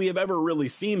nothing we have ever really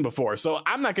seen before. So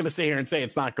I'm not going to sit here and say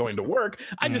it's not going to work.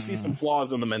 I just see some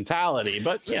flaws in the mentality,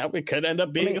 but it could end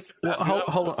up being a success.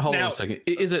 Hold on a second.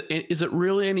 Is it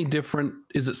really any different?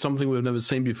 Is it something we've never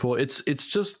seen before? It's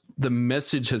just the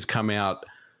message has come out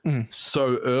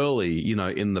so early,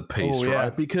 in the piece,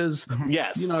 right? Because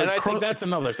yes, and I think that's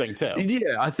another thing too.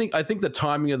 Yeah, I think the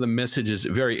timing of the message is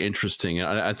very interesting.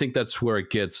 I think that's where it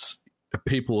gets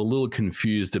people a little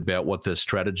confused about what their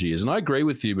strategy is. And I agree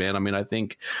with you, man. I mean, I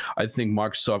think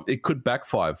Microsoft, it could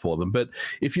backfire for them. But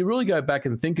if you really go back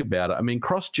and think about it, I mean,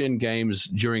 cross-gen games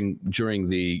during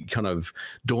the kind of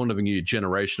dawn of a new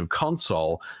generation of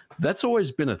console, that's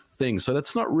always been a thing. So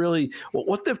that's not really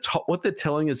what they're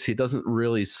telling us here doesn't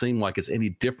really seem like it's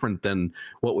any different than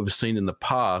what we've seen in the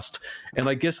past. And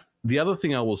I guess the other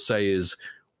thing I will say is,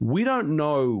 we don't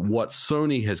know what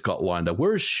Sony has got lined up.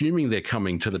 We're assuming they're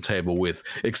coming to the table with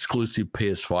exclusive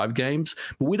PS5 games,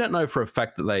 but we don't know for a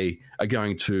fact that they are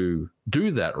going to do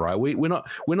that, right?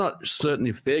 We're not certain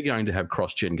if they're going to have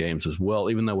cross-gen games as well,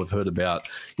 even though we've heard about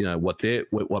what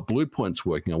Bluepoint's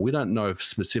working on. We don't know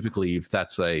specifically if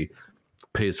that's a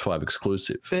PS5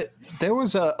 exclusive. There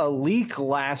was a leak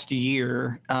last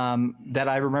year that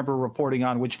I remember reporting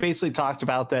on, which basically talked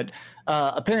about that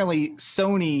apparently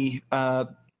Sony,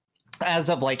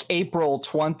 as of like April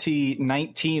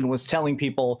 2019, was telling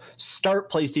people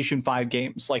start PlayStation 5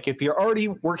 games. Like, if you're already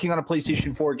working on a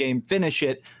PlayStation 4 game, finish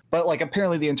it. But like,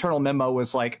 apparently the internal memo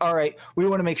was like, all right, we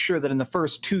want to make sure that in the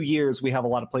first 2 years we have a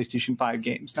lot of PlayStation 5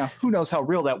 games. Now, who knows how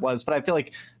real that was, but I feel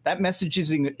like that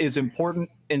messaging is important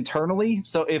internally.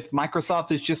 So if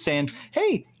Microsoft is just saying,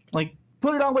 hey, like,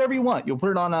 put it on whatever you want. You'll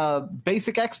put it on a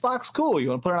basic Xbox, cool. You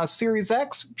want to put it on a Series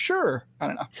X, sure. I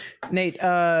don't know. Nate,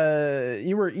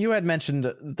 you had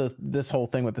mentioned this whole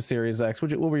thing with the Series X.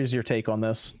 What was your take on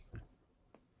this?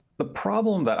 The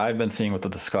problem that I've been seeing with the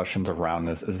discussions around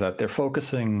this is that they're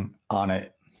focusing on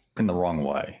it in the wrong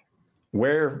way,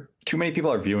 where too many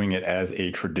people are viewing it as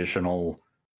a traditional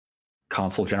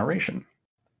console generation.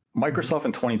 Microsoft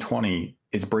in 2020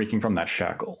 is breaking from that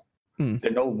shackle.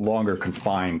 They're no longer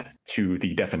confined to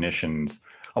the definitions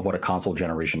of what a console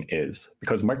generation is,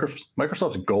 because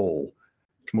Microsoft's goal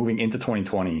moving into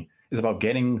 2020 is about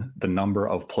getting the number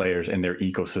of players in their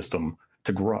ecosystem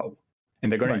to grow.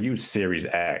 And they're going to use Series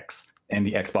X and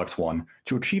the Xbox One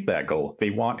to achieve that goal. They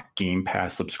want Game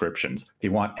Pass subscriptions. They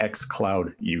want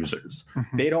xCloud users.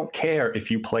 They don't care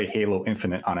if you play Halo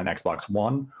Infinite on an Xbox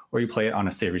One or you play it on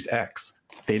a Series X.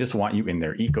 They just want you in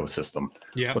their ecosystem.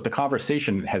 Yeah. What the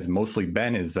conversation has mostly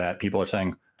been is that people are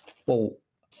saying, well,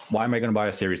 why am I going to buy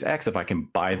a Series X if I can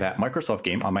buy that Microsoft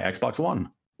game on my Xbox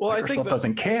One? Well, Microsoft I think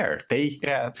doesn't care.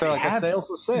 They're like a sale's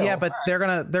a sale. Yeah, but they're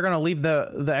gonna leave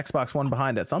the Xbox One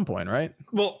behind at some point, right?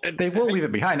 Well, they will leave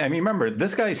it behind. I mean, remember,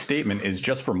 this guy's statement is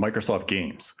just for Microsoft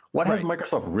games. What has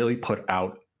Microsoft really put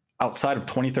out outside of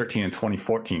 2013 and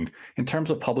 2014 in terms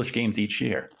of published games each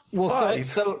year? Well,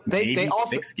 so they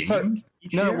also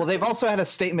well, they've also had a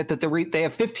statement that they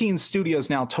have 15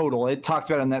 studios now total. It talked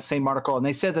about it in that same article, and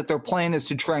they said that their plan is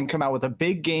to try and come out with a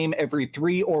big game every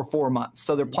 3 or 4 months.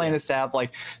 So their plan is to have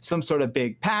like some sort of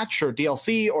big patch or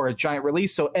DLC or a giant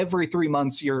release. So every 3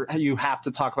 months you have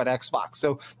to talk about Xbox.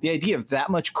 So the idea of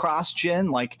that much cross-gen,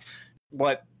 like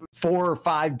what, 4 or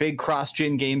 5 big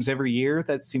cross-gen games every year,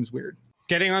 that seems weird.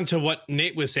 Getting on to what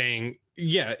Nate was saying,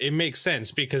 yeah, it makes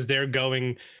sense because they're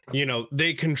going,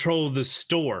 they control the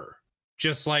store.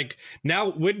 Just like now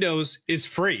Windows is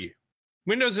free.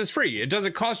 Windows is free. It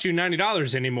doesn't cost you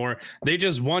 $90 anymore. They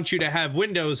just want you to have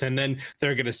Windows, and then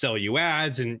they're going to sell you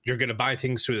ads and you're going to buy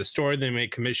things through the store. They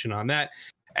make commission on that.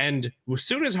 And as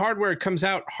soon as hardware comes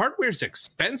out, hardware's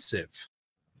expensive.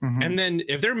 And then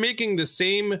if they're making the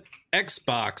same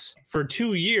Xbox for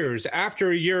 2 years,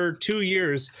 after a year, 2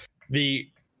 years, the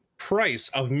price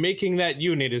of making that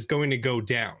unit is going to go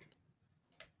down.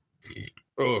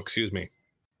 Oh, excuse me.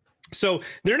 So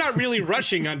they're not really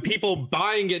rushing on people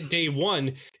buying it day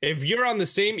one. If you're on the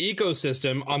same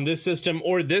ecosystem on this system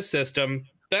or this system,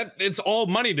 that it's all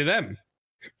money to them.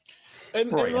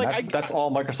 And like, that's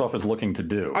all Microsoft is looking to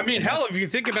do. I mean, hell, if you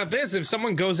think about this, if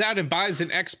someone goes out and buys an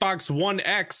Xbox One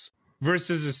X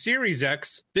versus a Series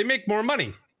X, they make more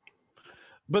money.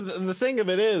 But the thing of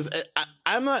it is,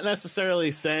 I'm not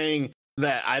necessarily saying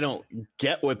that I don't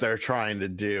get what they're trying to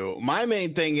do. My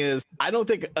main thing is, I don't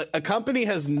think a company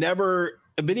has never,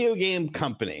 a video game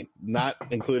company, not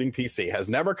including PC, has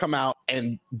never come out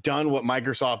and done what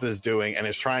Microsoft is doing and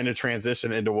is trying to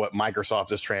transition into what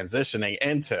Microsoft is transitioning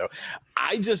into.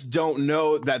 I just don't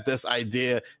know that this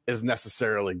idea is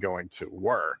necessarily going to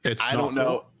work. I don't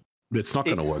know. It's not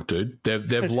going to work, dude.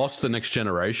 They've lost the next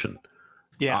generation.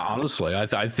 Yeah, honestly,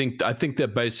 I think they're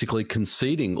basically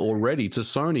conceding already to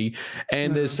Sony,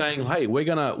 and they're saying, "Hey, we're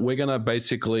gonna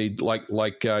basically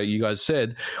like you guys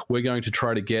said, we're going to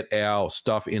try to get our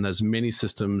stuff in as many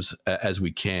systems as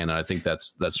we can." And I think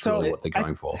that's really what they're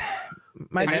going for.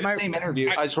 In that same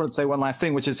interview, I just want to say one last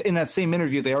thing, which is in that same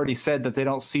interview, they already said that they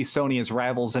don't see Sony as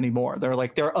rivals anymore. They're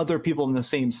like, there are other people in the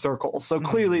same circle. So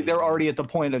clearly they're already at the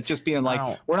point of just being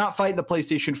like, we're not fighting the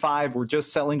PlayStation 5. We're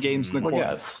just selling games in the corner.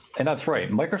 Yes, and that's right.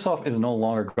 Microsoft is no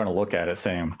longer going to look at it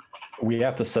saying, we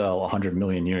have to sell 100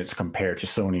 million units compared to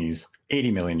Sony's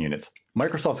 80 million units.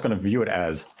 Microsoft's going to view it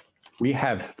as, we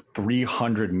have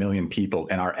 300 million people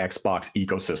in our Xbox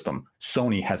ecosystem.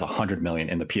 Sony has 100 million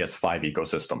in the PS5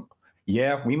 ecosystem.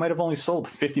 Yeah, we might have only sold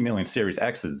 50 million Series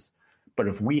X's, but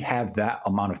if we have that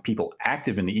amount of people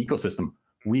active in the ecosystem,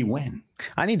 we win.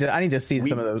 I need to see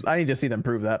some of those. I need to see them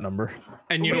prove that number.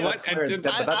 And you know what?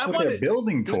 That's what they're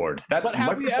building towards. That's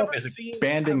Microsoft is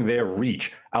expanding their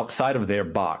reach outside of their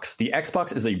box. The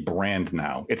Xbox is a brand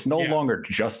now. It's no longer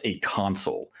just a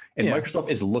console. And Microsoft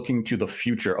is looking to the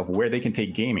future of where they can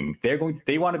take gaming. They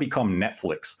want to become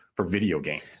Netflix for video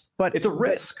games. But it's a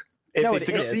risk. If they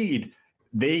succeed,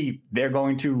 they're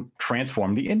going to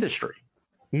transform the industry.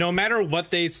 No matter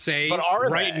what they say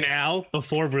right now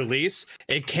before release,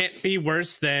 it can't be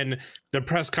worse than the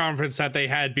press conference that they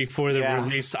had before the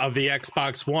release of the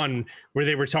Xbox One, where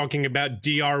they were talking about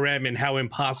DRM and how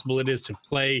impossible it is to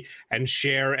play and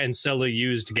share and sell a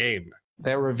used game.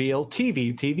 They reveal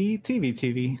TV,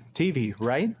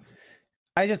 right?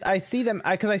 I see them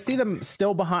because I see them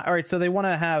still behind. All right, so they want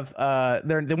to have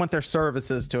they want their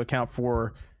services to account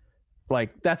for.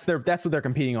 Like that's what they're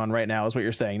competing on right now is what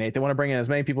you're saying, Nate. They want to bring in as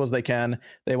many people as they can.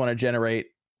 They want to generate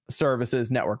services,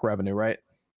 network revenue, right?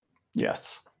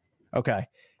 Yes. Okay.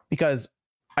 Because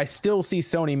I still see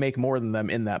Sony make more than them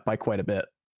in that by quite a bit.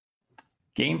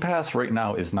 Game Pass right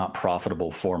now is not profitable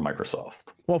for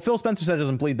Microsoft. Well, Phil Spencer said it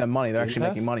doesn't bleed them money. They're actually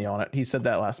making money on it. He said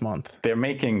that last month. They're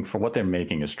making, for what they're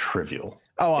making is trivial.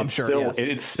 Oh, I'm sure.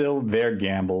 It's still their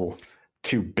gamble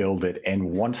to build it.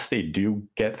 And once they do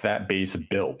get that base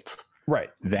built, right,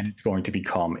 then it's going to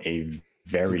become a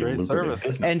very lucrative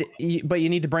business. But you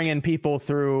need to bring in people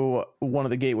through one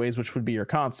of the gateways, which would be your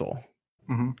console.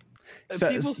 Mm-hmm. So,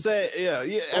 people say,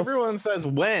 everyone says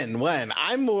when.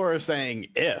 I'm more saying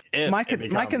if.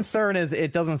 My concern is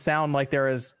it doesn't sound like they're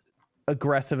as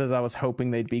aggressive as I was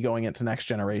hoping they'd be going into next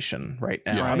generation right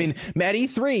now. Yeah. I mean, at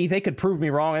E3, they could prove me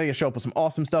wrong. I think they show up with some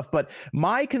awesome stuff. But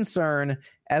my concern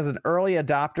as an early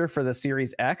adopter for the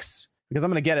Series X, because I'm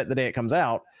going to get it the day it comes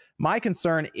out, my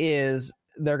concern is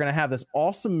they're going to have this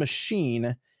awesome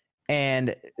machine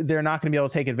and they're not going to be able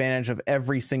to take advantage of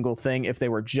every single thing if they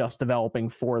were just developing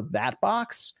for that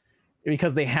box,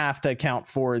 because they have to account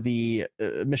for the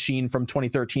machine from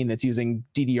 2013 that's using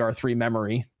DDR3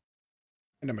 memory.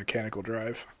 And a mechanical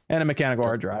drive. And a mechanical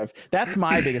hard drive. That's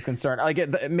my biggest concern.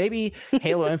 Like maybe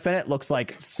Halo Infinite looks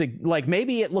like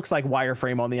maybe it looks like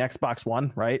wireframe on the Xbox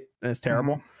One, right? And it's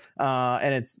terrible. Mm-hmm.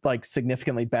 And it's like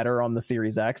significantly better on the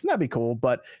Series X. And that'd be cool.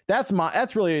 But that's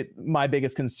really my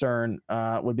biggest concern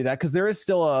would be that, because there is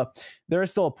still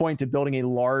a point to building a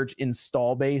large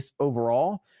install base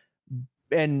overall.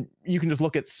 And you can just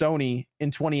look at Sony in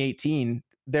 2018,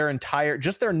 their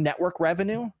network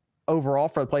revenue overall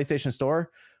for the PlayStation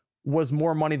Store was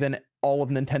more money than all of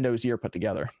Nintendo's year put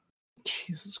together.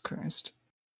 Jesus Christ.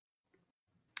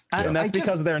 And that's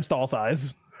because of their install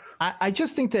size. I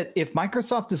just think that if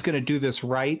Microsoft is going to do this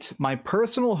right, my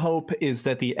personal hope is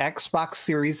that the Xbox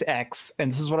Series X,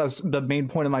 and this is what I was the main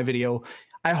point of my video,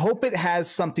 I hope it has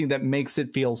something that makes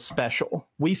it feel special.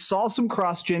 We saw some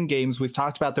cross-gen games. We've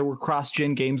talked about there were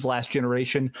cross-gen games last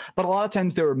generation, but a lot of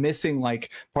times they were missing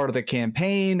like part of the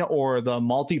campaign or the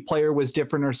multiplayer was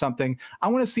different or something. I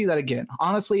want to see that again.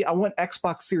 Honestly, I want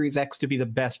Xbox Series X to be the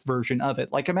best version of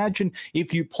it. Like imagine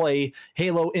if you play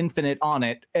Halo Infinite on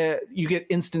it, you get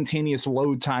instantaneous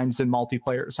load times in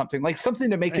multiplayer or something. Like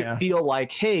something to make it feel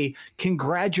like, hey,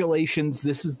 congratulations,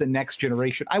 this is the next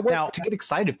generation. I want to get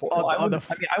excited for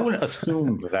it. I wouldn't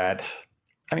assume that.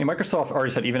 I mean, Microsoft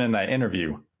already said, even in that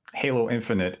interview, Halo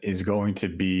Infinite is going to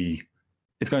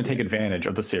take advantage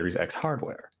of the Series X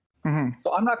hardware. Mm-hmm.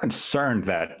 So I'm not concerned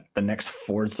that the next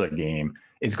Forza game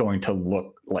is going to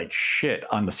look like shit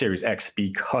on the Series X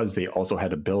because they also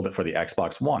had to build it for the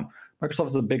Xbox One. Microsoft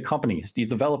is a big company. These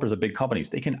developers are big companies.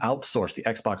 They can outsource the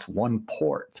Xbox One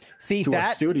port to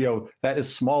a studio that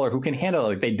is smaller who can handle it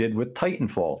like they did with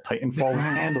Titanfall. Titanfall was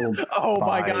handled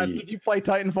my gosh, did you play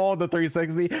Titanfall on the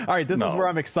 360? All right, this is where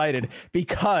I'm excited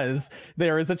because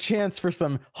there is a chance for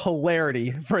some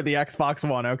hilarity for the Xbox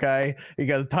One, okay?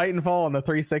 Because Titanfall on the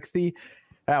 360,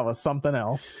 that was something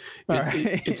else.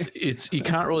 It's you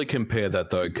can't really compare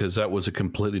that though, because that was a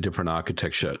completely different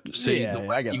architecture. See, the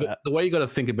way you got to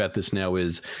think about this now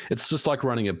is it's just like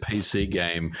running a PC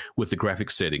game with the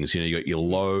graphic settings. You know, you got your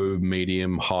low,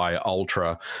 medium, high,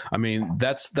 ultra. I mean,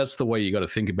 that's the way you got to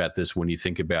think about this when you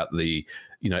think about the,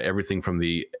 you know, everything from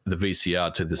the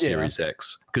VCR to the Series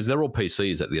X, because they're all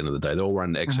PCs at the end of the day. They all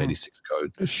run x86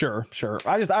 code. Sure.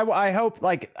 I hope,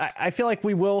 like, I feel like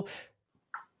we will.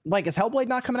 Like, is Hellblade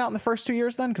not coming out in the first 2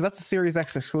 years then? Because that's a Series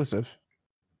X exclusive.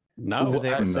 No,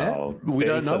 we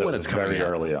don't know when it's coming very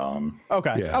early on.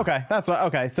 Okay, that's what.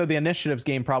 Okay, so the Initiatives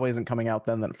game probably isn't coming out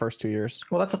then the first 2 years.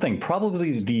 Well, that's the thing.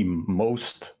 Probably the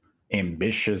most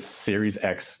ambitious Series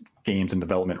X games in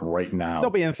development right now. They'll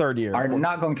be in third year. Are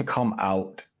not going to come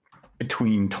out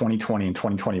between 2020 and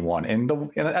 2021. And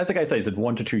as the guy said, he said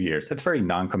 1 to 2 years. That's very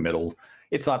non-committal.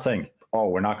 It's not saying, oh,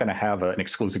 we're not going to have an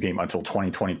exclusive game until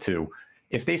 2022.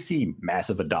 If they see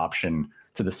massive adoption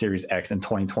to the Series X in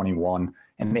 2021,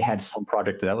 and they had some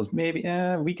project that was maybe,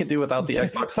 we could do without the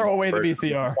Xbox. Throw away the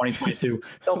VCR. 2022,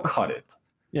 they'll cut it.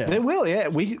 Yeah, they will. Yeah,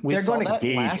 they're going to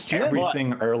gauge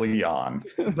everything early on.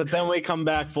 But then we come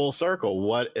back full circle.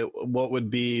 What would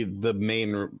be the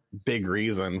main big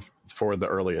reason for the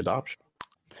early adoption?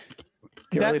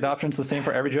 The early adoption is the same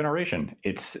for every generation.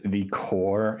 It's the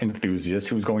core enthusiast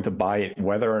who's going to buy it,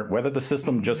 whether the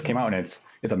system just came out and it's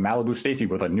a Malibu Stacy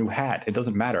with a new hat. It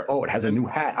doesn't matter. Oh, it has a new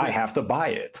hat. I have to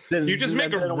buy it. You just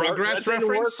make a Rugrats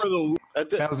reference?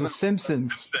 That was a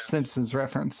Simpsons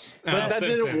reference. But that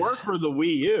didn't work for the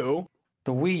Wii U.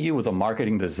 The Wii U was a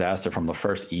marketing disaster from the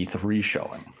first E3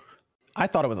 showing. I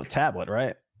thought it was a tablet,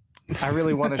 right? I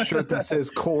really want a shirt that says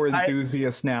core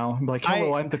enthusiast now. I'm like,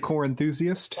 hello, I'm the core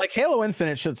enthusiast. Like Halo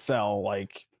Infinite should sell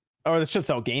it should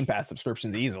sell Game Pass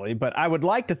subscriptions easily, but I would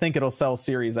like to think it'll sell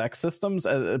Series X systems,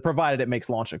 provided it makes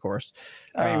launch, of course.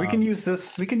 I mean, we can use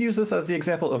this as the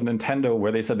example of Nintendo,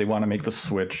 where they said they want to make the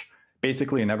Switch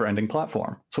basically a never-ending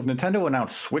platform. So if Nintendo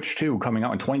announced Switch 2 coming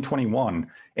out in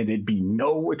 2021, and there'd be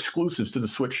no exclusives to the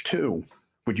Switch 2,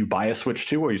 would you buy a Switch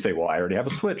 2, or you say, well, I already have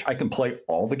a Switch, I can play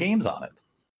all the games on it?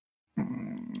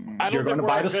 You're going to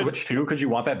buy the Switch 2 because you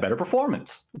want that better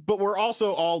performance. But we're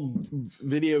also all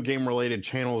video game related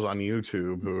channels on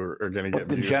YouTube who are going to get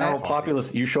the general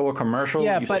populace. You show a commercial,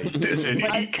 and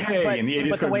the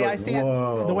idiots the way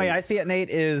I see it,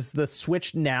 Nate, is the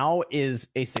Switch now is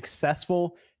a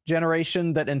successful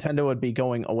generation that Nintendo would be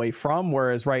going away from,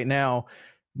 whereas right now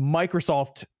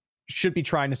Microsoft should be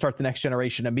trying to start the next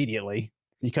generation immediately.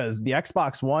 Because the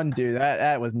Xbox One, dude,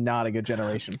 that was not a good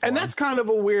generation. And that's kind of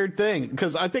a weird thing,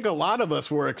 because I think a lot of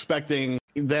us were expecting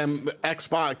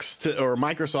Xbox or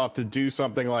Microsoft to do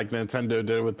something like Nintendo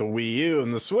did with the Wii U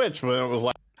and the Switch, but it was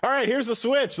like, all right, here's the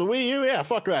Switch, the Wii U, yeah,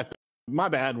 fuck that. My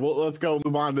bad. Well, let's go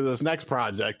move on to this next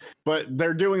project. But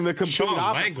they're doing the complete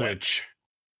opposite. Language.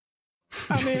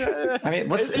 I mean,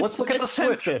 let's look at the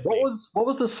Switch. What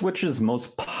was the Switch's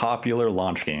most popular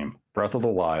launch game? Breath of the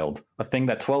Wild, a thing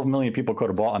that 12 million people could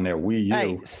have bought on their Wii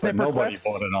U, but nobody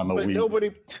bought it on the Wii. Nobody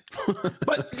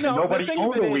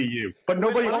owned a Wii U, but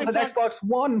nobody owned an Xbox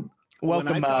One.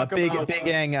 Welcome, Big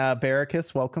Ang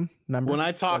Barracus. Welcome, member. When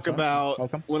I talk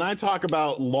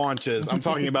about launches, I'm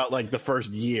talking about like the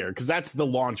first year, because that's the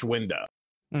launch window.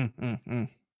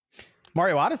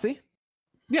 Mario Odyssey.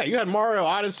 Yeah, you had Mario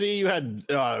Odyssey, you had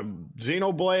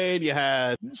Xenoblade, you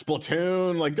had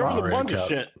Splatoon. Like there was a bunch of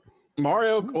shit.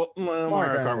 Mario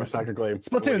Kart was technically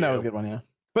Splatoon. That was a good one. Yeah.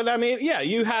 But I mean, yeah,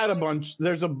 you had a bunch.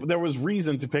 There was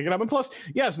reason to pick it up, and plus,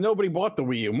 yes, nobody bought the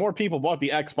Wii U. More people bought the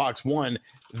Xbox One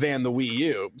than the Wii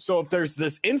U. So if there's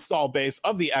this install base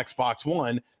of the Xbox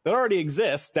One that already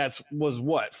exists, was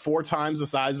what 4 times the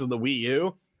size of the Wii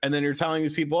U, and then you're telling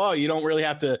these people, oh, you don't really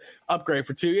have to upgrade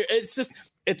for 2 years.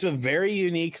 It's a very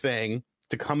unique thing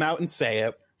to come out and say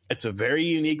it. It's a very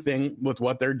unique thing with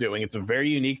what they're doing. It's a very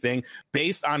unique thing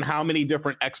based on how many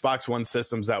different Xbox One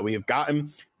systems that we have gotten.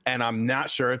 And I'm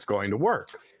not sure it's going to work.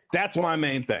 That's my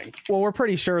main thing. Well, we're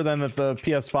pretty sure then that the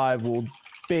PS5 will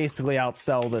basically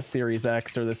outsell the Series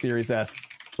X or the Series S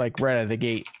like right out of the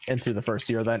gate into the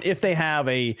first year then, if they have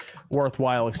a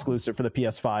worthwhile exclusive for the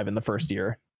PS5 in the first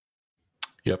year.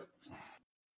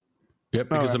 Yep,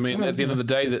 because I mean, at the end of the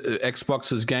day, the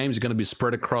Xbox's games are going to be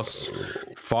spread across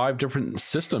 5 different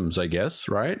systems, I guess,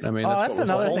 right? I mean, that's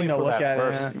another thing to look at.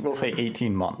 First, we'll say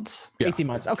 18 months. Yeah. 18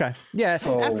 months, okay. Yeah,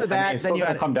 so after that, it's then you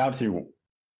got to come down to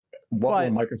what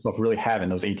will Microsoft really have in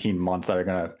those 18 months that are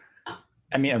going to...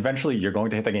 I mean, eventually you're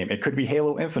going to hit the game. It could be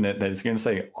Halo Infinite that is going to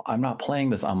say, I'm not playing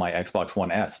this on my Xbox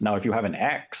One S. Now, if you have an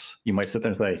X, you might sit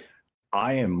there and say,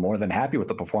 I am more than happy with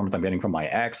the performance I'm getting from my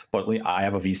X, but I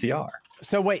have a VCR.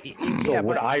 So wait,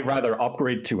 would I rather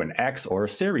upgrade to an X or a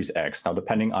Series X? Now,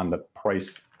 depending on the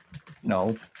price,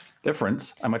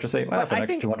 difference, I might just say, well, for an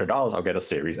extra $200, I'll get a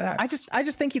Series X. I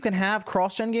just think you can have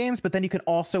cross-gen games, but then you can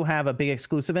also have a big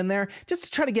exclusive in there, just to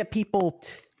try to get people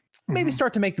maybe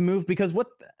start to make the move. Because what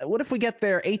if we get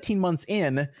there 18 months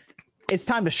in, it's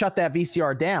time to shut that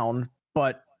VCR down,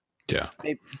 but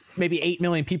maybe 8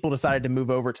 million people decided to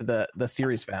move over to the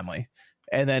Series family,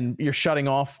 and then you're shutting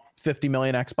off 50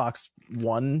 million Xbox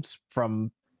Ones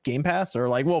from Game Pass,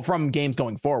 or from games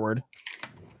going forward.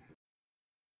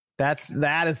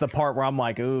 That is the part where I'm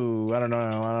like, ooh, I don't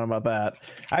know about that.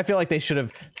 I feel like they should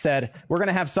have said, we're going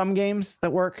to have some games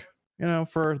that work,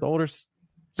 for the older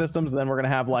systems, and then we're going to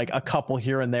have like a couple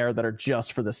here and there that are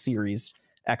just for the Series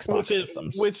Xbox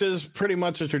systems, which is pretty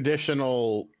much a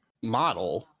traditional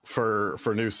model for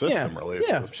new system releases.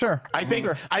 Yeah, sure. I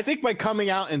think by coming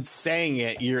out and saying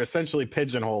it, you're essentially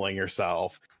pigeonholing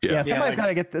yourself. Yeah, somebody's got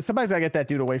to get that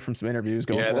dude away from some interviews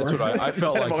going forward. That's what I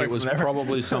felt like. It was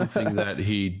probably something that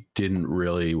he didn't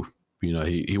really,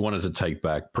 he wanted to take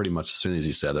back pretty much as soon as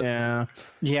he said it.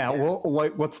 Yeah. Well,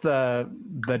 like, what's the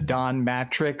Don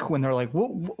Matrick when they're like,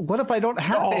 what if I don't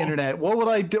have the internet? What would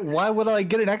I do? Why would I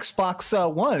get an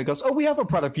Xbox One? It goes, we have a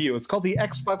product for you. It's called the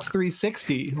Xbox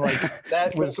 360. Like,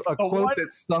 that was a quote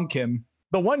that stunk him.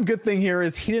 The one good thing here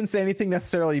is he didn't say anything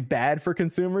necessarily bad for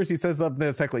consumers. He says something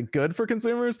that's actually good for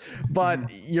consumers. But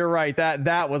you're right,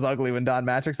 that was ugly when Don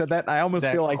Matrick said that. I almost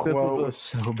feel like this was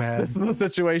so bad. This is a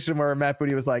situation where Matt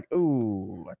Booty was like,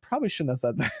 "Ooh, I probably shouldn't have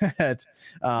said that."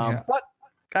 But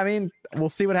I mean, we'll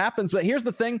see what happens. But here's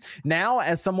the thing: now,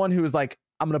 as someone who's like,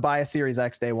 I'm going to buy a Series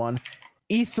X day one,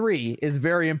 E3 is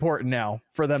very important now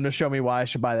for them to show me why I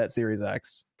should buy that Series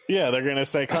X. Yeah, they're going to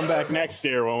say, come back next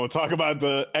year when we'll talk about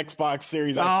the Xbox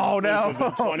Series X exclusives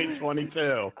in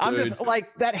 2022. I'm just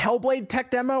like, that Hellblade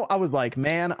tech demo, I was like,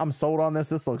 man, I'm sold on this.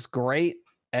 This looks great.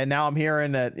 And now I'm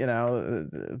hearing that,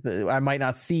 I might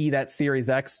not see that Series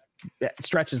X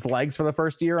stretch his legs for the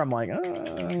first year. I'm like,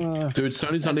 dude,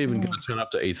 Sony's not even going to turn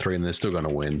up to E3 and they're still going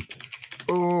to win.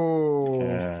 Oh,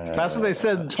 that's what they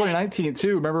said in 2019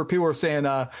 too. Remember, people were saying,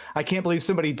 "I can't believe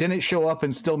somebody didn't show up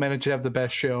and still manage to have the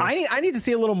best show." I need to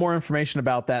see a little more information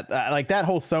about that. Like that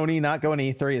whole Sony not going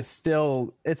to E3 is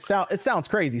still it sounds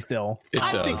crazy still.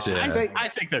 I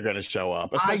think they're going to show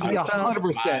up.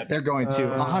 100%. They're going to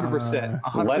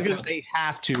 100%. They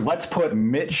have to. Let's put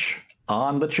Mitch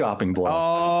on the chopping block.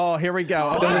 Oh, here we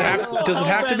go. Does it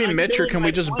have to be Mitch, or can we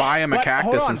just buy him a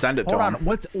cactus and send it to him?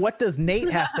 What does Nate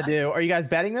have to do? Are you guys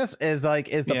betting this? Is the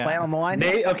plan on the line?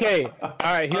 Nate, okay. All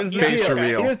right, here's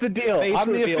the deal.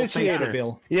 I'm the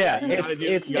officiator. Yeah,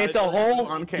 it's a whole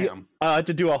on cam.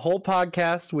 To do a whole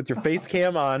podcast with your face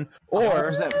cam on,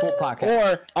 or full podcast,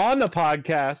 or on the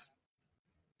podcast.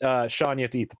 Sean, you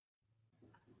have to eat.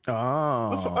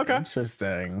 Oh, okay.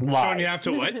 Interesting. Sean, you have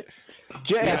to what?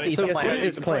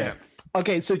 It's plant.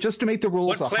 Okay, so just to make the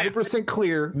rules 100%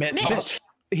 clear, Mitch.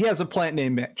 He has a plant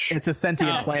named Mitch. It's a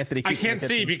sentient plant that he keeps. I can't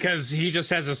see because he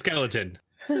just has a skeleton.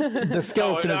 The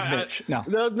skeleton is Mitch. No,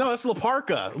 it's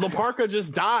Laparca. Laparca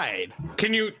just died.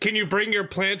 Can you bring your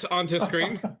plant onto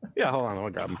screen? Yeah, hold on. I'll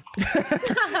grab him.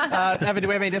 Evan, do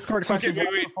we have any Discord questions?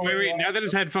 Wait. Now that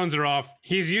his headphones are off,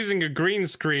 he's using a green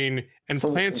screen, and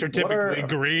plants are typically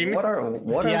green. What are he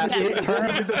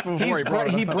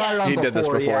brought it on before. Did this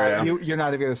before. Yeah. You're not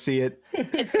even going to see it.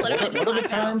 It's literally what are the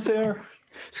terms here?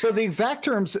 So the exact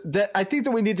terms that I think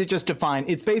that we need to just define,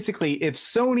 it's basically if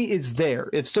Sony is there,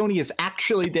 if Sony is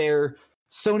actually there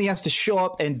Sony has to show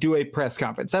up and do a press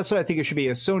conference. That's what I think it should be.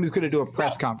 Sony's going to do a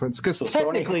press conference because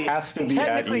technically, Sony has to be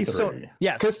at E3.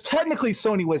 Yes, because technically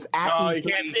Sony was at. Oh, E3 you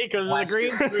can't see because of the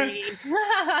green screen.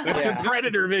 It's a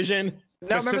Predator vision.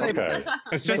 No, remember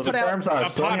it's just the terms are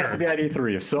Sony has to be at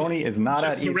E3. If Sony is not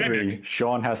at E3,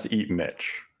 Sean has to eat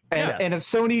Mitch. And if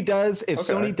Sony does,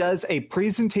 Sony does a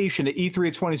presentation at E3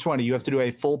 2020, you have to do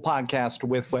a full podcast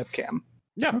with webcam.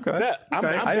 Yeah. Okay.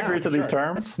 I agree to these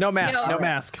terms. No mask. No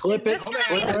mask. Clip it.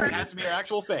 It has to be your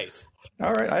actual face.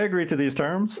 All right. I agree to these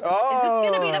terms. Is this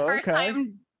going to be the first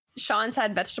time Sean's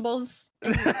had vegetables?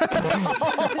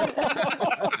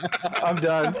 I'm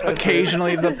done.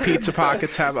 Occasionally, the pizza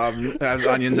pockets have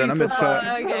onions in them. It's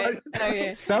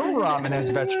okay. Some ramen has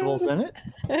vegetables in it.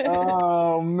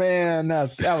 Oh man,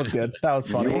 that was good. That was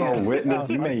funny.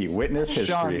 You may witness history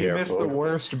Sean, here. You missed the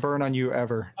worst burn on you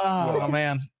ever. Oh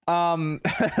man. Evan,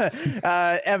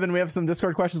 we have some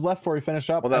Discord questions left before we finish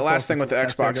up. Well, that last thing with the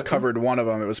Xbox covered one of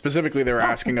them. It was specifically they were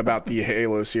asking about the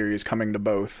Halo series coming to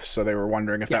both, so they were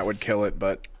wondering if that would kill it,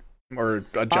 or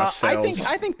adjust sales.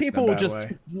 I think people will just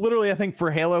literally. I think for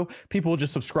Halo, people will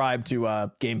just subscribe to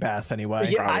Game Pass anyway.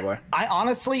 Yeah, probably. I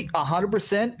honestly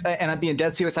 100%, and I'm being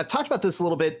dead serious. I've talked about this a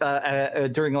little bit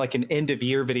during like an end of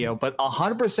year video, but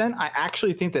 100%, I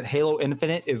actually think that Halo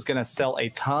Infinite is going to sell a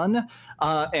ton,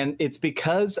 and it's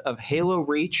because of Halo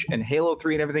Reach and Halo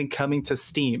 3 and everything coming to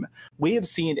Steam. We have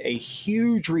seen a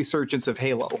huge resurgence of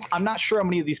Halo. I'm not sure how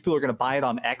many of these people are going to buy it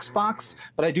on Xbox,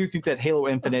 but I do think that Halo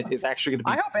Infinite is actually going to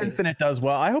be. I hope Infinite does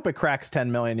well. I hope it cracks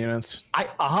 10 million units.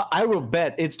 I will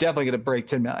bet it's definitely going to break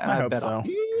 10 million. I hope so.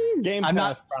 Game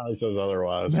Pass probably says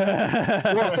otherwise.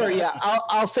 Well, sorry, yeah,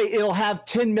 I'll say it'll have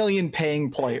 10 million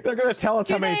paying players. They're going to tell us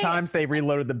how many times they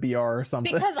reloaded the BR or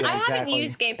something. Because I haven't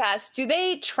used Game Pass. Do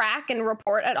they track and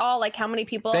report at all, like how many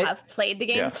people have played the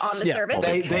games on the service?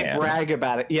 They brag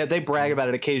about it. Yeah, they brag about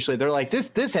it occasionally. They're like,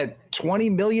 this had 20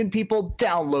 million people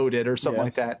downloaded or something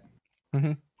like that.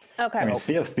 Mm-hmm. Okay. I mean,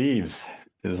 Sea of Thieves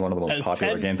is one of the most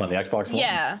popular games on the Xbox One.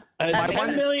 Yeah.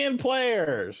 10 million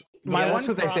players. That's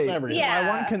what they say. Yeah.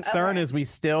 My one concern is we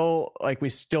still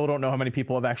don't know how many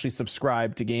people have actually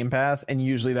subscribed to Game Pass, and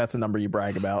usually that's a number you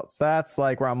brag about. So that's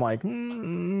like where I'm like,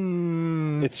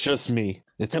 it's just me.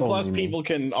 And plus, people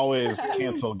can always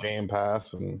cancel Game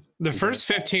Pass. And the first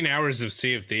 15 hours of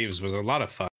Sea of Thieves was a lot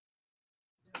of fun.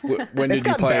 When did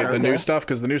you play the new stuff?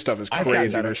 Because the new stuff is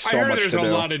crazy. There's so much to do.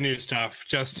 There's a lot of new stuff.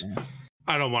 Just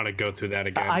I don't want to go through that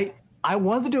again. I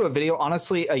wanted to do a video,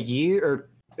 honestly,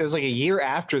 it was like a year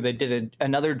after they did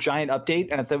another giant update,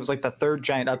 and that was like the third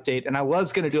giant update. And I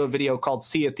was going to do a video called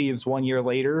Sea of Thieves 1 year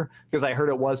later because I heard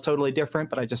it was totally different,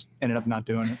 but I just ended up not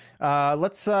doing it.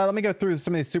 Let me go through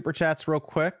some of these super chats real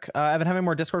quick. Evan, how many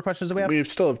more Discord questions do we have? We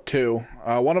still have two.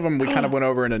 One of them we kind of went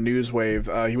over in a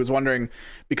Newswave. He was wondering,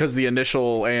 because the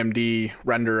initial AMD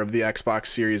render of the Xbox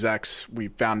Series X we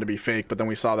found to be fake, but then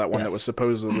we saw that one that was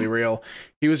supposedly real.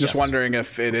 He was just wondering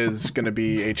if it is going to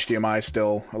be HDMI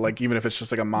still, like even if it's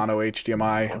just like a mono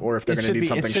HDMI, or if they're going to need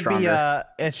something stronger.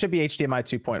 It should be HDMI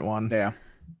 2.1. Yeah.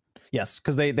 Yes,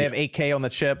 because they have 8K on the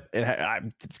chip.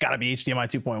 It's got to be HDMI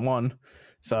 2.1.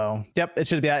 So, yep, it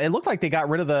should be. It looked like they got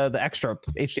rid of the extra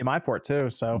HDMI port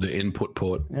too. So the input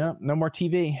port. Yeah, no more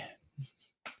TV.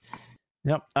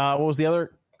 Yep. What was the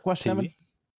other question, Evan?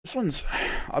 This one's,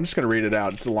 I'm just going to read it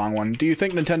out. It's a long one. Do you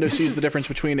think Nintendo sees the difference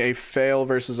between a fail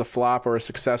versus a flop or a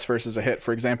success versus a hit?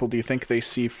 For example, do you think they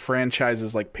see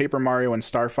franchises like Paper Mario and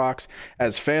Star Fox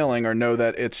as failing, or know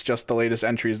that it's just the latest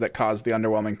entries that caused the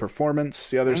underwhelming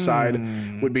performance? The other side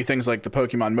would be things like the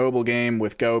Pokemon mobile game,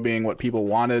 with Go being what people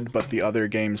wanted, but the other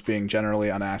games being generally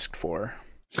unasked for.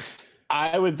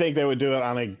 I would think they would do it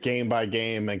on a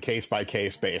game-by-game and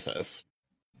case-by-case basis.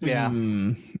 Yeah.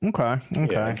 Okay.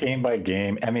 Yeah, game by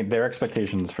game. I mean, their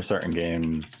expectations for certain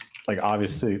games, like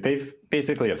obviously they've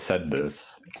basically have said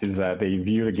this, is that they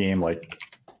viewed a game like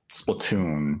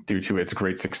Splatoon, due to its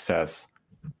great success,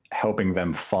 helping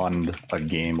them fund a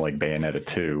game like Bayonetta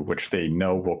 2, which they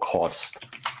know will cost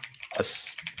a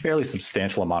fairly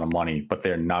substantial amount of money, but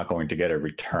they're not going to get a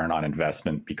return on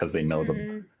investment because they know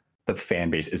the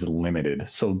fan base is limited.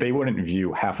 So they wouldn't view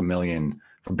 $500,000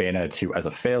 for Bayonetta 2 as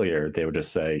a failure. They would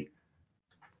just say,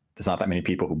 there's not that many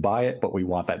people who buy it, but we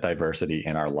want that diversity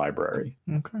in our library.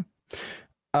 Okay.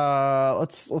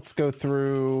 Let's go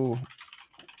through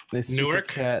the super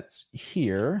chats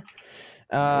here.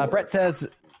 Brett says,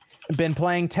 been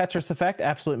playing Tetris Effect,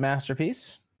 absolute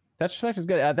masterpiece. Tetris Effect is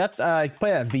good. That's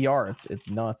play that VR. It's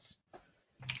nuts.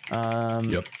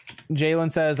 Yep.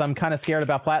 Jalen says, I'm kind of scared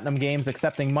about Platinum Games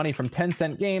accepting money from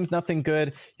Tencent Games. Nothing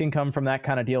good can come from that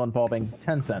kind of deal involving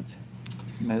Tencent.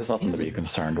 There's nothing to be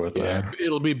concerned with there.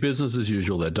 It'll be business as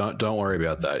usual there. Don't worry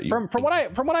about that. From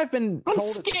what I've been told,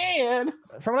 I'm scared.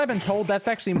 From what I've been told, that's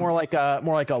actually more like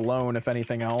a loan, if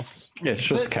anything else. Yeah, it's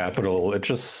just capital. It's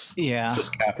just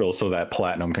capital so that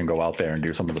Platinum can go out there and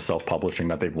do some of the self-publishing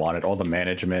that they've wanted. All the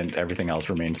management, everything else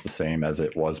remains the same as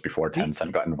it was before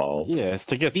Tencent got involved. Yeah, it's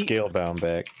to get Scalebound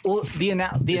back. Well, the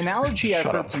analogy I've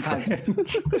heard sometimes,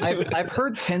 I've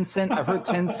heard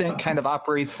Tencent kind of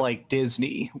operates like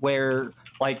Disney, where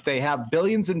like they have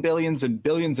billions and billions and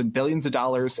billions and billions of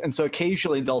dollars, and so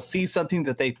occasionally they'll see something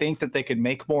that they think that they could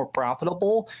make more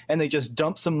profitable, and they just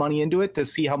dump some money into it to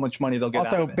see how much money they'll get.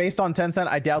 Also, based on Tencent,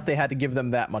 I doubt they had to give them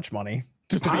that much money.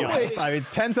 Just to be honest, I mean,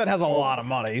 Tencent has a lot of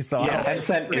money, so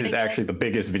Tencent is actually the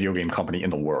biggest video game company in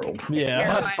the world.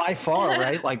 Yeah, by far,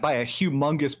 right? Like by a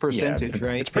humongous percentage,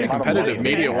 right? It's pretty competitive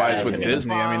media-wise with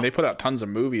Disney. I mean, they put out tons of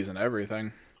movies and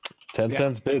everything.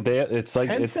 Tencent's big. It's like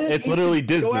it's literally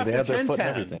Disney. They have their foot in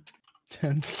everything.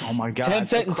 Oh my god!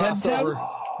 Tencent and Temtem.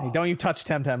 Hey, don't you touch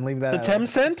Temtem? Leave that. The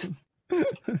Tencent.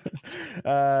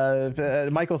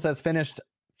 Michael says finished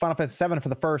Final Fantasy VII for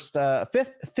the first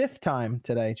fifth time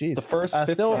today. Jeez, the first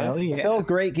still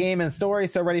great game and story.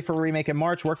 So ready for a remake in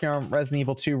March. Working on Resident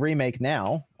Evil 2 remake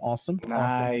now. Awesome.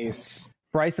 Nice.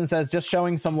 Bryson says just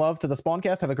showing some love to the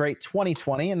Spawncast. Have a great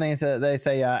 2020, and they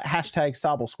say hashtag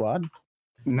Sobble Squad.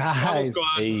 Nice.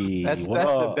 Hey, that's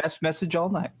the best message all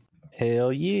night.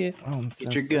 Hell yeah.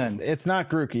 Get your gun. It's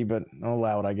not Grookey, but I'll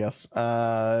allow it, I guess.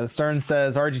 Stern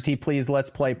says, RGT, please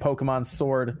let's play Pokemon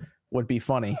Sword. Would be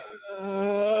funny.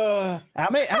 How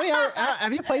many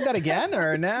have you played that again?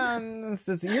 Or now you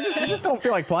just don't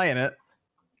feel like playing it.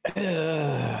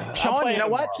 Sean, you know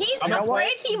what? He's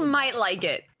afraid he might like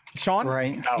it. Sean,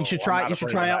 right? You should try out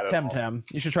Temtem.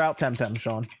 You should try out Temtem,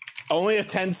 Sean. Only if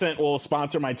Tencent will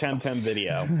sponsor my Temtem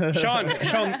video. Sean,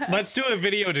 let's do a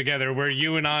video together where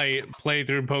you and I play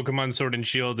through Pokemon Sword and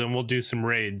Shield, and we'll do some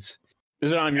raids.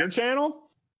 Is it on your channel?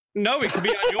 No, it could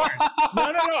be on yours.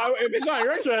 No. If it's on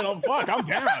your channel, fuck, I'm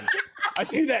down. I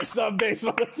see that sub-base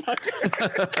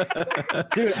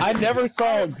motherfucker. Dude, I never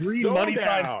saw a green money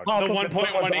sign pop the up in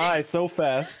someone's eye so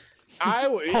fast.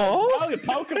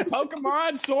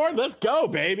 Pokemon Sword, let's go,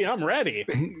 baby. I'm ready.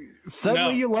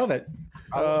 Suddenly you love it.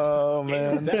 Oh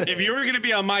man! If you were going to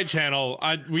be on my channel,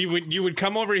 you would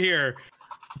come over here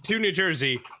to New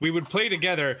Jersey. We would play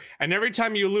together, and every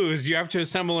time you lose, you have to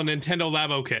assemble a Nintendo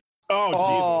Labo kit.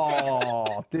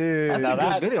 Oh, dude! That's a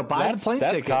good video. Buy the plane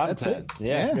ticket. That's it.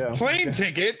 Yeah. Plane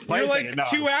ticket. You're like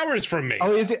 2 hours from me.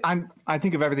 Oh, is it? I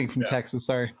think of everything from Texas.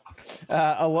 Sorry.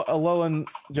 Alolan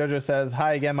Jojo says,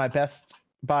 "Hi again. My Best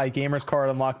Buy Gamers Card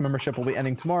Unlock membership will be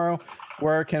ending tomorrow.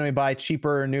 Where can we buy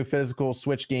cheaper new physical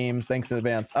Switch games? Thanks in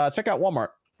advance. Check out Walmart.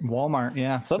 Walmart,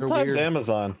 yeah. Sometimes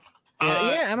Amazon.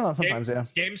 Yeah, Amazon sometimes, yeah.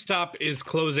 GameStop is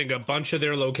closing a bunch of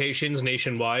their locations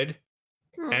nationwide,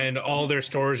 and all their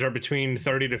stores are between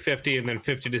 30 to 50 and then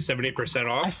 50 to 70%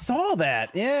 off. I saw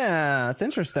that. Yeah, it's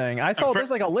interesting. I saw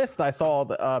there's like a list that I saw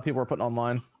that people were putting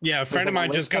online. Yeah, a friend of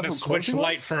mine just got a Switch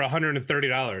Lite for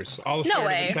 $130. I'll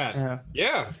share it in the chat.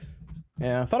 Yeah.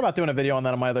 I thought about doing a video on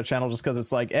that on my other channel just because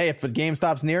it's like, hey, if a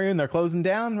GameStop's near you and they're closing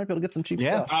down, might be able to get some cheap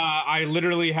stuff. I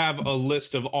literally have a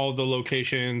list of all the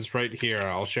locations right here.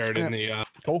 I'll share it in the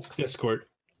Discord.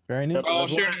 Very neat. I'll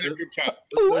share it in the group chat.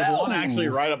 There's one actually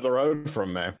right up the road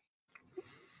from me.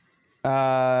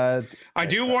 I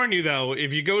do warn you though,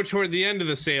 if you go toward the end of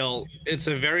the sale, it's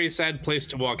a very sad place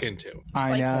to walk into. It's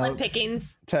like slim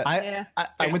pickings. I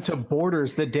went to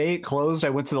Borders the day it closed. I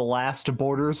went to the last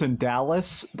Borders in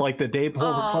Dallas, like the day before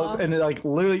it closed, and like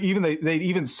literally even they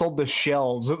even sold the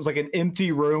shelves. It was like an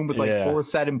empty room with like 4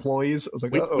 set employees. I was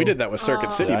like, we did that with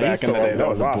Circuit City back in the day. That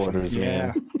was awesome. Borders,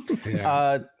 yeah.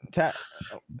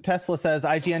 Tesla says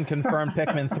IGN confirmed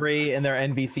Pikmin 3 in their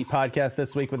NBC podcast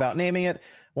this week without naming it.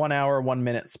 1 hour, 1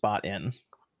 minute spot in.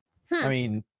 I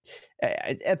mean,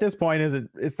 at this point,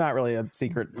 it's not really a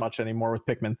secret much anymore with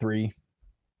Pikmin 3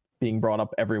 being brought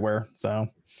up everywhere. So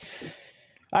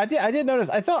I did notice.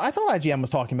 I thought IGN was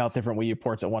talking about different Wii U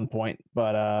ports at one point,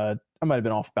 but I might have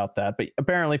been off about that. But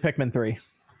apparently, Pikmin 3.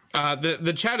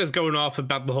 The chat is going off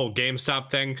about the whole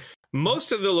GameStop thing.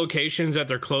 Most of the locations that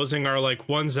they're closing are like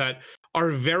ones that are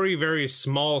very, very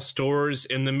small stores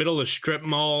in the middle of strip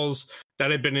malls that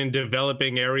have been in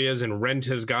developing areas, and rent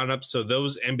has gone up. So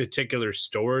those in particular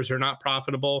stores are not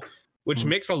profitable, which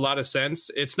makes a lot of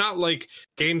sense. It's not like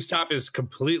GameStop is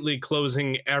completely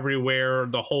closing everywhere,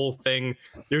 the whole thing.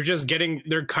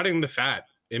 They're cutting the fat.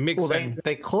 It makes sense.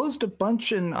 They closed a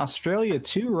bunch in Australia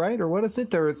too, right? Or what is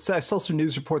it? I saw some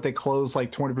news report they closed like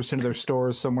 20% of their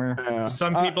stores somewhere.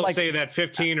 Some people say that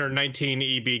 15 or 19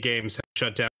 EB games have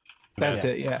shut down That's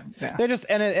it. Yeah. They just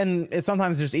and it's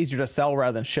sometimes just easier to sell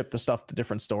rather than ship the stuff to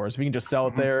different stores. If you can just sell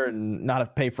it there and not have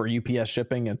to pay for UPS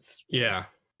shipping, it's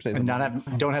and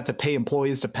don't have to pay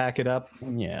employees to pack it up.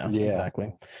 Yeah.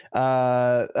 Exactly.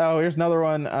 Here's another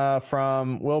one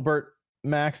from Wilbert.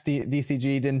 Max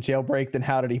DCG didn't jailbreak, then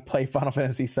how did he play Final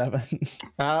Fantasy VII?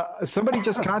 Somebody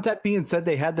just contacted me and said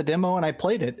they had the demo and I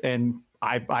played it and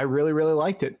I really, really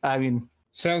liked it. I mean,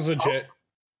 sounds legit.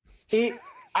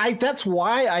 That's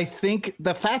why I think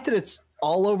the fact that it's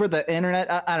all over the internet,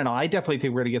 I don't know. I definitely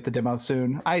think we're going to get the demo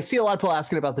soon. I see a lot of people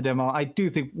asking about the demo. I do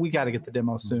think we got to get the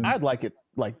demo soon. I'd like it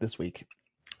like this week.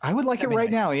 I would like it right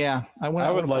now. Yeah. I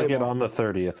would like it on the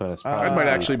 30th when it's I might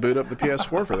actually boot up the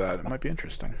PS4 for that. It might be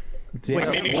interesting. Wait,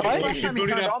 maybe you should boot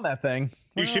it up on that thing.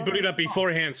 You should boot it up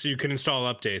beforehand so you can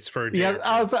install updates for a day. Yeah,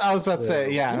 I was about to say,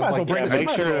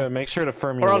 make sure to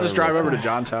firm. Or I'll just drive over to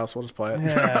John's house. We'll just play it.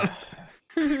 Yeah.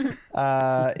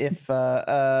 If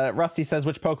Rusty says,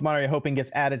 which Pokemon are you hoping gets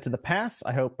added to the pass?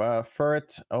 I hope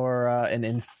Furret or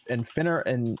an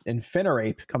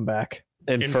Infinirape come back.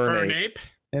 Infernape?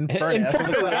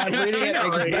 Infernape. I'm reading it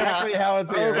exactly how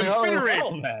it's here.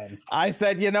 I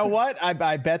said, you know what? I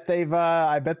bet they've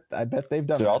done it.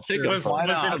 I'll take it. Was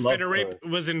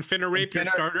Infinirape your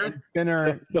starter?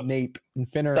 Infinirape.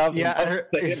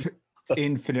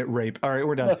 Infinite rape. All right,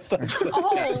 we're done.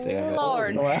 Oh,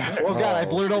 Lord. Oh, God, I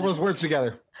blurred all those words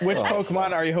together. Which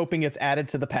Pokemon are you hoping gets added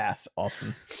to the pass,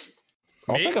 Austin?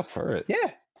 I'll take a Furret.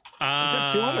 Yeah.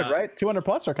 200, right? 200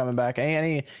 plus are coming back.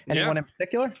 Anyone in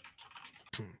particular?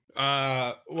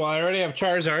 Well, I already have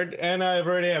Charizard, and I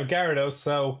already have Gyarados,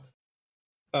 so...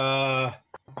 I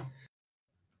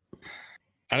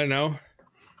don't know.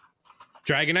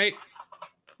 Dragonite?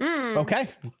 Okay,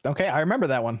 I remember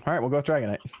that one. All right, we'll go with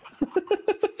Dragonite.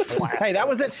 Hey, that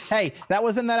was it. Hey, that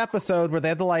was in that episode where they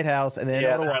had the lighthouse and then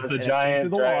the giant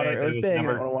through the water. It was big.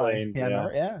 Never explained.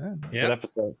 Yeah. Good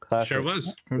episode. Classic. Sure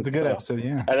was. It was a good episode.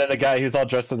 Yeah. And then the guy who's all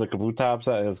dressed in the Kabutops.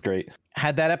 It was great.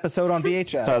 Had that episode on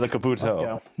VHS. Sorry, the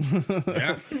Kabuto.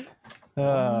 Yeah.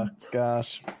 Oh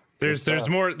gosh. There's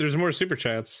more super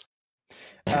chats.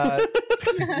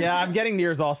 Yeah, I'm getting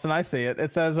nears, Austin. I see it.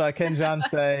 It says, "Can John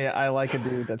say I like a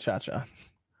do the cha cha?"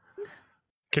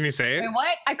 Can you say it? Wait,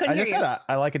 what? I couldn't hear you.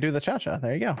 I like a do the cha cha.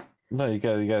 There you go. No, you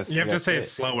guys. You have to say it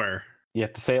slower. You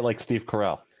have to say it like Steve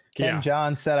Carell. Ken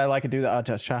John said, "I like a do the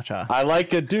cha cha." I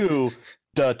like a do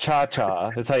the cha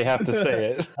cha. That's how you have to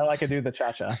say it. I like a do the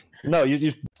cha cha. No,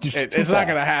 you it's not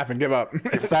going to happen. Give up.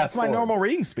 That's my normal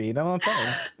reading speed. I don't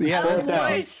know.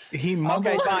 Yeah, he mumbled.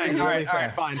 Okay, fine. All right,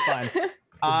 fine.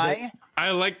 I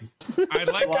like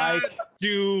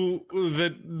do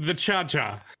the cha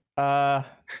cha.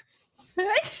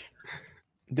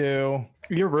 Do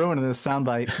you're ruining this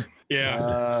soundbite?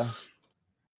 Yeah.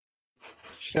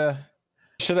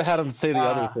 Should have had him say the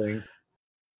other thing.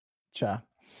 Cha.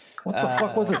 What the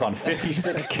fuck was this on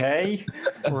 56K?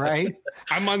 Right?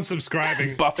 I'm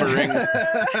unsubscribing. Buffering.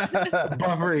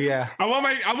 Buffer, yeah. I want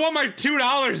my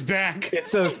 $2 back.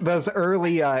 It's those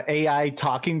early AI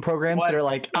talking programs that are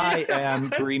like, I am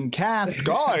Dreamcast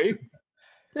guy.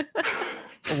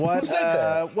 What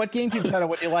GameCube title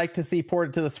would you like to see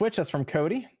ported to the Switch? That's from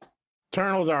Cody.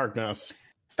 Eternal Darkness.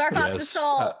 Star Fox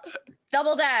Assault.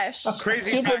 Double Dash.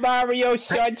 Crazy Super Mario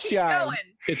Sunshine.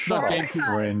 It's not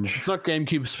GameCube. It's not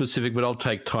GameCube specific, but I'll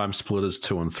take Time Splitters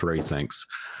 2 and 3. Thanks.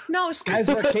 No, Skies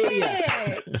of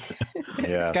Arcadia.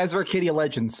 Yeah. Skies of Arcadia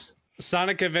Legends.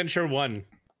 Sonic Adventure 1.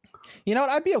 You know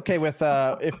what? I'd be okay with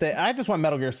if they. I just want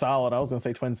Metal Gear Solid. I was gonna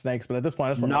say Twin Snakes, but at this point,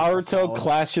 I just want Naruto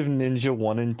Clash of Ninja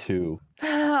 1 and 2.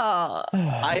 Oh.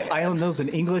 I own those in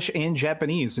English and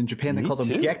Japanese. In Japan, they call them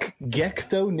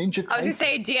Gekto Ninja Tyson. I was gonna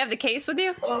say, do you have the case with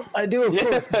you? I do, of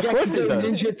course. Gekto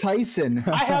Ninja Tyson.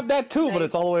 I have that too, but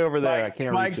it's all the way over there. I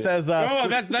can't. Mike says,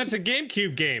 that's a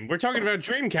GameCube game. We're talking about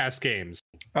Dreamcast games.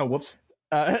 Oh, whoops.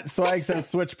 Swag says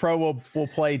Switch Pro will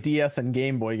play DS and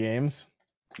Game Boy games.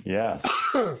 Yes.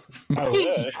 Oh,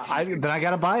 really? Then I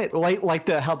gotta buy it. Like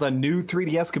how the new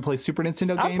 3DS could play Super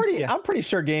Nintendo games. I'm pretty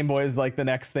sure Game Boy is like the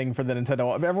next thing for the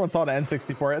Nintendo. If everyone saw the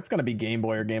N64, it's gonna be Game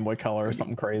Boy or Game Boy Color or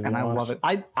something crazy. And I love it.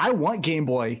 I want Game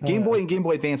Boy, and Game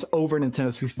Boy Advance over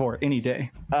Nintendo 64 any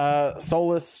day.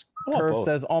 Solus Curve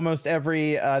says almost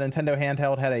every Nintendo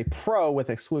handheld had a Pro with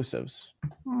exclusives.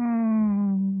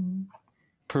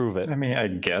 Prove it. I mean, I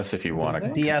guess if you want to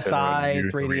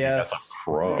DSi, 3DS,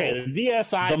 Pro. Okay, the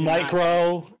DSi, the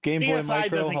Micro, Game Boy DSi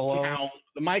Micro. doesn't count.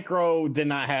 The Micro did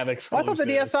not have exclusives. I thought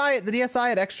the DSi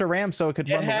had extra RAM so it could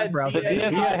run the web browser. The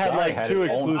DSi had like 2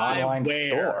 exclusives.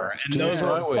 And those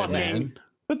were fucking.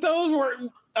 But those were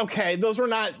Okay, those were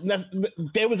not.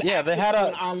 There was they had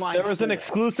an online. There was an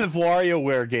exclusive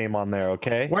WarioWare game on there.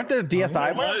 Okay, weren't there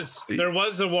DSiWare? There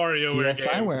was a WarioWare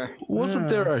game. Wasn't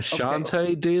there a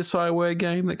Shantae DSiWare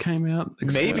game that came out?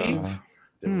 Maybe.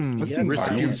 I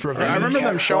remember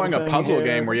them showing a puzzle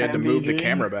game where you had to move the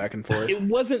camera back and forth. It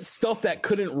wasn't stuff that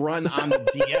couldn't run on the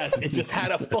DS. It just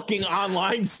had a fucking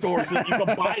online store so that you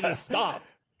could buy the stuff.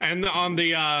 And on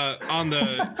the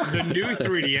new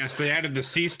 3DS, they added the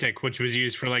C-Stick, which was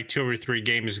used for like 2 or 3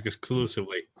 games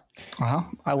exclusively.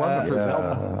 I love it for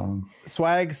Zelda.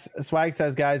 Swag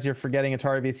says, guys, you're forgetting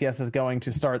Atari VCS is going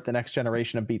to start the next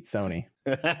generation of Beat Sony.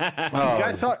 You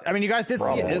guys saw? I mean, you guys did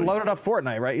see it. It loaded up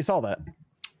Fortnite, right? You saw that.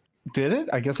 Did it?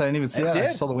 I guess I didn't even see that. I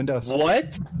just saw the windows.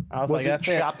 What? I was like, that's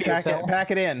it. Pack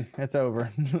it in. It's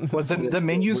over. Was it the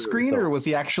menu screen, or was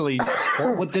he actually?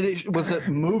 What did it? Was it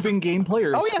moving gameplay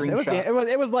or? Oh yeah,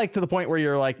 it was like to the point where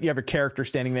you're like you have a character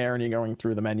standing there and you're going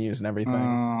through the menus and everything.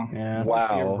 Yeah.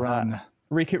 Wow.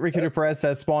 Riku Perez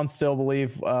says Spawn still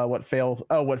believe what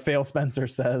Fail Spencer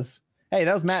says. Hey,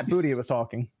 that was Matt Booty that was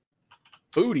talking.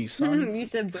 Booty, son. You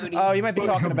said booty. Oh, you might be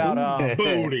talking about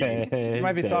booty. You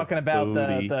might be talking about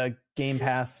the Game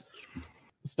Pass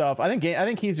stuff. I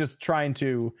think he's just trying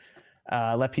to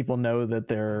let people know that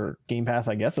their Game Pass,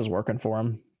 I guess, is working for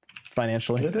him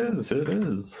financially. It is.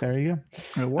 There you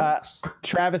go. It works.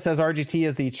 Travis says RGT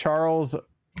is the Charles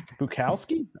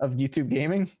Bukowski of YouTube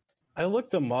Gaming. I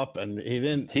looked him up and he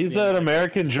didn't. He's an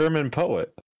American German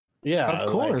poet. Yeah, of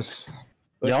course.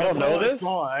 Y'all don't know this?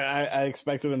 I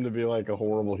expected him to be like a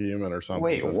horrible human or something.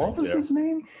 Wait, what was his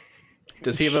name?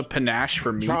 Does he have a panache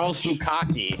for meat? Charles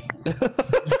Bukaki.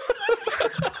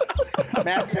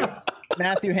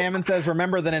 Matthew Hammond says,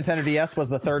 remember the Nintendo DS was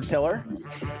the third pillar?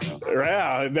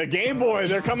 Yeah, the Game Boy.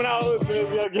 They're coming out.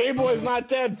 The Game Boy's not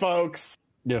dead, folks.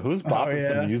 Yeah, who's bopping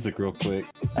the music real quick?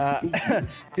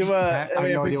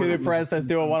 Press says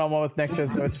do a one-on-one with Next Show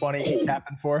 20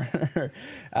 tapping for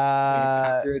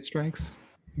copyright strikes.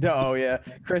 Oh yeah.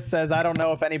 Chris says, I don't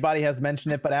know if anybody has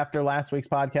mentioned it, but after last week's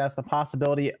podcast, the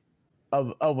possibility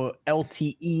of a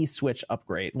LTE switch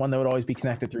upgrade, one that would always be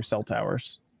connected through cell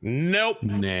towers. Nope.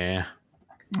 Nah.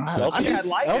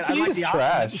 LTE is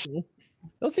trash.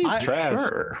 LTE's trash.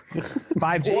 Sure.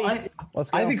 5G.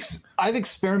 Let's go. I've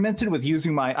experimented with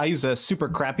using I use a super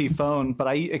crappy phone, but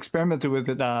I experimented with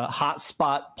it,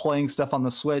 hotspot playing stuff on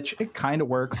the Switch. It kind of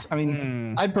works. I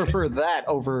mean, I'd prefer that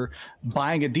over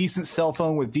buying a decent cell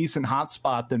phone with decent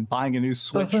hotspot than buying a new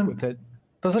Switch with it.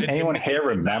 Doesn't anyone here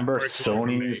remember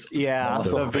Sony's the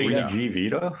 3G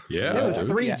Vita? Yeah, it was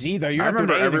 3G though. I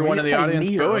remember everyone in the audience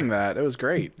booing that. It was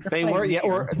great. They were,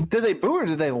 or did they boo or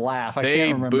did they laugh? I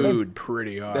can't remember. They booed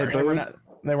pretty hard.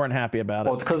 They weren't happy about it.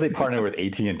 Well, it's because they partnered with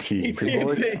AT&T.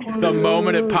 The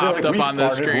moment it popped up on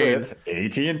the screen, with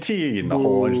AT&T, and the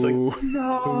whole bunch like,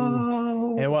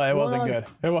 no, it wasn't good.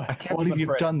 I can't believe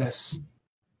you've done this.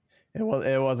 It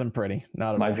wasn't pretty.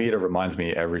 Not at my all. Vita reminds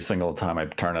me every single time I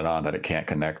turn it on that it can't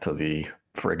connect to the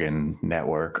friggin'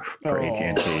 network for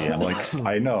AT&T. I'm like,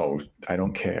 I know, I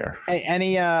don't care. Hey,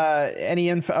 any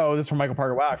info? Oh, this is from Michael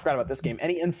Parker. Wow, I forgot about this game.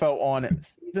 Any info on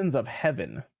Seasons of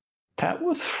Heaven? That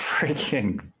was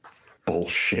freaking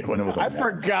bullshit when it was. I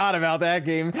forgot about that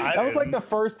game. That was like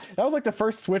the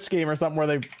first Switch game or something where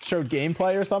they showed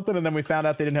gameplay or something, and then we found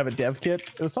out they didn't have a dev kit.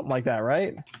 It was something like that,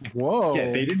 right? Whoa.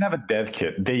 Yeah, they didn't have a dev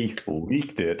kit. They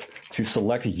leaked it to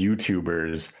select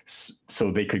YouTubers so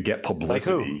they could get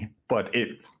publicity. But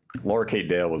Laura Kate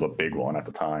Dale was a big one at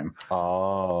the time.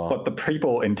 Oh. But the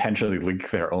people intentionally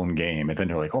leak their own game, and then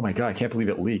they're like, "Oh my god, I can't believe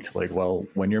it leaked!" Like, well,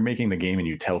 when you're making the game and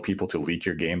you tell people to leak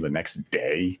your game the next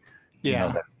day.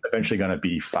 Yeah, that's eventually going to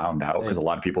be found out because a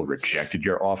lot of people rejected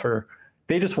your offer.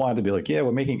 They just wanted to be like, yeah,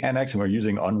 we're making NX and we're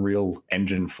using Unreal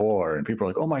Engine 4. And people are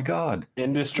like, oh my God.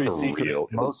 Industry secret.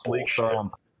 Most leaks are on.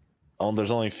 Oh,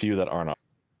 there's only a few that aren't on.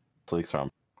 Leaks are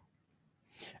on.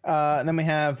 And then we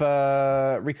have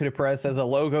Riku Perez says a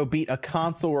logo beat a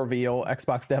console reveal.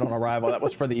 Xbox dead on arrival. That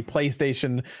was for the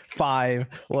PlayStation 5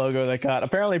 logo that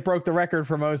apparently broke the record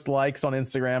for most likes on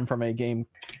Instagram from a game.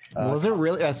 Was it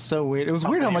really? That's so weird. It was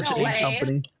weird how much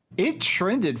it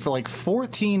trended for like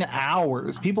 14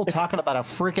 hours. People talking about a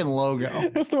freaking logo.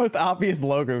 It was the most obvious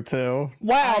logo too.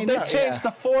 Wow, they changed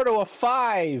the 4 to a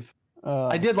 5.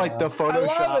 I did like the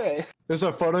Photoshop. There's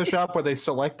a Photoshop where they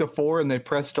select the 4 and they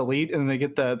press delete and they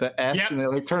get the S and they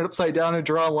like turn it upside down and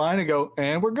draw a line and go,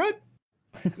 and we're good.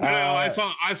 I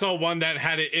saw one that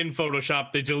had it in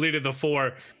Photoshop. They deleted the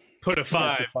 4, put a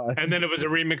 5, and then it was a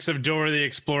remix of Dora the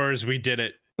Explorer's We Did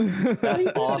It. That's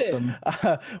awesome.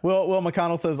 Will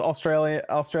McConnell says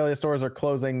Australia stores are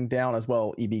closing down as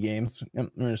well. EB Games.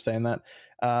 I'm just saying that.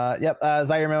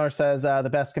 Zaire Miller says the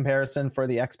best comparison for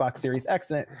the Xbox Series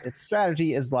X and its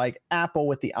strategy is like Apple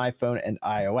with the iPhone and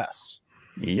iOS.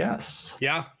 Yes.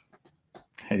 Yeah.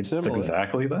 It's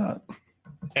exactly that.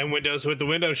 And Windows with the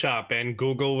Windows Shop and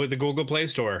Google with the Google Play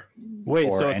Store.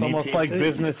 Wait, so it's almost like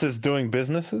businesses doing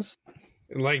businesses?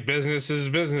 Like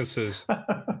businesses.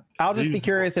 I'll just be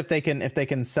curious if they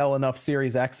can sell enough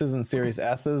Series X's and Series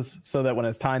S's so that when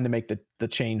it's time to make the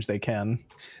change, they can.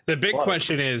 The big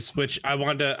question is, which I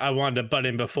wanted to butt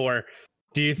in before.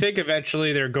 Do you think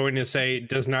eventually they're going to say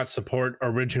does not support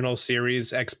original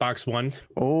Series Xbox One?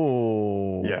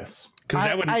 Oh, yes.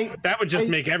 Because that would just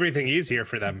make everything easier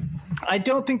for them. I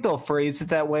don't think they'll phrase it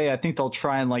that way. I think they'll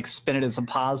try and like spin it as a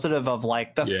positive of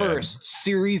like the first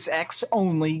Series X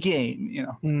only game, you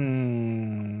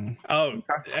know. Oh,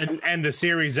 and the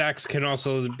Series X can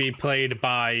also be played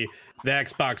by the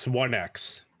Xbox One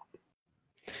X.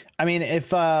 I mean,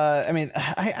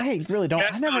 I really don't.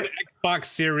 That's not Xbox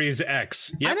Series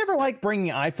X. Yep. I never like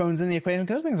bringing iPhones in the equation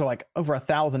because those things are like over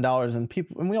 $1,000,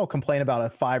 and we all complain about a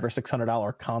 $500 or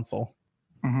 $600 console.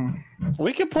 Mm-hmm.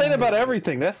 We complain about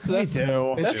everything. That's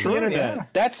true. That's the internet. Yeah.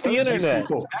 That's the internet.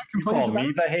 Call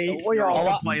me the hate.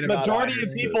 Majority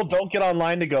of people don't get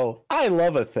online to go, I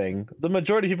love a thing. The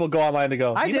majority of people go online to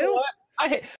go, I do. I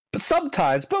hate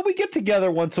sometimes, but we get together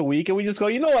once a week and we just go,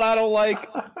 you know what? I don't like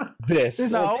this.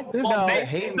 No.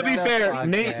 To be fair,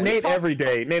 Nate every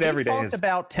day. Nate every day. We talked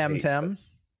about Temtem.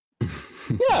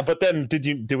 Yeah, but then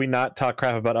did we not talk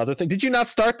crap about other things? Did you not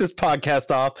start this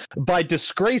podcast off by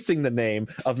disgracing the name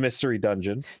of Mystery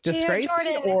Dungeon?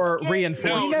 Disgracing or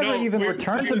reinforcing? We never even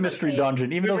returned to Mystery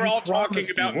Dungeon, even though we were all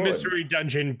talking about Mystery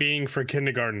Dungeon being for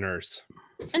kindergartners.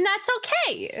 And that's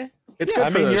okay. It's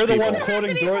good for those you're people. The one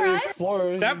quoting Dora the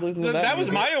Explorer. That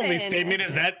was my only statement,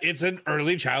 is that it's an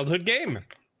early childhood game.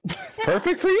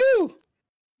 Perfect for you.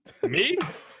 Me?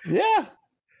 Yeah.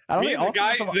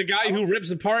 The guy who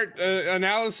rips apart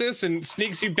analysis and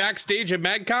sneaks you backstage at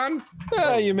MagCon?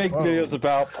 You make videos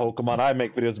about Pokemon. I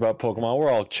make videos about Pokemon. We're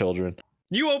all children.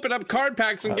 You open up card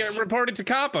packs and get reported to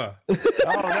Kappa. Oh,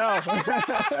 no.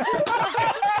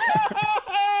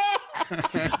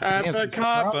 At the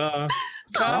Kappa.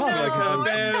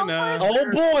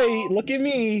 Oh, boy. Look at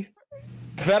me.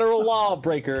 Federal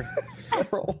lawbreaker.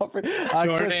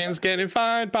 Jordan's getting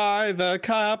fined by the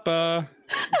Kappa.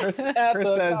 Chris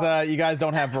says you guys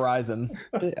don't have Verizon.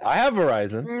 I have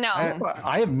Verizon. No.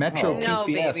 I have Metro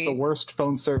PCS, the worst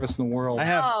phone service in the world.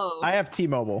 I have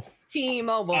T-Mobile.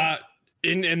 T-Mobile.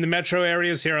 In the metro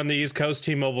areas here on the East Coast,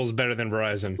 T-Mobile is better than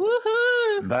Verizon.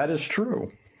 Woohoo! That is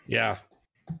true. Yeah.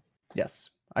 Yes.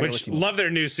 Which love their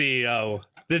new CEO.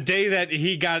 The day that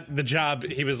he got the job,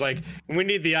 he was like, we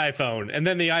need the iPhone. And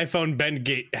then the iPhone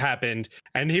Bendgate happened.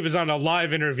 And he was on a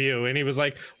live interview. And he was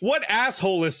like, what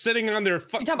asshole is sitting on their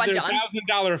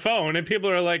 $1,000 phone? And people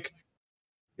are like,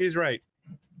 he's right.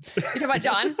 You talking about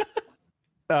John?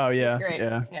 Oh, yeah. Great.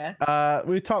 Yeah.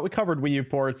 We covered Wii U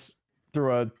ports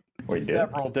through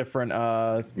several different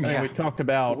we talked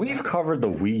about. We've covered the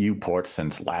Wii U ports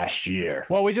since last year.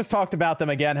 Well, we just talked about them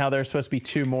again, how there's supposed to be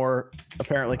 2 more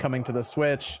apparently coming to the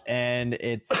Switch, and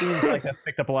it seems like that's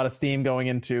picked up a lot of steam going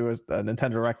into a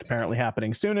Nintendo Direct apparently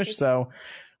happening soonish. So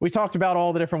we talked about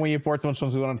all the different Wii U ports, which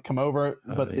ones we wanted to come over,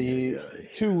 but the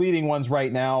 2 leading ones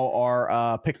right now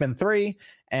are Pikmin 3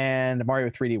 and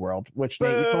Mario 3D World, which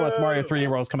Nate, you told us Mario 3D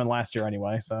World is coming last year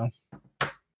anyway, so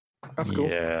that's cool.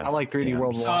 Yeah. I like 3D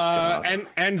World a lot.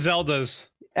 And Zelda's.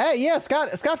 Hey, yeah,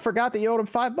 Scott forgot that you owed him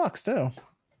 $5 too.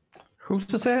 Who's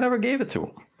to say I never gave it to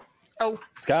him? Oh,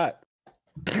 Scott.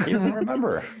 He doesn't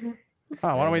remember.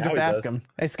 Oh, why don't we just ask him?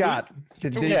 Hey, Scott,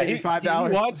 did he give you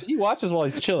 $5? He watches while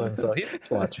he's chilling, so he's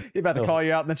watching. He's about to call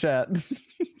you out in the chat.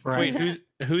 Right. Wait,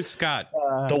 who's Scott?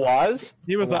 The Waz?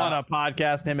 He was on a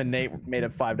podcast. Him and Nate made a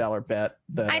 $5 bet.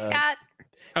 Hi, Scott.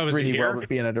 3D World would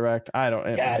be in a Direct. I don't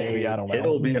know.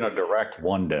 It'll be in a Direct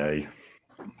one day.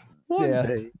 One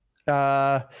day.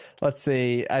 Let's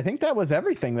see. I think that was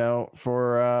everything though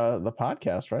for the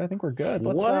podcast, right? I think we're good.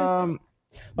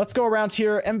 Let's go around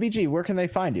here. MVG, where can they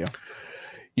find you?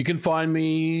 You can find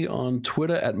me on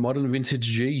Twitter at Modern Vintage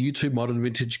G, YouTube Modern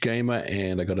Vintage Gamer,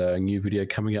 and I got a new video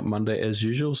coming up Monday as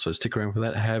usual. So stick around for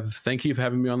that. Thank you for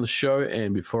having me on the show.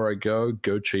 And before I go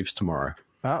Chiefs tomorrow.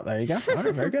 Oh, there you go. All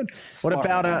right, very good. What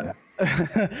about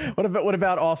what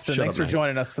about Austin? Thanks for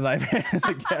joining us tonight, man.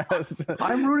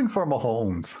 I'm rooting for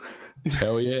Mahomes.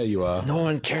 Hell yeah, you are. No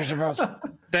one cares about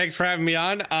Thanks for having me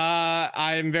on.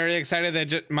 I'm very excited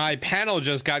that my panel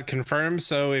just got confirmed.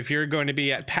 So if you're going to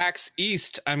be at PAX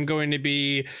East, I'm going to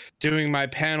be doing my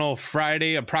panel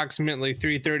Friday, approximately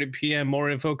 3:30 p.m. More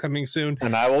info coming soon.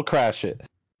 And I will crash it.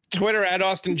 Twitter at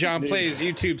Austin John Plays,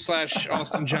 YouTube /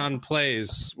 Austin John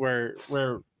Plays. We're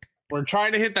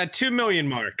trying to hit that 2 million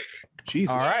mark.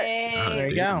 Jesus. All right. There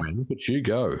you go. Man, look at you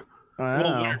go.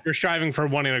 Well, we're striving for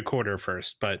 1.25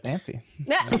 first, but fancy.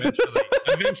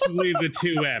 Eventually the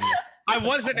 2M. I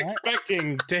wasn't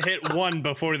expecting to hit 1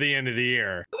 before the end of the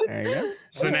year. There you go.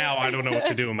 So now I don't know what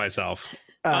to do with myself.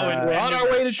 We're on our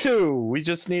way to 2. We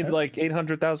just need like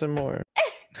 800,000 more.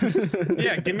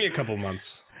 Yeah, give me a couple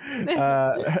months.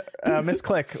 Miss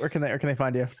Click, where can they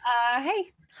find you?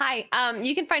 Hey. Hi.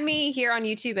 You can find me here on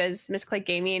YouTube as Miss Click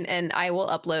Gaming, and I will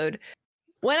upload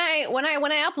when I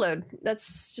upload.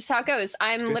 That's just how it goes.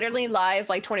 I'm literally live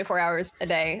like 24 hours a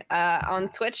day on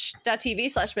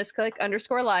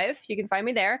twitch.tv/missclick_live. You can find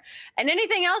me there. And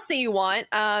anything else that you want,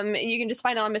 you can just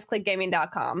find it on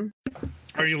missclickgaming.com.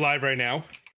 Are you live right now?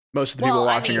 Most of the people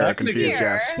watching are confused,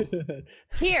 yes.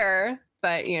 Here,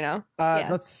 but you know. Yeah.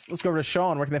 Let's go over to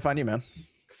Sean. Where can they find you, man?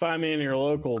 Find me in your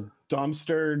local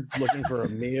dumpster looking for a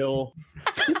meal.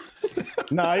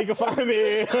 No, you can find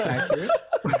me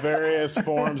various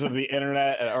forms of the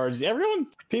internet at RG.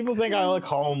 People think I look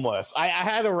homeless. I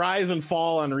had a rise and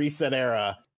fall on Reset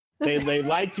Era. They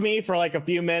liked me for like a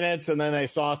few minutes, and then they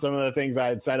saw some of the things I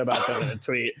had said about them in a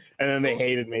tweet, and then they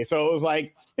hated me. So it was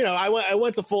like, I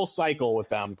went the full cycle with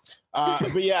them.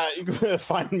 But yeah, you can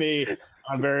find me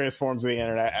on various forms of the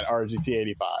internet at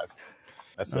RGT85.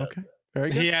 That's it. Very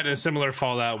good. He had a similar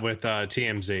fallout with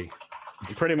TMZ.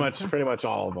 Pretty much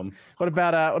all of them. What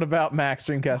about Max,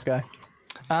 Dreamcast guy?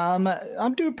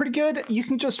 I'm doing pretty good. You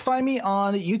can just find me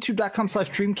on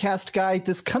youtube.com/Dreamcast guy.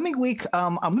 This coming week,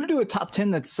 I'm going to do a top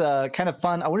 10 that's kind of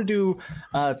fun. I want to do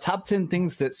top 10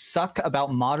 things that suck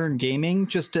about modern gaming,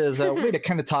 just as a way to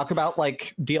kind of talk about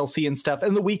like DLC and stuff.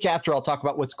 And the week after, I'll talk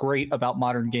about what's great about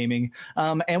modern gaming.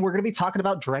 And we're going to be talking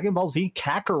about Dragon Ball Z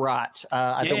Kakarot.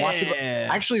 I've been watching,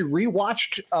 actually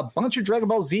rewatched a bunch of Dragon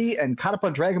Ball Z and caught up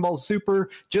on Dragon Ball Super,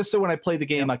 just so when I play the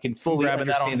game, I can fully understand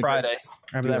that on Friday.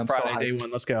 Remember that Friday day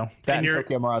one. Let's go. In your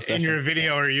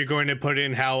video, are you going to put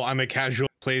in how I'm a casual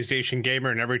PlayStation gamer,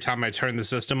 and every time I turn the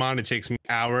system on, it takes me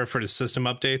an hour for the system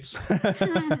updates?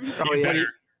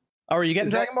 Are you getting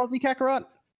Dragon Ball Z Kakarot?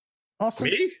 Awesome.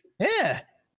 Me? Yeah.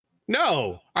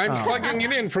 No, I'm plugging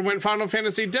it in for when Final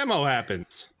Fantasy demo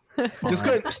happens. Just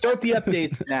go start the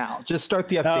updates now. Just start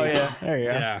the update. Oh yeah, there you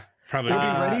go. Yeah,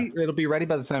 probably. It'll be ready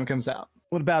by the time it comes out.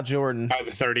 What about Jordan? By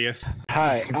the 30th.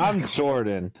 Hi, I'm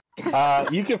Jordan.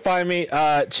 You can find me.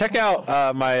 Check out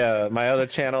my other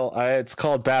channel. It's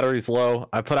called Batteries Low.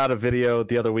 I put out a video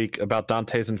the other week about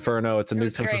Dante's Inferno. It's a new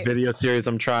type of video series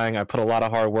I'm trying. I put a lot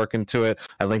of hard work into it.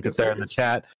 I linked it there in the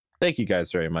chat. Thank you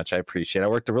guys very much. I appreciate it. I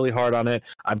worked really hard on it.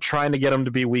 I'm trying to get them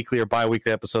to be weekly or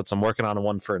bi-weekly episodes. I'm working on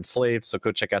one for Enslaved, so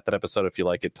go check out that episode if you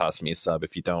like it. Toss me a sub.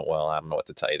 If you don't, well, I don't know what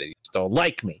to tell you. They just don't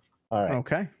like me. All right.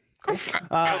 Okay. Cool.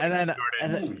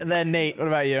 And then Nate, what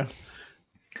about you? You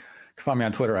can find me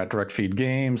on Twitter at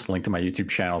DirectFeedGames. Link to my YouTube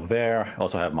channel there. I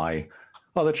also have my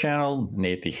other channel,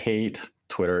 Nate the Hate.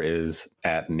 Twitter is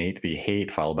at Nate the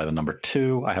Hate, followed by the number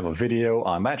 2. I have a video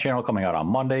on that channel coming out on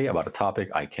Monday about a topic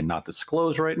I cannot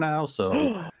disclose right now. So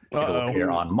take a look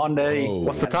here on Monday.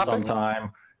 What's the topic?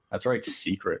 Sometime. That's right,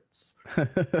 secrets.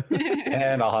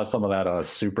 And I'll have some of that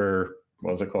super,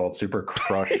 what was it called? Super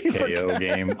Crush KO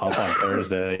game up on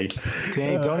Thursday.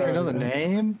 Dang, don't even know the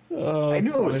name? I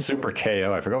knew it was Super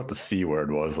KO. I forgot what the C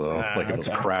word was, though. Like it was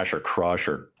Crash or Crush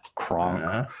or Kronk.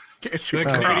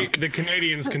 The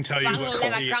Canadians can tell you what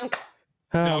the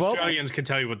Australians can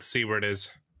tell you what the C word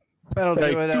is. That'll do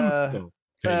it.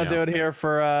 That'll do it here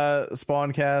for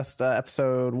Spawncast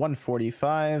episode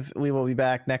 145. We will be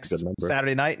back next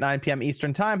Saturday night, 9 p.m.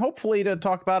 Eastern time, hopefully to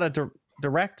talk about a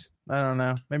direct. I don't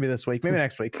know. Maybe this week. Maybe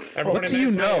next week. What do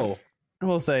you know?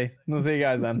 We'll see. We'll see you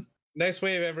guys then. Nice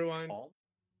wave, everyone.